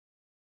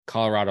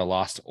 Colorado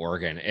lost to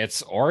Oregon.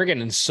 It's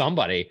Oregon and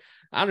somebody.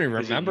 I don't even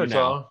remember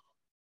now.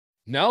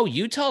 No,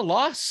 Utah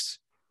lost.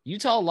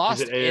 Utah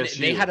lost. And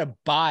they had a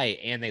bye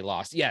and they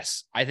lost.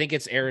 Yes, I think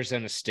it's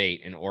Arizona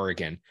State and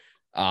Oregon.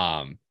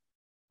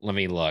 Let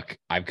me look.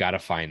 I've got to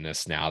find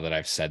this now that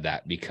I've said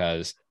that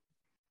because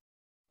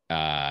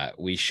I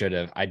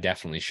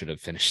definitely should have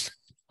finished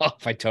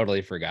off. I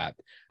totally forgot.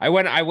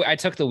 I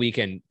took the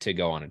weekend to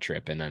go on a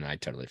trip and then I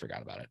totally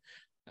forgot about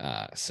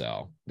it.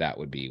 So that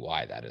would be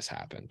why that has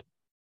happened.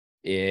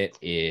 It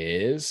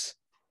is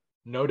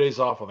no days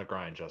off on the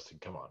grind, Justin.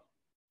 Come on.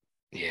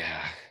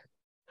 Yeah.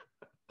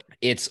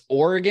 It's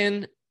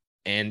Oregon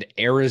and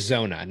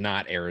Arizona,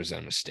 not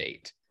Arizona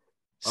State.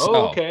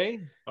 So, okay.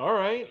 All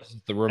right.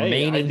 The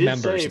remaining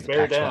members of the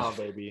bear Pac-12. Down,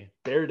 baby.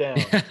 Bear down.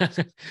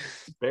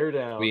 Bear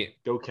down.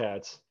 Go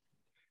Cats.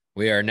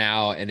 We are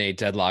now in a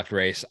deadlocked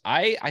race.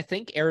 I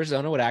think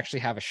Arizona would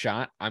actually have a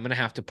shot. I'm going to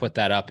have to put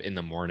that up in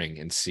the morning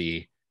and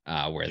see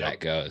where that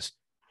goes.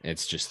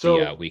 It's just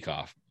the week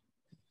off.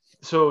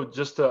 So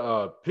just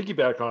to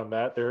piggyback on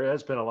that, there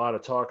has been a lot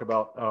of talk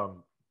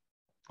about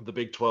the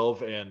Big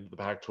 12 and the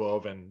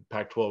Pac-12 and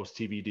Pac-12's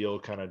TV deal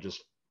kind of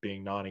just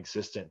being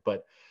non-existent.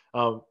 But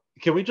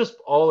can we just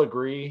all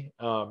agree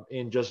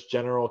in just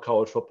general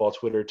college football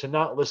Twitter to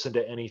not listen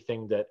to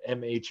anything that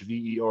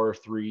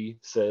MHVER3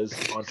 says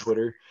on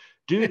Twitter?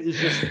 Dude is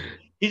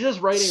he's just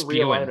writing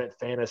realignment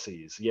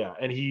fantasies. Yeah.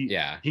 And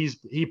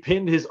he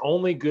pinned his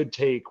only good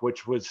take,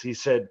 which was he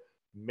said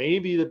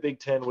maybe the Big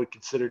Ten would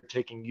consider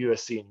taking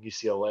USC and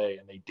UCLA,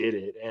 and they did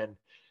it.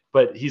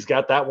 But he's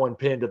got that one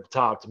pinned at the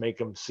top to make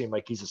him seem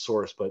like he's a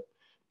source. But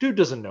dude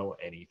doesn't know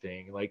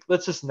anything.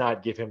 Let's just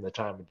not give him the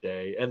time of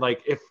day. And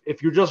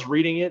if you're just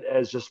reading it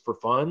as just for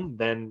fun,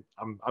 then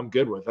I'm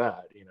good with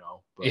that,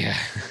 But, yeah.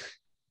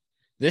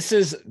 This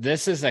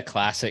is a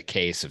classic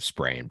case of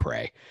spray and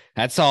pray.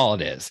 That's all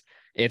it is.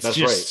 It's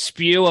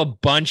spew a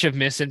bunch of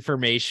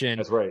misinformation.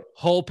 That's right.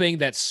 Hoping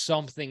that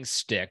something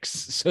sticks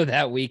so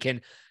that we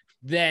can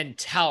then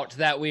tout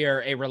that we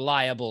are a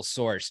reliable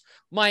source.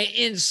 My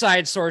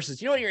inside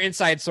sources. You know what your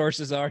inside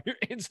sources are? Your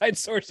inside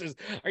sources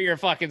are your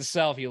fucking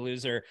self, you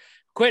loser.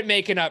 Quit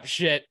making up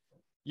shit.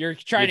 You're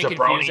trying to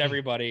confuse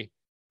everybody.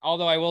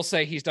 Although I will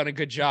say he's done a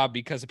good job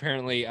because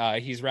apparently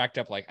he's racked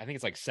up I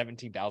think it's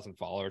 17,000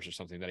 followers or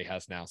something that he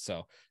has now.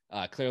 So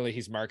clearly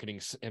he's marketing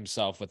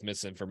himself with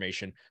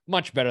misinformation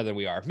much better than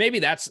we are. Maybe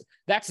that's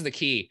the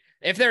key.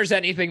 If there's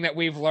anything that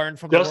we've learned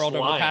from the world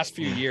over the past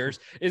few years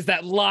is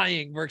that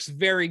lying works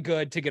very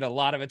good to get a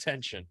lot of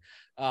attention.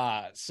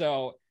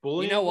 So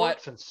bullying, you know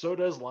what? And so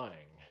does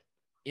lying.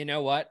 You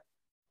know what?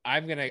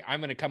 I'm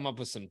gonna come up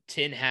with some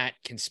tin hat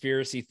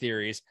conspiracy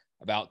theories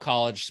about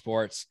college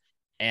sports,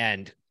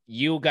 and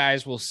you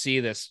guys will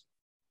see this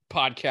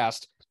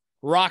podcast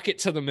rocket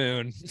to the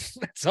moon.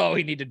 That's all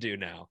we need to do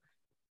now.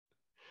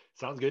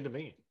 Sounds good to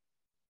me.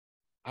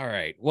 All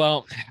right.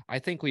 Well, I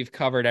think we've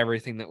covered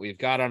everything that we've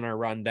got on our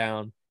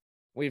rundown.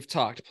 We've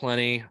talked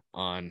plenty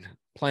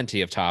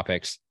of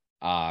topics.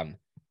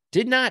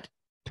 Did not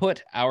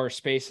put our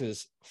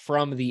spaces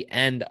from the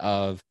end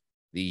of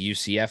the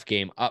UCF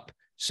game up,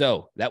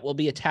 so that will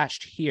be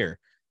attached here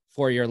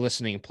for your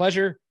listening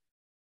pleasure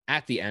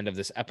at the end of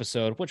this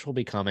episode, which will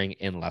be coming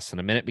in less than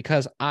a minute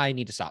because I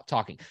need to stop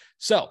talking.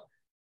 So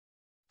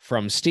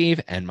from Steve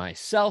and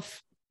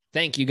myself,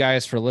 thank you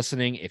guys for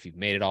listening. If you've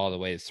made it all the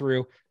way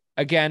through,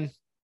 again,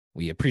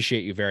 we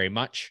appreciate you very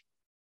much.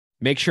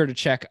 Make sure to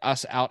check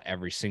us out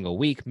every single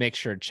week. Make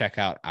sure to check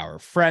out our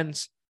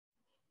friends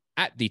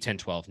at the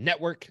 1012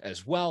 Network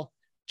as well.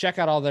 Check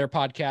out all their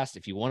podcasts.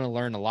 If you want to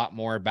learn a lot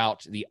more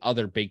about the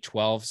other Big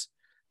 12s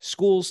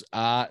schools,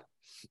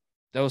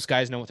 those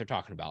guys know what they're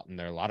talking about, and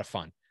they're a lot of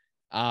fun.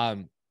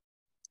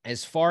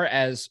 As far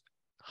as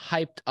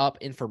hyped up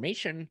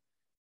information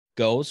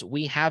goes,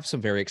 we have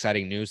some very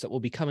exciting news that will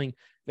be coming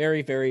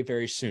very, very,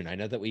 very soon. I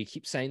know that we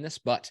keep saying this,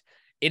 but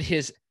it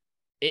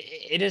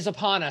is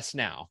upon us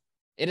now.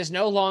 It is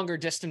no longer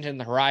distant in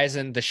the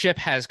horizon. The ship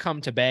has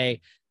come to bay.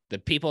 The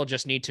people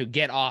just need to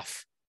get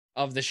off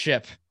of the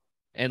ship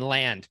and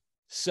land.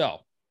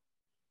 So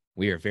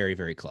we are very,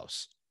 very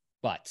close.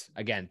 But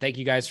again, thank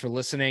you guys for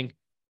listening.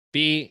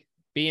 Be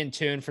in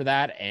tune for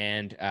that.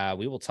 And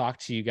we will talk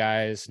to you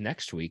guys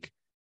next week.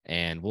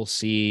 And we'll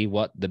see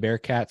what the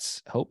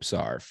Bearcats' hopes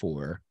are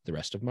for the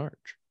rest of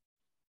March.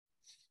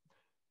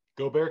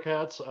 Go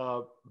Bearcats.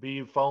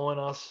 Be following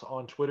us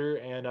on Twitter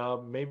and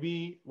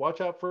maybe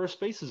watch out for our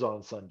spaces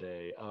on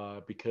Sunday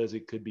because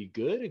it could be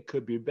good. It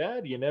could be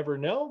bad. You never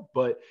know,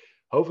 but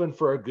hoping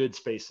for a good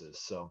spaces.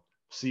 So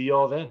see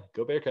y'all then.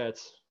 Go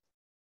Bearcats.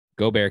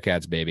 Go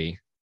Bearcats, baby.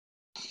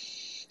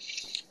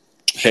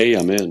 Hey,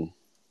 I'm in.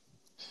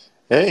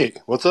 Hey,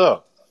 what's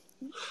up?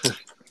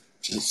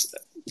 Just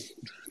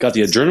got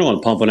the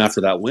adrenaline pumping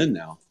after that win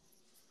now.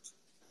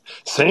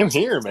 Same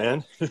here,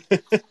 man.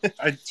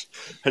 I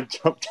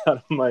jumped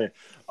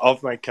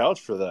off my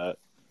couch for that.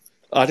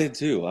 I did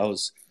too. I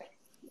was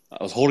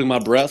holding my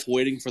breath,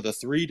 waiting for the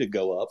 3 to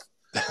go up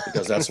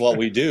because that's what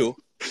we do.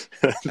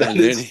 And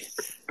then he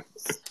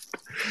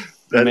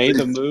made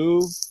the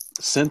move,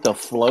 sent the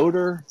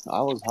floater.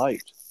 I was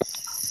hyped.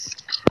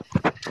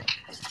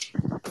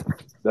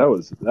 That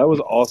was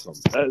awesome.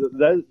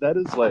 That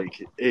is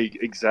like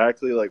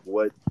exactly like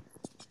what.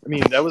 I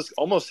mean, that was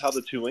almost how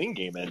the Tulane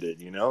game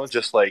ended,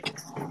 just like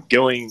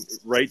going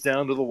right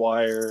down to the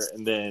wire,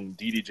 and then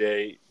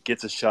DDJ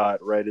gets a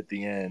shot right at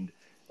the end.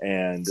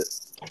 And,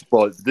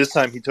 well, this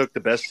time he took the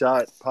best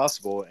shot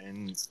possible,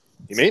 and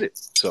he made it.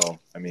 So,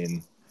 I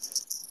mean,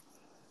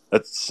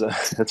 that's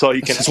all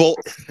you can.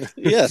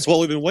 That's what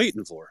we've been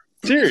waiting for.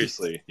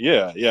 Seriously,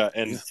 yeah.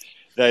 And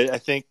I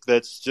think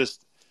that's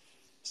just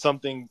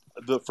something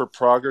for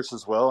progress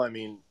as well. I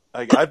mean,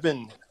 I've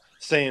been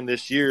saying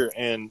this year,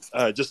 and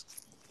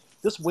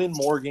just win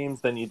more games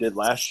than you did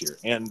last year.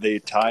 And they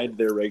tied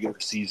their regular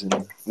season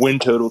win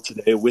total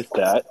today with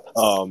that.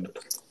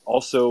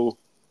 Also,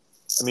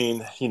 I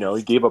mean, he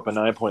gave up a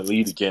 9-point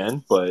lead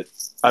again, but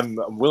I'm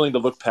willing to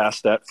look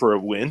past that for a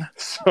win.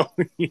 So,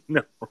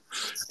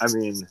 I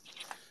mean,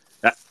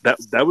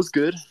 that was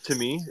good to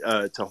me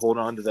to hold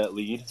on to that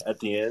lead at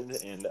the end.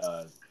 And,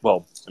 I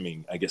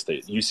guess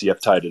UCF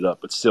tied it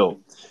up, but still.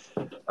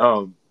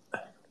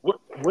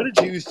 What did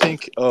you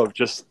think of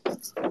just –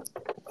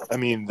 I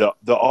mean, the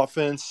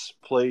offense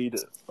played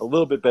a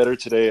little bit better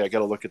today. I got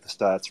to look at the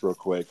stats real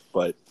quick.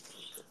 But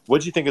what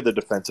did you think of the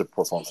defensive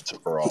performance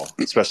overall,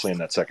 especially in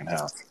that second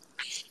half?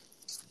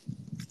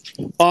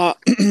 On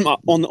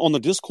the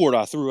Discord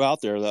I threw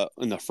out there that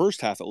in the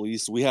first half at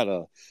least, we had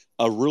a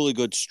really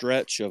good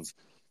stretch of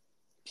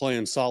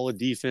playing solid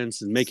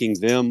defense and making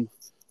them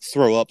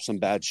throw up some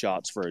bad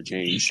shots for a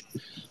change.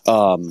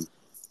 The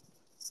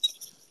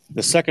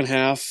second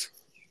half,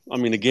 I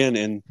mean,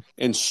 again,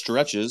 in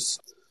stretches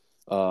 –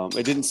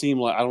 it didn't seem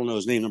like, I don't know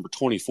his name, number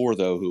 24,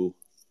 though, who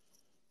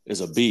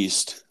is a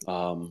beast.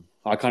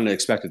 I kind of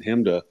expected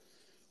him to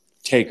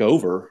take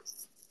over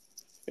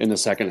in the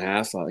second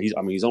half. He's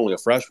only a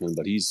freshman,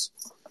 but he's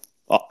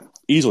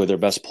easily their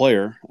best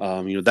player.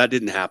 That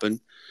didn't happen.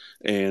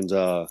 And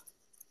I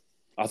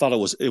thought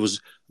it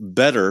was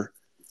better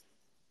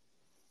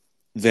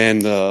than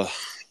the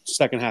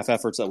second half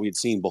efforts that we'd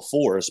seen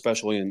before,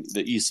 especially in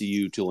the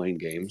ECU Tulane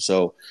game.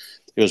 So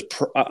it was.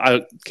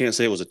 I can't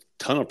say it was a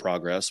ton of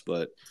progress,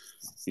 but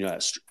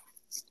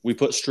we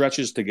put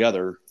stretches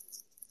together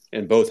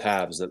in both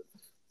halves that,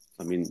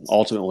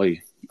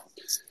 ultimately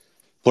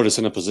put us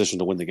in a position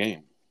to win the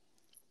game.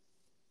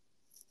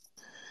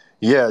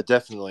 Yeah,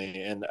 definitely,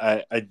 and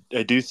I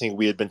do think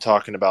we had been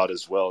talking about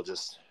as well,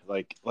 just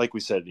like we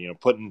said,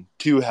 putting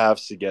two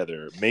halves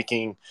together,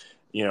 making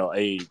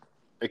a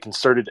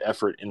concerted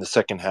effort in the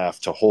second half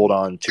to hold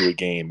on to a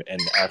game and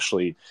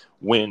actually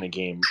win a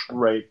game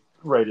right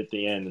at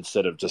the end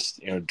instead of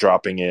just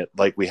dropping it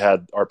like we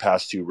had our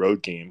past two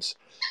road games.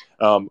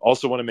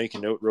 Also want to make a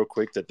note real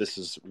quick that this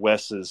is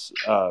Wes's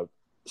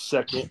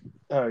second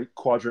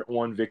quadrant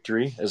one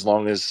victory, as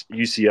long as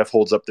UCF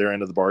holds up their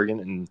end of the bargain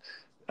and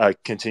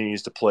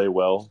continues to play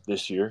well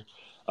this year.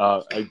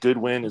 A good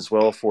win as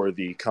well for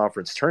the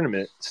conference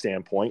tournament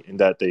standpoint, in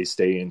that they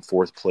stay in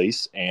fourth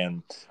place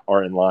and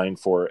are in line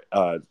for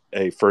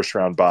a first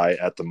round bye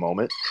at the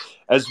moment,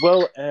 as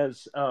well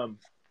as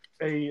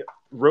a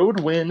road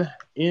win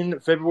in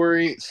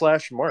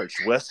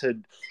February/March. West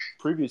had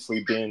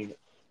previously been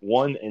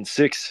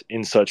 1-6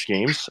 in such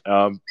games,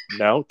 now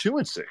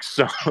 2-6.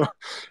 So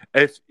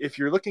if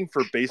you're looking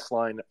for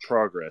baseline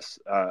progress,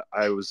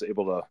 I was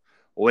able to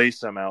lay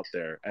some out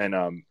there. And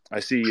I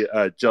see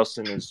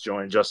Justin has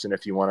joined. Justin,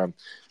 if you want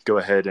to go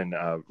ahead and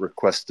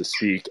request to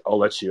speak, I'll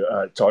let you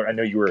talk. I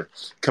know you were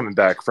coming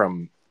back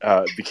from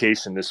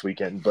vacation this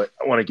weekend, but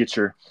I want to get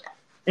your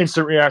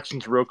instant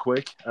reactions real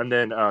quick. And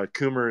then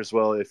Coomer as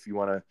well, if you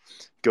want to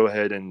go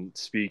ahead and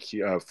speak.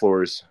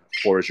 Floor is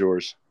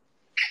yours.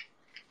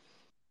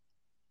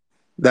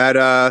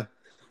 That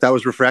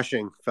was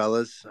refreshing,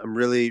 fellas. I'm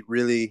really,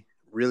 really,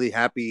 really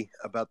happy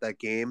about that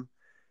game,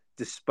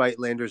 despite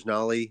Landers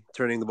Nolly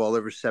turning the ball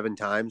over 7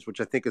 times, which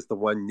I think is the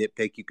one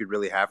nitpick you could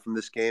really have from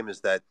this game,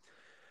 is that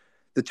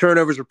the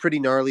turnovers were pretty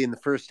gnarly in the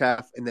first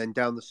half, and then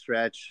down the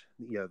stretch,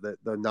 the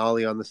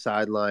Nolly on the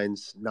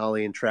sidelines,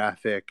 Nolly in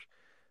traffic,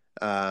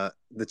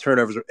 the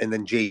turnovers, and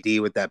then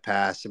JD with that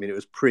pass. I mean,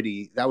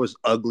 that was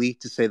ugly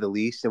to say the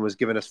least, and was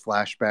giving us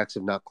flashbacks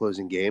of not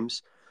closing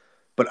games.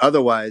 But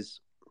otherwise,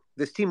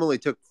 this team only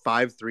took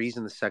 5 threes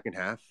in the second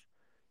half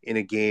in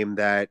a game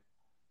that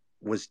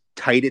was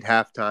tight at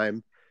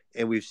halftime.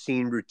 And we've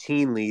seen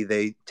routinely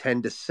they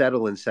tend to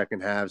settle in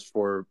second halves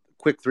for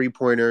quick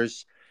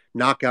 3-pointers,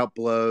 knockout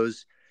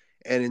blows.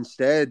 And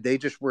instead, they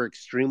just were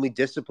extremely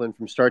disciplined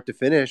from start to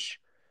finish,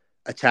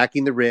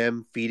 attacking the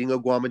rim, feeding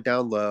Oguama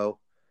down low,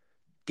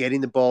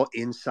 getting the ball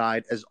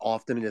inside as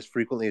often and as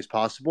frequently as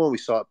possible. And we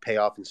saw it pay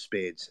off in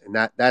spades. And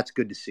that's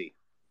good to see.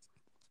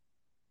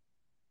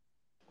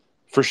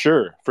 For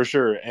sure.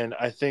 And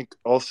I think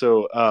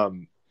also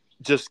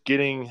just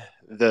getting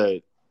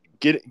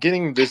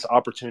this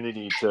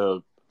opportunity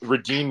to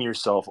redeem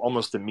yourself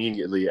almost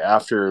immediately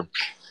after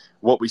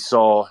what we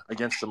saw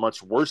against a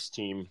much worse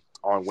team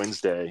on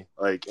Wednesday,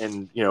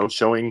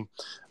 showing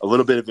a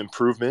little bit of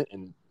improvement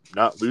and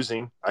not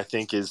losing, I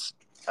think is,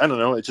 I don't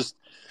know, it's just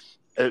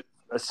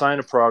a sign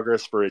of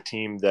progress for a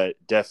team that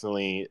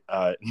definitely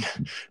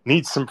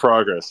needs some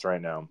progress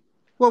right now.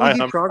 Well, we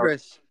need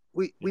progress.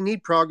 We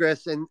need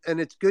progress, and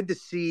it's good to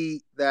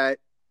see that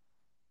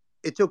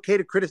it's okay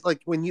to criticize.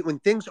 Like when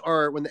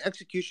the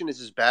execution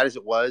is as bad as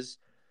it was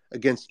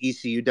against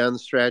ECU down the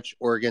stretch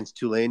or against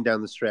Tulane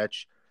down the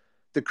stretch,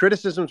 the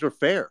criticisms were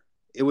fair.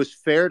 It was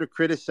fair to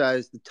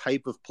criticize the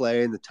type of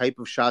play and the type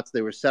of shots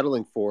they were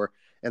settling for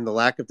and the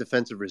lack of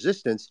defensive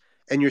resistance.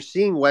 And you're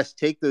seeing West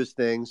take those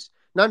things,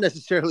 not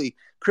necessarily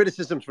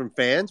criticisms from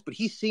fans, but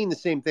he's seeing the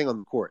same thing on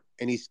the court,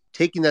 and he's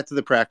taking that to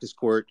the practice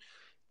court.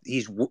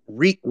 He's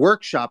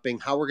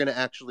workshopping how we're going to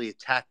actually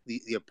attack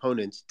the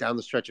opponents down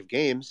the stretch of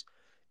games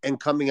and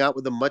coming out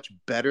with a much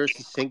better,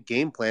 succinct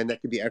game plan that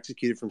can be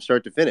executed from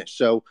start to finish.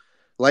 So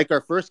like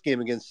our first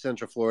game against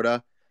Central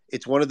Florida,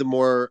 it's one of the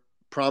more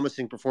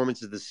promising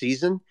performances of the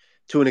season.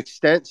 To an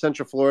extent,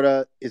 Central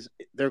Florida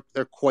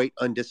they're quite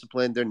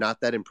undisciplined. They're not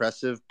that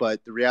impressive,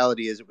 but the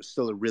reality is it was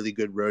still a really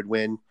good road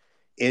win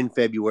in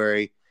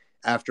February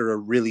after a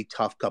really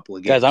tough couple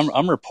of games. Guys,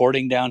 I'm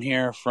reporting down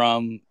here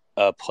from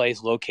a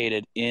place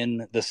located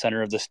in the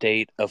center of the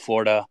state of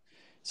Florida.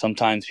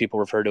 Sometimes people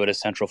refer to it as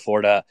Central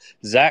Florida.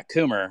 Zach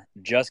Coomer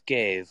just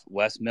gave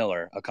Wes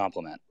Miller a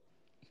compliment.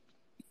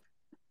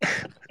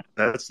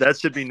 That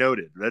should be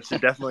noted. That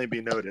should definitely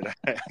be noted.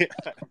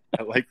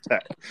 I like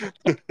that.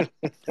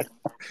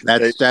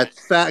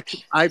 That's fact.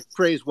 I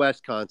praise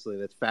Wes constantly.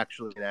 That's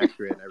factually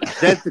inaccurate. I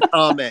resent the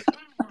comment.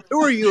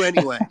 Who are you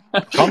anyway?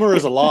 Hummer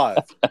is alive.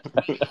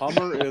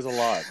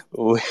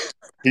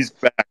 He's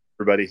back,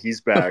 everybody.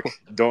 He's back.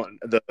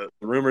 The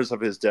rumors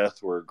of his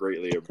death were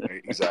greatly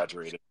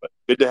exaggerated, but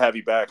good to have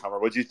you back, Hummer.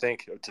 What did you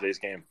think of today's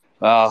game?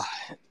 Well,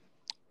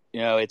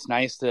 it's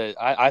nice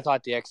I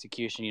thought the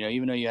execution,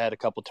 even though you had a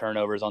couple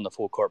turnovers on the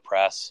full court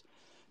press,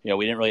 we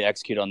didn't really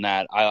execute on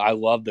that. I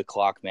love the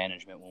clock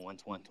management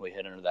once we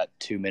hit under that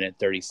 2 minute,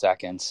 30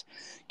 seconds,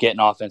 getting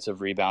offensive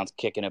rebounds,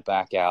 kicking it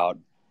back out,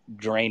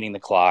 draining the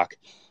clock,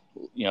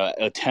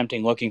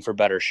 looking for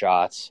better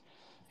shots.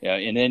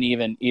 And then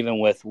even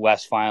with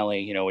Wes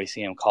finally, we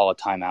see him call a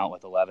timeout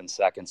with 11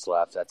 seconds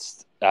left.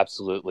 That's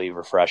absolutely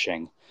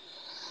refreshing.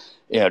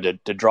 To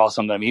draw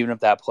some of them, even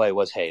if that play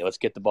was, hey, let's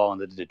get the ball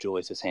into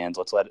DeJulius's hands.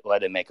 Let's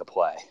let him make a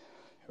play,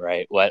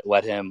 right?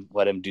 Let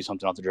him do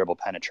something off the dribble,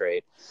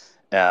 penetrate.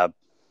 And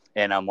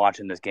I'm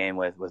watching this game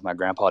with my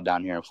grandpa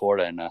down here in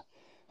Florida, and I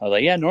was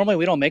like, yeah, normally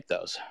we don't make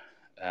those.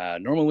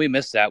 Normally we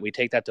miss that. We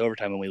take that to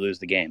overtime when we lose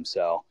the game.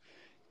 So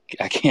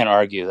I can't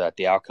argue that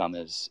the outcome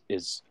is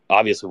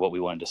obviously what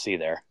we wanted to see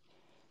there.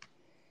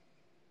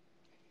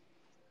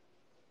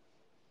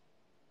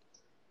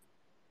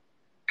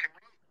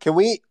 Should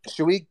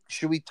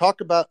we talk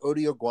about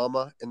Odi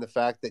Oguama and the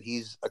fact that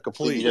he's a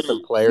completely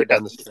different player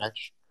down the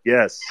stretch?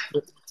 Yes.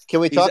 Can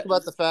we talk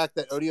about the fact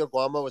that Odi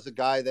Oguama was a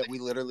guy that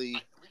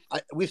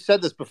we've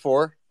said this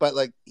before, but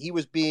like he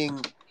was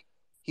being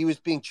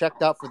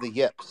checked out for the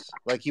yips.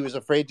 Like he was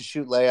afraid to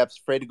shoot layups,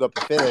 afraid to go up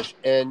and finish.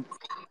 And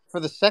for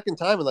the second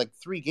time in like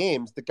 3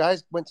 games, the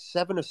guys went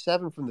 7 of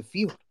 7 from the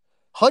field,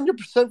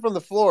 100% from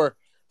the floor,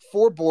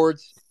 4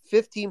 boards,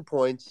 15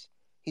 points.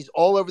 He's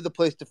all over the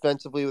place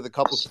defensively with a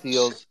couple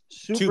steals.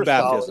 Super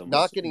solid,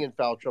 not getting in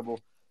foul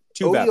trouble.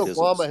 Odi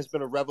Oguama has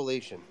been a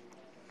revelation.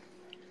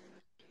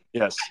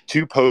 Yes,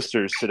 2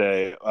 posters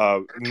today.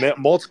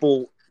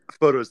 Multiple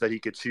photos that he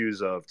could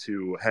choose of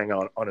to hang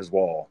on his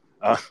wall.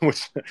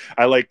 Which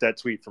I like that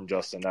tweet from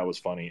Justin. That was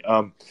funny.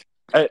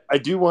 I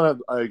do want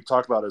to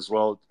talk about as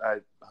well.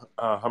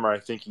 Hummer, I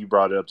think you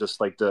brought it up, just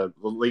like the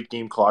late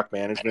game clock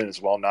management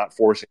as well, not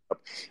forcing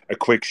up a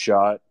quick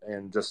shot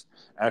and just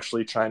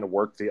actually trying to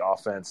work the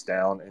offense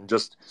down. And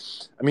just,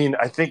 I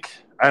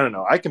don't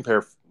know. I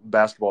compare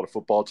basketball to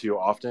football too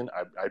often.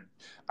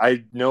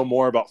 I know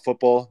more about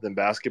football than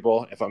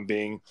basketball, if I'm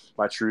being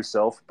my true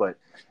self. But,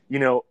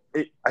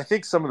 I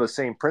think some of the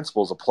same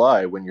principles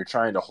apply when you're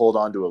trying to hold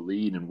on to a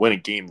lead and win a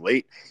game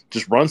late.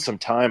 Just run some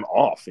time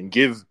off and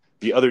give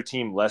the other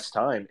team less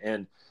time.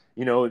 And,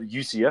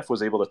 UCF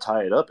was able to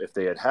tie it up. If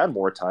they had had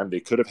more time, they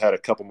could have had a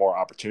couple more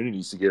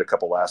opportunities to get a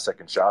couple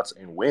last-second shots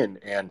and win.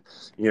 And,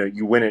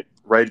 you win it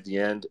right at the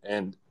end.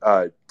 And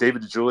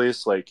David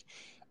DeJulius,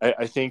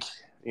 I think –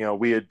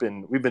 we've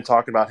been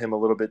talking about him a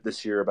little bit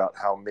this year about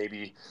how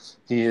maybe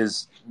he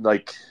is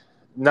not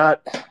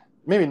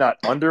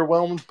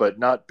underwhelmed, but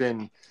not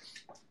been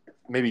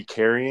maybe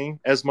carrying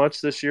as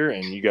much this year.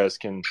 And you guys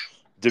can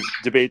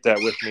debate that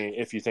with me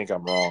if you think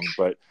I'm wrong,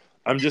 but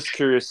I'm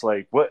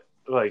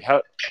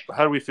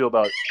how do we feel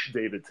about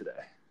David today?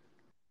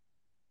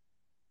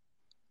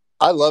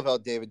 I love how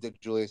David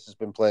DeJulius has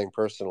been playing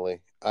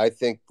personally. I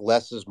think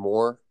less is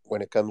more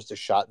when it comes to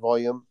shot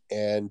volume,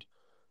 and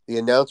the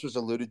announcers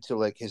alluded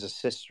to his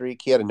assist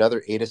streak. He had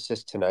another 8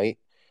 assists today.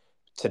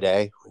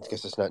 I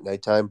guess it's not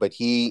nighttime, but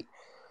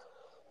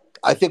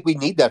I think we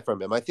need that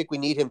from him. I think we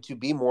need him to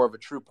be more of a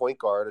true point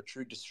guard, a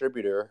true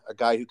distributor, a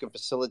guy who can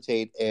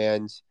facilitate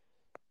and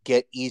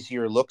get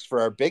easier looks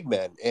for our big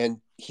men.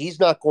 And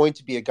he's not going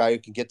to be a guy who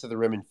can get to the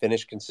rim and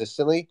finish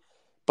consistently,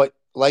 but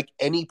like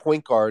any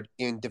point guard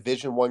in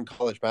Division I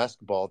college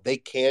basketball, they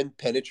can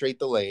penetrate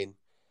the lane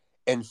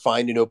and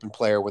find an open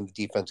player when the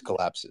defense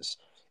collapses.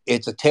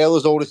 It's a tale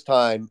as old as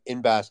time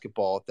in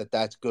basketball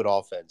that's good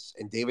offense.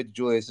 And David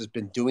DeJulius has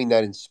been doing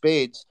that in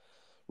spades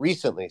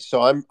recently.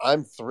 So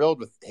I'm thrilled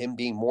with him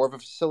being more of a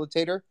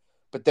facilitator.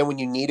 But then when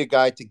you need a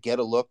guy to get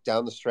a look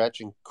down the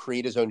stretch and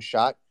create his own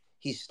shot,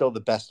 he's still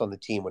the best on the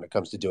team when it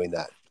comes to doing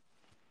that.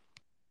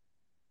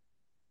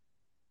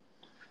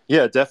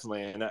 Yeah,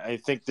 definitely. And I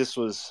think this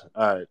was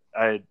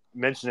I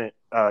mentioned it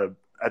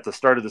at the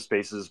start of the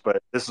spaces,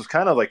 but this was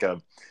kind of like a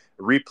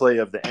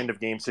replay of the end of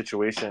game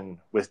situation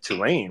with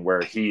Tulane,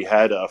 where he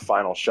had a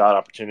final shot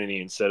opportunity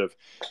instead of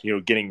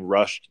getting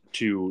rushed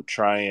to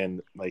try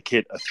and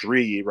hit a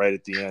 3 right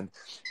at the end.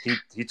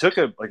 He took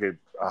a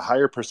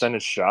higher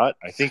percentage shot.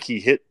 I think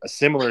he hit a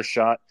similar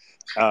shot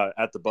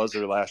at the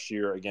buzzer last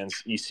year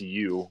against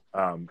ECU.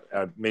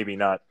 Maybe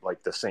not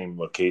the same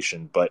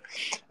location, but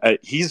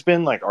he's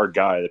been our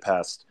guy the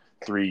past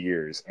 3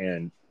 years,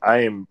 and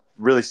I am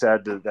really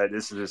sad that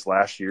this is his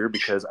last year,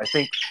 because I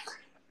think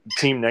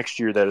team next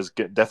year that is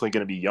definitely going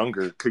to be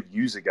younger could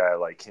use a guy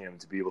like him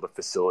to be able to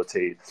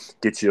facilitate,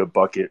 get you a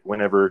bucket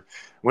whenever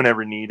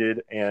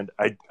needed. And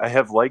I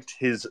have liked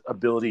his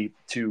ability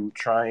to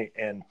try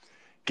and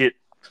get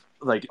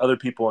other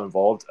people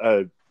involved.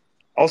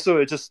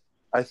 Also,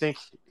 I think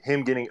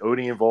him getting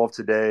Odie involved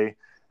today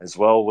as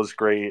well was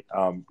great.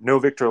 No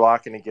Victor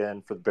Locken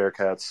again for the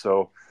Bearcats,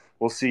 so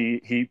we'll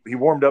see. He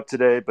warmed up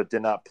today but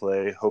did not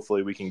play.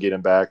 Hopefully we can get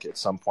him back at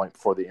some point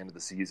before the end of the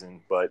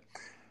season. But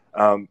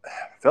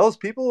fellas,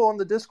 people on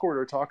the Discord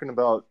are talking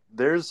about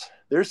there's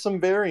some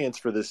variance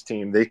for this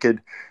team. They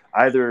could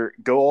either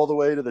go all the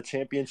way to the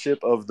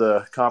championship of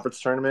the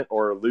conference tournament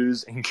or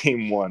lose in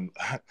game 1.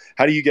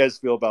 How do you guys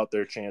feel about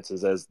their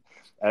chances as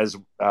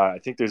I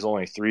think there's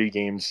only 4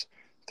 games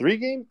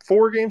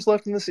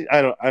left in the season?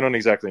 I don't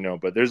exactly know,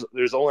 but there's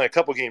only a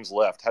couple games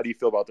left. How do you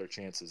feel about their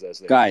chances as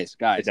they guys?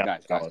 Hi,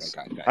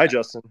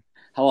 Justin.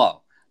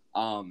 Hello.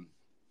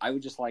 I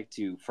would just like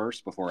to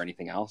first, before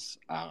anything else,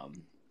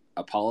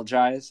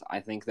 apologize.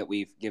 I think that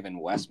we've given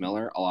Wes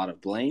Miller a lot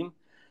of blame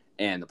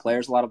and the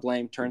players a lot of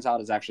blame. Turns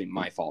out it's actually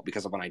my fault,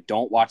 because when I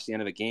don't watch the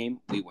end of a game,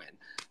 we win.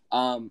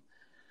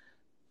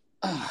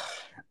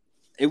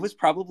 It was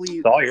probably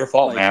it's all your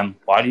fault, man.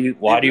 Why do you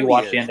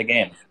watch the end of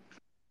games?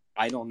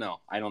 I don't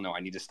know. I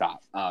need to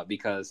stop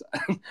because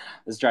I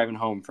was driving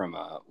home from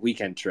a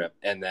weekend trip,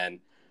 and then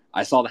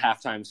I saw the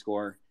halftime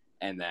score,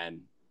 and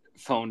then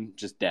phone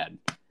just dead.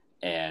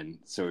 And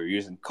so we're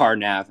using car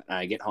nav, and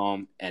I get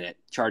home, and it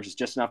charges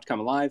just enough to come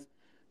alive.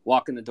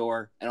 Walk in the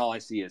door, and all I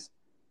see is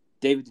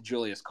David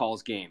DeJulius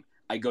calls game.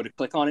 I go to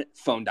click on it,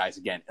 phone dies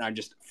again, and I'm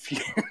just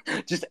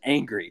just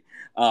angry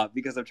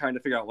because I'm trying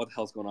to figure out what the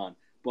hell's going on.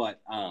 But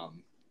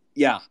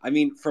yeah, I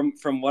mean,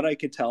 from what I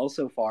could tell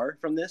so far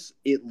from this,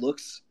 it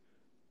looks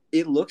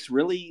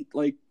really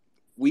like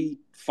we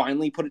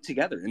finally put it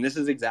together, and this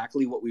is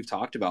exactly what we've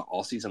talked about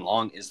all season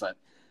long. Is that,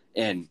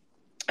 and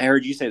I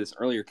heard you say this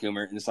earlier,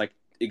 Coomer, and it's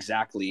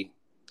exactly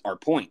our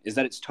point, is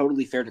that it's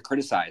totally fair to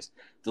criticize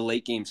the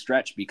late game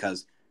stretch,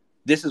 because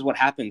this is what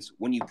happens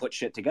when you put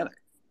shit together.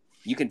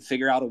 You can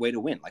figure out a way to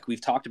win. We've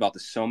talked about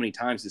this so many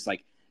times. It's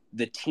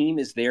the team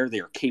is there.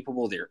 They're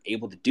capable. They're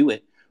able to do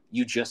it.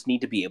 You just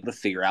need to be able to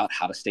figure out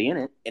how to stay in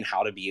it and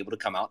how to be able to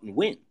come out and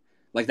win.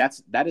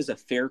 That is a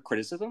fair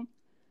criticism.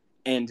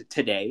 And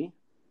today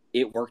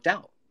it worked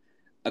out.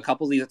 A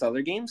couple of these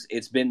other games,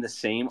 it's been the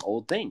same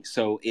old thing.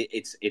 So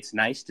it's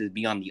nice to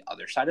be on the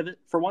other side of it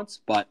for once,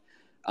 but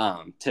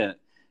to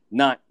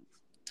not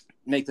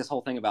make this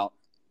whole thing about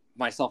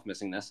myself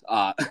missing this,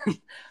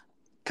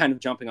 kind of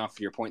jumping off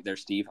your point there,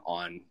 Steve,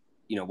 on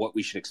what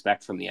we should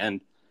expect from the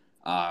end.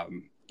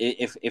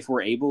 if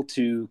we're able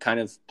to kind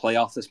of play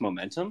off this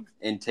momentum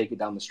and take it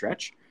down the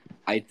stretch,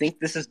 I think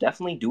this is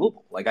definitely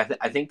doable. Like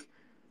I think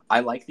I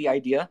like the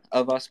idea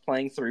of us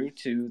playing through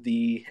to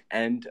the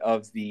end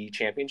of the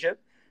championship,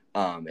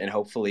 and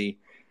hopefully,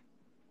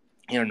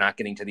 not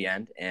getting to the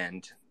end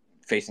and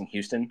facing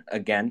Houston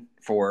again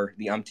for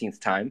the umpteenth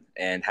time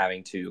and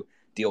having to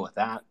deal with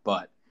that.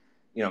 But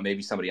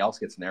maybe somebody else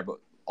gets in there. But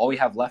all we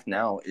have left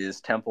now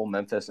is Temple,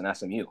 Memphis, and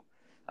SMU.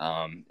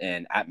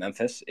 And at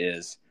Memphis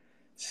is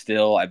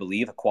still, I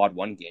believe, a quad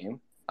 1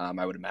 game.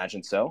 I would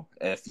imagine so.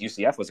 If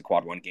UCF was a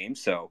quad 1 game,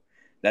 so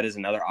that is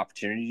another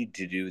opportunity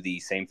to do the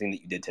same thing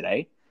that you did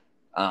today.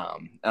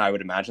 And I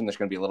would imagine there's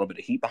going to be a little bit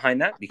of heat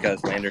behind that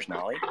because Landers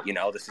Nolley,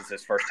 this is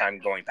his first time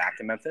going back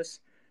to Memphis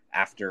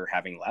after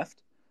having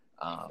left.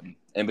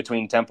 And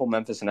between Temple,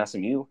 Memphis, and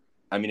SMU,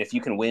 I mean, if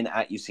you can win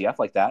at UCF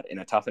like that in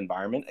a tough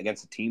environment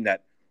against a team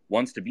that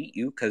wants to beat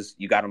you because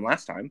you got them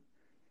last time,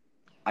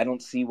 I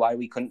don't see why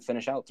we couldn't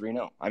finish out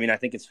 3-0. I mean, I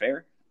think it's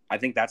fair. I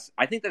think that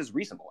is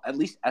reasonable. At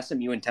least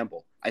SMU and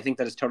Temple, I think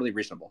that is totally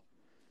reasonable.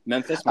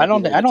 Memphis, I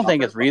don't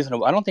think it's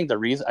reasonable. I think the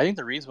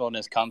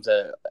reasonableness comes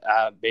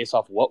based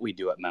off what we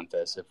do at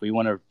Memphis. If we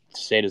want to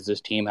say, does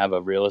this team have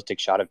a realistic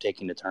shot of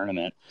taking the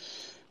tournament?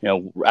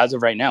 As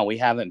of right now, we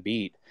haven't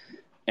beat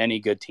any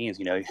good teams.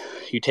 You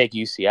take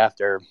UCF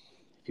there,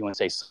 if you want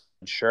to say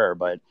sure,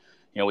 but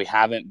we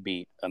haven't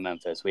beat a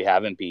Memphis. We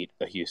haven't beat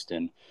a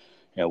Houston.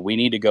 We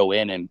need to go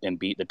in and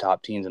beat the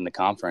top teams in the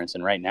conference.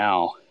 And right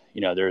now,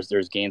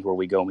 there's games where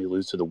we go and we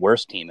lose to the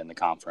worst team in the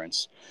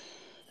conference.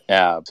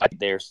 But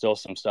there's still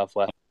some stuff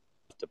left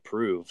to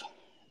prove,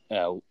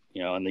 in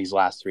these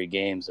last 3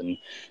 games. And,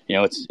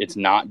 it's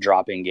not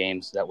dropping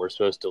games that we're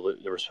supposed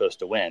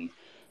to win,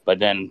 but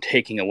then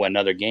taking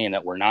another game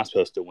that we're not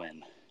supposed to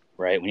win,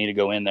 right? We need to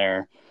go in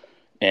there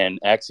and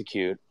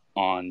execute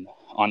in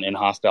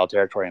hostile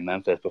territory in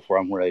Memphis before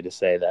I'm ready to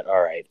say that,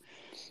 all right,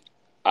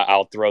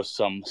 I'll throw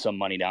some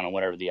money down on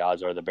whatever the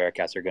odds are the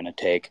Bearcats are going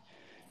to take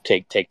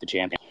the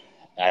champion.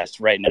 As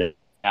right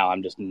now,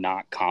 I'm just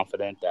not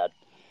confident that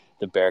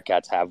the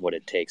Bearcats have what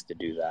it takes to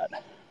do that.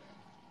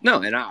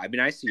 No, and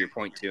I see your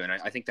point too, and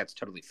I think that's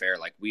totally fair.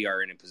 Like, we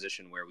are in a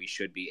position where we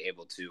should be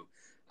able to,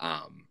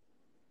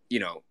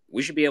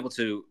 we should be able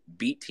to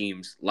beat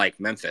teams like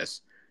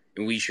Memphis,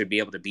 and we should be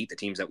able to beat the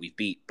teams that we've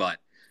beat. But,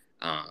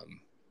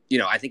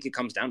 I think it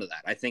comes down to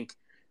that. I think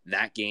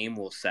that game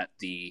will set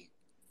the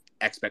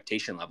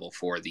expectation level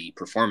for the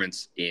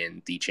performance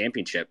in the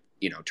championship,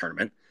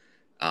 tournament.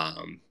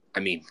 I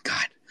mean,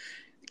 God,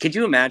 could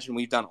you imagine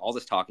we've done all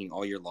this talking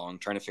all year long,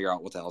 trying to figure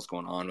out what the hell's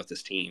going on with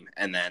this team,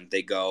 and then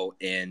they go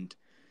and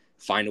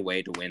find a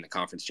way to win the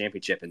conference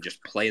championship and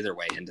just play their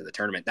way into the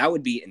tournament? That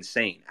would be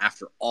insane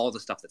after all the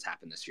stuff that's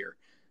happened this year.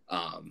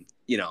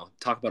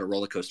 Talk about a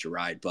roller coaster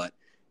ride, but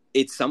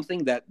it's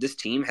something that this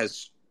team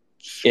has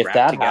if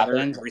that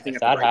happens,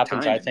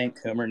 I think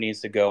Coomer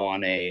needs to go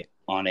on a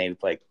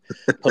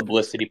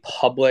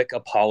public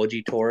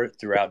apology tour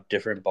throughout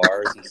different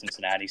bars in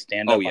Cincinnati.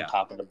 Stand up on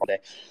top of the bar.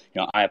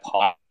 I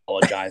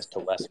apologize to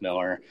Wes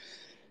Miller.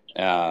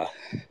 But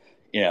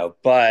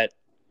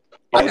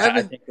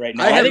I think right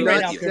now, I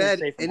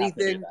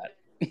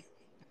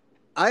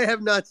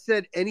have not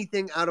said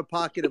anything out of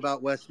pocket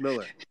about Wes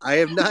Miller. I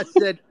have not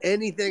said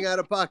anything out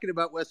of pocket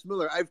about Wes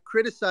Miller. I've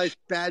criticized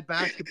bad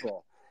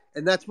basketball,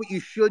 and that's what you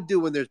should do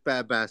when there's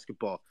bad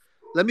basketball.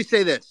 Let me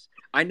say this.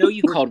 I know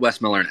you called Wes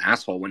Miller an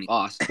asshole when he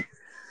lost.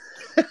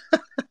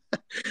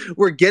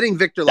 We're getting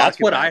Victor Larkin. That's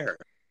what I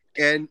heard.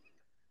 And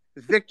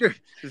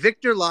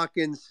Victor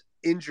Larkin's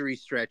injury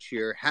stretch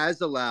here has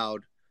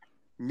allowed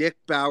Nick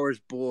Bauer's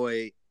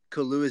boy,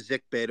 Kalu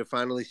Ezikpe, to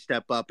finally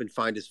step up and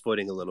find his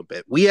footing a little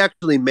bit. We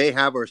actually may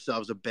have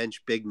ourselves a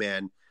bench big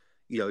man,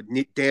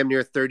 damn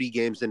near 30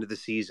 games into the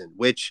season,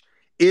 which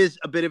is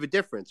a bit of a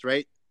difference,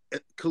 right?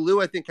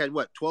 Kalu, I think, had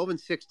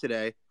 12-6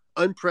 today.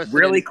 Unprecedented.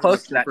 Really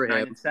close to that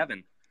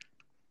 9-7.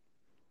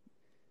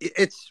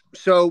 It's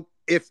so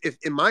if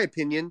in my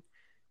opinion,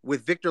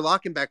 with Victor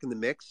Larkin back in the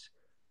mix,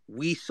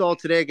 we saw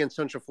today against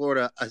Central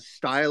Florida a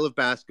style of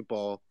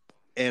basketball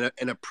and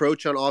an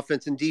approach on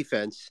offense and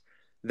defense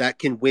that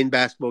can win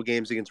basketball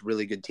games against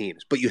really good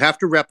teams. But you have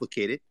to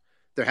replicate it.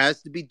 There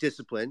has to be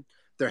discipline.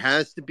 There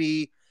has to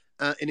be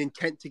an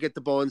intent to get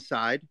the ball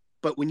inside.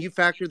 But when you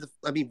factor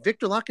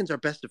Victor Larkin's our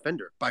best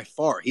defender by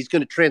far. He's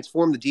going to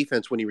transform the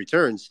defense when he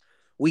returns.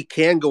 We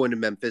can go into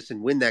Memphis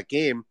and win that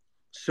game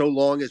so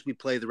long as we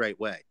play the right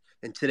way.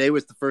 And today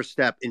was the first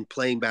step in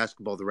playing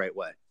basketball the right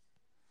way.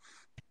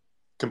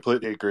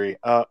 Completely agree.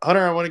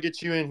 Hunter, I want to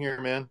get you in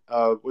here, man.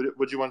 What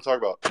do you want to talk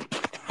about?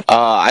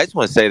 I just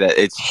want to say that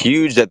it's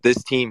huge that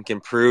this team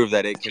can prove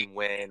that it can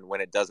win when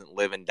it doesn't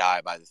live and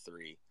die by the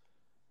 3.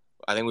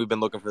 I think we've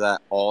been looking for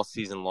that all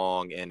season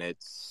long, and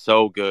it's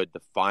so good to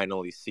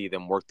finally see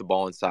them work the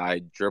ball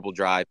inside, dribble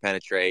drive,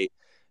 penetrate,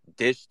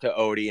 dish to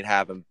Odie, and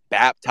have him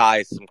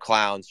baptize some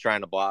clowns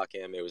trying to block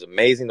him. It was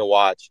amazing to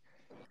watch.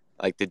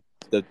 Like the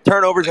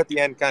turnovers at the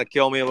end kind of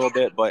kill me a little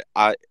bit, but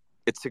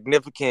it's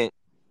significant,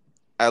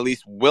 at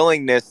least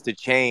willingness to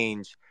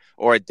change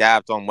or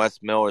adapt on Wes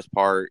Miller's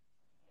part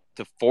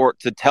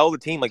to tell the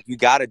team, like, you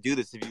got to do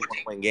this if you want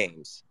to win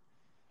games.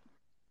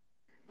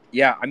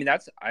 Yeah, I mean,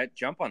 I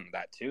jump on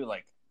that too.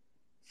 Like,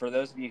 for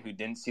those of you who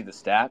didn't see the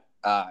stat,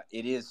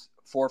 it is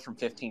 4 from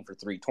 15 for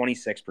 3,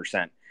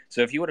 26%.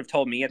 So if you would have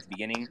told me at the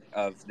beginning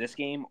of this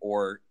game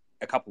or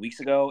a couple weeks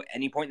ago,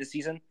 any point in the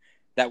season,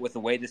 that with the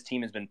way this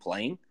team has been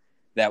playing,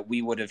 that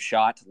we would have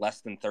shot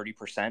less than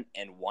 30%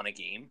 and won a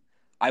game,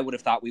 I would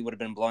have thought we would have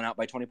been blown out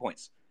by 20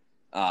 points.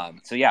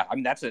 So yeah, I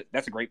mean, that's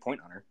a great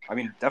point, Hunter. I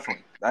mean,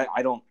 definitely.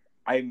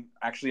 I'm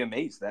actually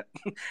amazed that,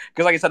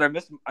 because like I said, I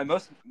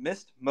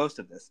missed most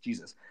of this,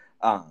 Jesus.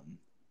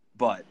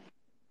 But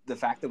the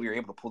fact that we were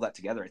able to pull that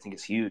together, I think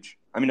is huge.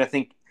 I mean, I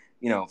think,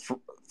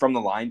 from the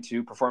line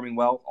too, performing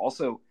well.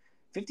 Also,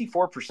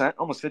 54%,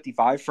 almost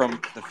 55% from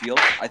the field,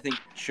 I think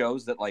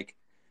shows that, like,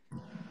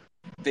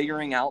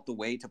 figuring out the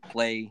way to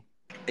play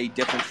a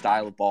different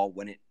style of ball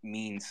when it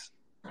means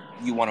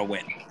you want to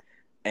win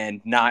and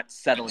not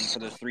settling for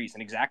those threes.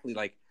 And exactly,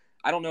 like,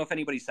 I don't know if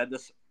anybody said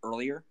this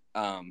earlier.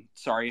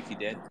 Sorry if you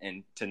did,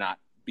 and to not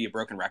be a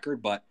broken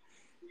record, but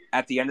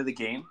at the end of the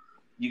game,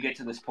 you get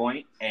to this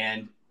point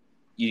and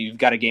you've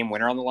got a game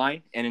winner on the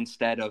line, and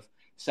instead of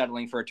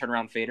settling for a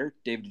turnaround fader,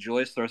 David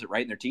DeJulius throws it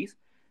right in their teeth.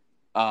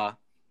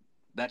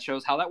 That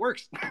shows how that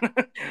works.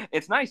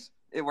 It's nice.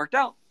 It worked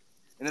out.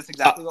 And that's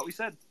exactly what we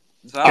said.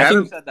 So I don't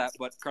know who said that,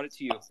 but credit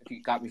to you if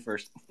you got me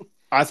first.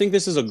 I think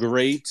this is a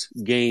great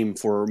game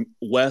for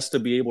Wes to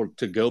be able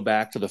to go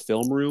back to the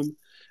film room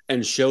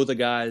and show the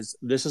guys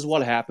this is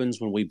what happens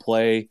when we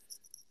play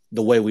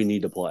the way we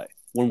need to play.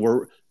 When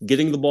we're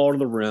getting the ball to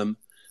the rim,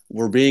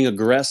 we're being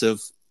aggressive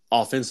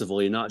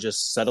offensively, not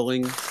just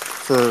settling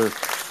for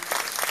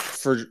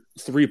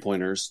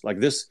three-pointers. Like,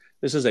 this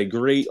is a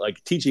great,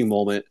 like, teaching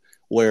moment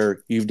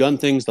where you've done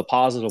things the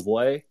positive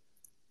way.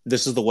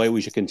 This is the way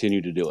we should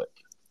continue to do it.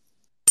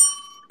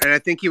 And I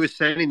think he was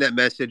sending that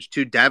message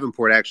to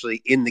Davenport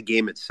actually in the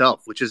game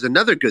itself, which is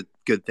another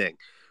good thing,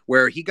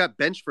 where he got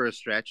benched for a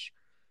stretch.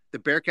 The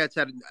Bearcats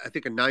had, I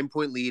think, a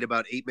 9-point lead,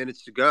 about 8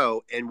 minutes to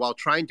go. And while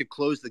trying to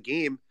close the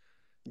game,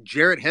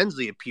 Jarrett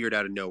Hensley appeared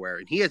out of nowhere,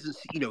 and he hasn't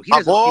seen minutes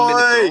at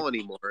all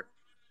anymore.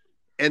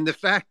 And the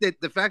fact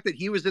that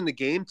he was in the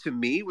game, to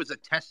me, was a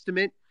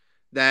testament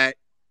that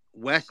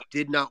Wes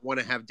did not want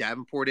to have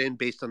Davenport in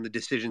based on the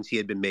decisions he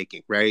had been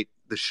making, right?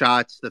 The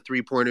shots, the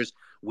three-pointers.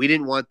 We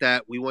didn't want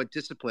that. We want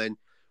discipline.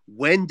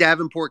 When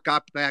Davenport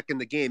got back in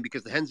the game,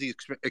 because the Hensley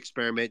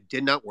experiment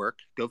did not work,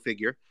 go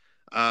figure,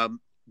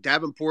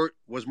 Davenport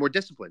was more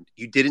disciplined.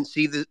 You didn't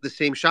see the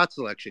same shot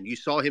selection. You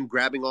saw him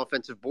grabbing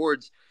offensive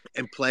boards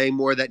and playing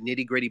more of that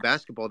nitty-gritty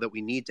basketball that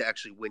we need to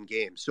actually win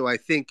games. So I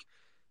think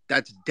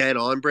that's dead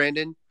on,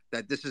 Brandon,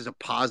 that this is a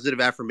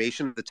positive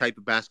affirmation of the type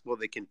of basketball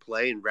they can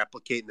play and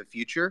replicate in the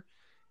future,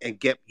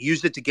 and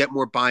use it to get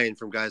more buy-in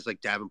from guys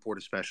like Davenport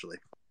especially.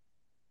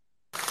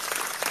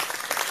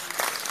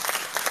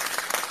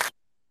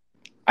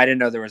 I didn't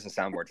know there was a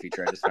soundboard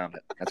feature. I just found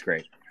it. That's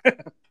great.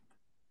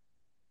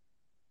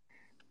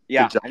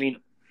 Yeah, I mean,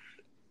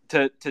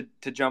 to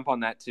jump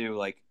on that too,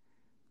 like,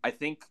 I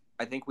think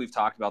we've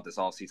talked about this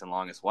all season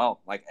long as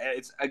well. Like,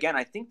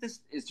 I think this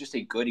is just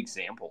a good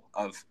example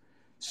of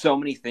so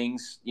many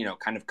things,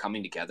 kind of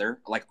coming together.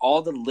 Like,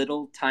 all the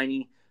little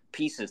tiny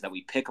pieces that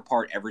we pick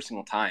apart every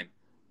single time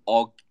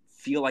all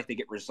feel like they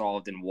get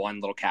resolved in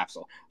one little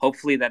capsule.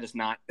 Hopefully that is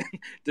not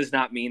does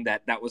not mean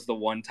that was the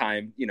one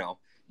time,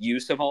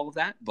 use of all of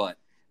that. But,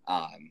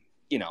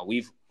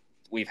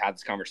 we've had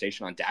this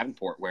conversation on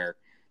Davenport where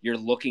you're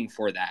looking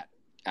for that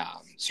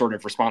sort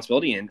of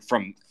responsibility. And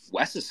from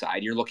Wes's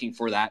side, you're looking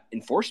for that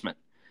enforcement.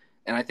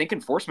 And I think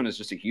enforcement is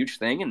just a huge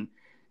thing. And,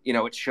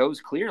 it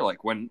shows clear,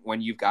 like, when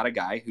you've got a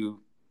guy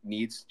who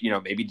needs,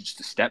 maybe just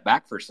to step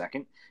back for a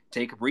second,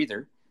 take a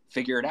breather,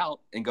 figure it out,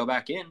 and go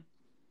back in,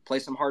 play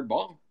some hard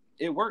ball.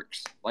 It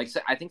works. Like,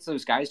 I think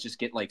those guys just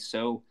get, like,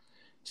 so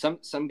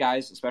some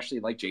guys,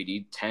 especially like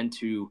JD, tend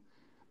to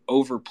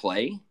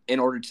overplay in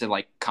order to,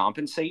 like,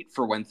 compensate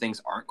for when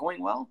things aren't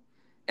going well.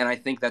 And I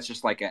think that's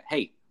just like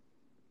hey,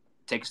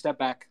 take a step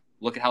back,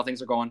 look at how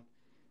things are going,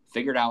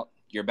 figure it out.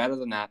 You're better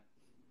than that.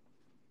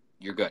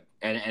 You're good.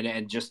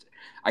 And just,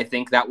 I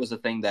think that was the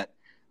thing that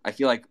I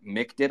feel like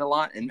Mick did a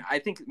lot. And I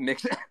think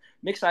Mick's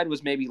side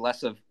was maybe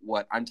less of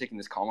what I'm taking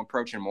this calm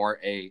approach and more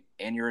a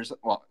aneurysm.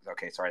 Well,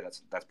 okay, sorry,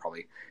 that's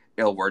probably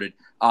ill worded.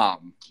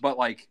 But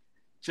like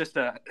just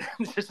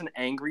an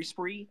angry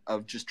spree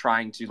of just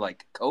trying to,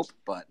 like, cope,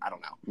 but I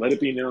don't know. Let it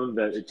be known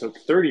that it took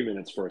 30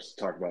 minutes for us to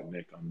talk about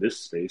Mick on this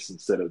space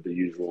instead of the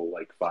usual,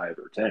 like, 5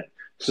 or 10.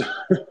 So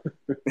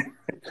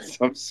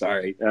I'm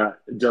sorry.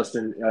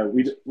 Justin,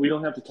 we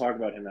don't have to talk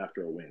about him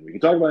after a win. We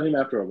can talk about him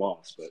after a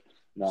loss, but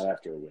not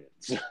after a win.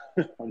 So,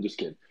 I'm just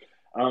kidding.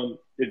 Do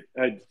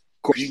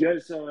you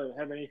guys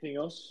have anything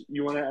else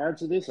you want to add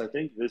to this? I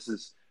think this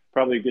is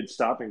probably a good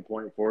stopping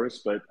point for us,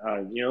 but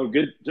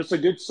just a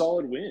good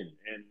solid win.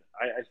 And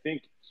I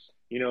think,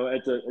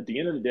 at the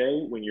end of the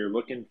day, when you're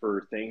looking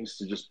for things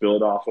to just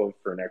build off of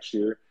for next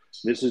year,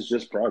 this is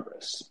just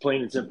progress,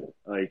 plain and simple.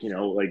 Like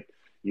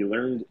you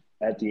learned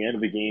at the end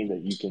of the game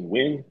that you can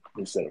win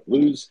instead of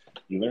lose.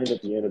 You learned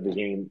at the end of the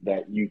game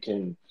that you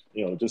can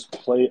just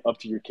play up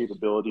to your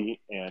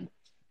capability and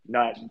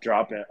not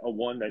drop a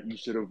one that you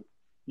should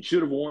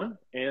have won.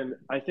 And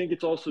I think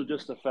it's also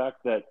just the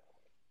fact that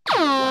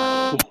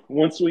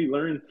once we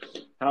learn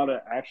how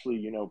to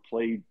actually,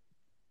 play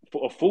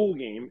a full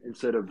game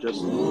instead of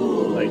just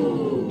like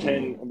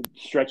 10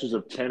 stretches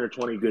of 10 or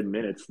 20 good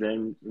minutes,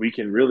 then we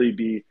can really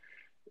be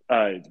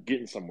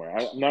getting somewhere.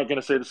 I'm not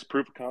going to say this is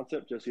proof of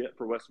concept just yet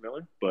for Wes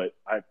Miller, but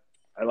I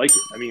like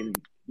it. I mean,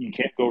 you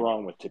can't go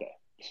wrong with today.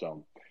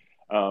 So,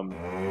 you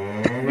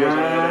guys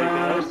have anything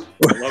else?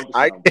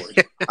 I love the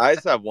soundboard. I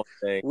just have one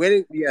thing.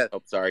 Winning, yeah.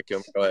 Oh, sorry,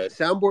 Kim. Go ahead.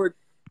 Soundboard.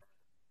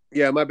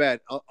 Yeah, my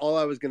bad. All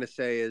I was going to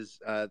say is,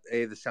 the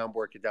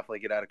soundboard could definitely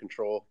get out of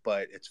control,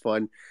 but it's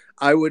fun.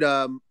 I would,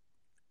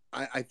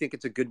 I think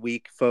it's a good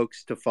week,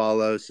 folks, to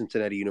follow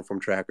Cincinnati Uniform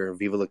Tracker,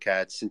 Viva La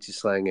Cats, Cincy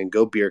Slang, and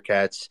Go Beer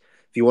Cats.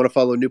 If you want to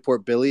follow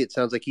Newport Billy, it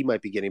sounds like he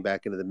might be getting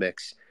back into the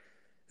mix.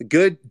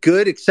 Good,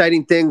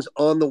 exciting things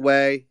on the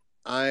way.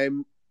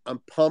 I'm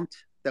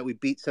pumped that we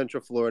beat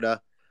Central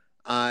Florida.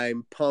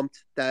 I'm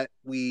pumped that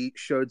we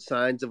showed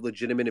signs of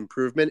legitimate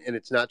improvement, and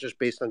it's not just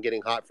based on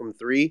getting hot from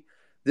three.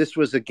 This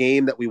was a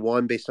game that we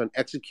won based on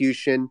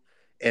execution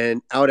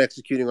and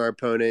out-executing our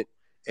opponent,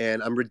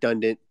 and I'm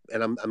redundant,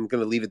 and I'm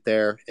going to leave it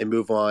there and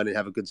move on and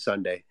have a good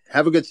Sunday.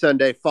 Have a good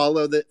Sunday.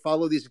 Follow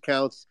these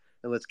accounts,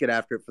 and let's get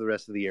after it for the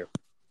rest of the year.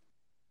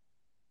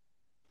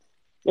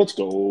 Let's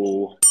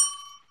go.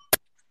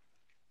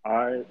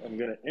 I am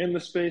going to end the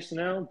space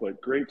now,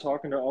 but great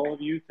talking to all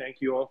of you. Thank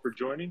you all for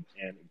joining,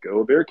 and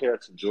go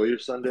Bearcats. Enjoy your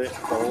Sunday.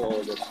 Follow all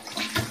of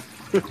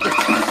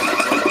us.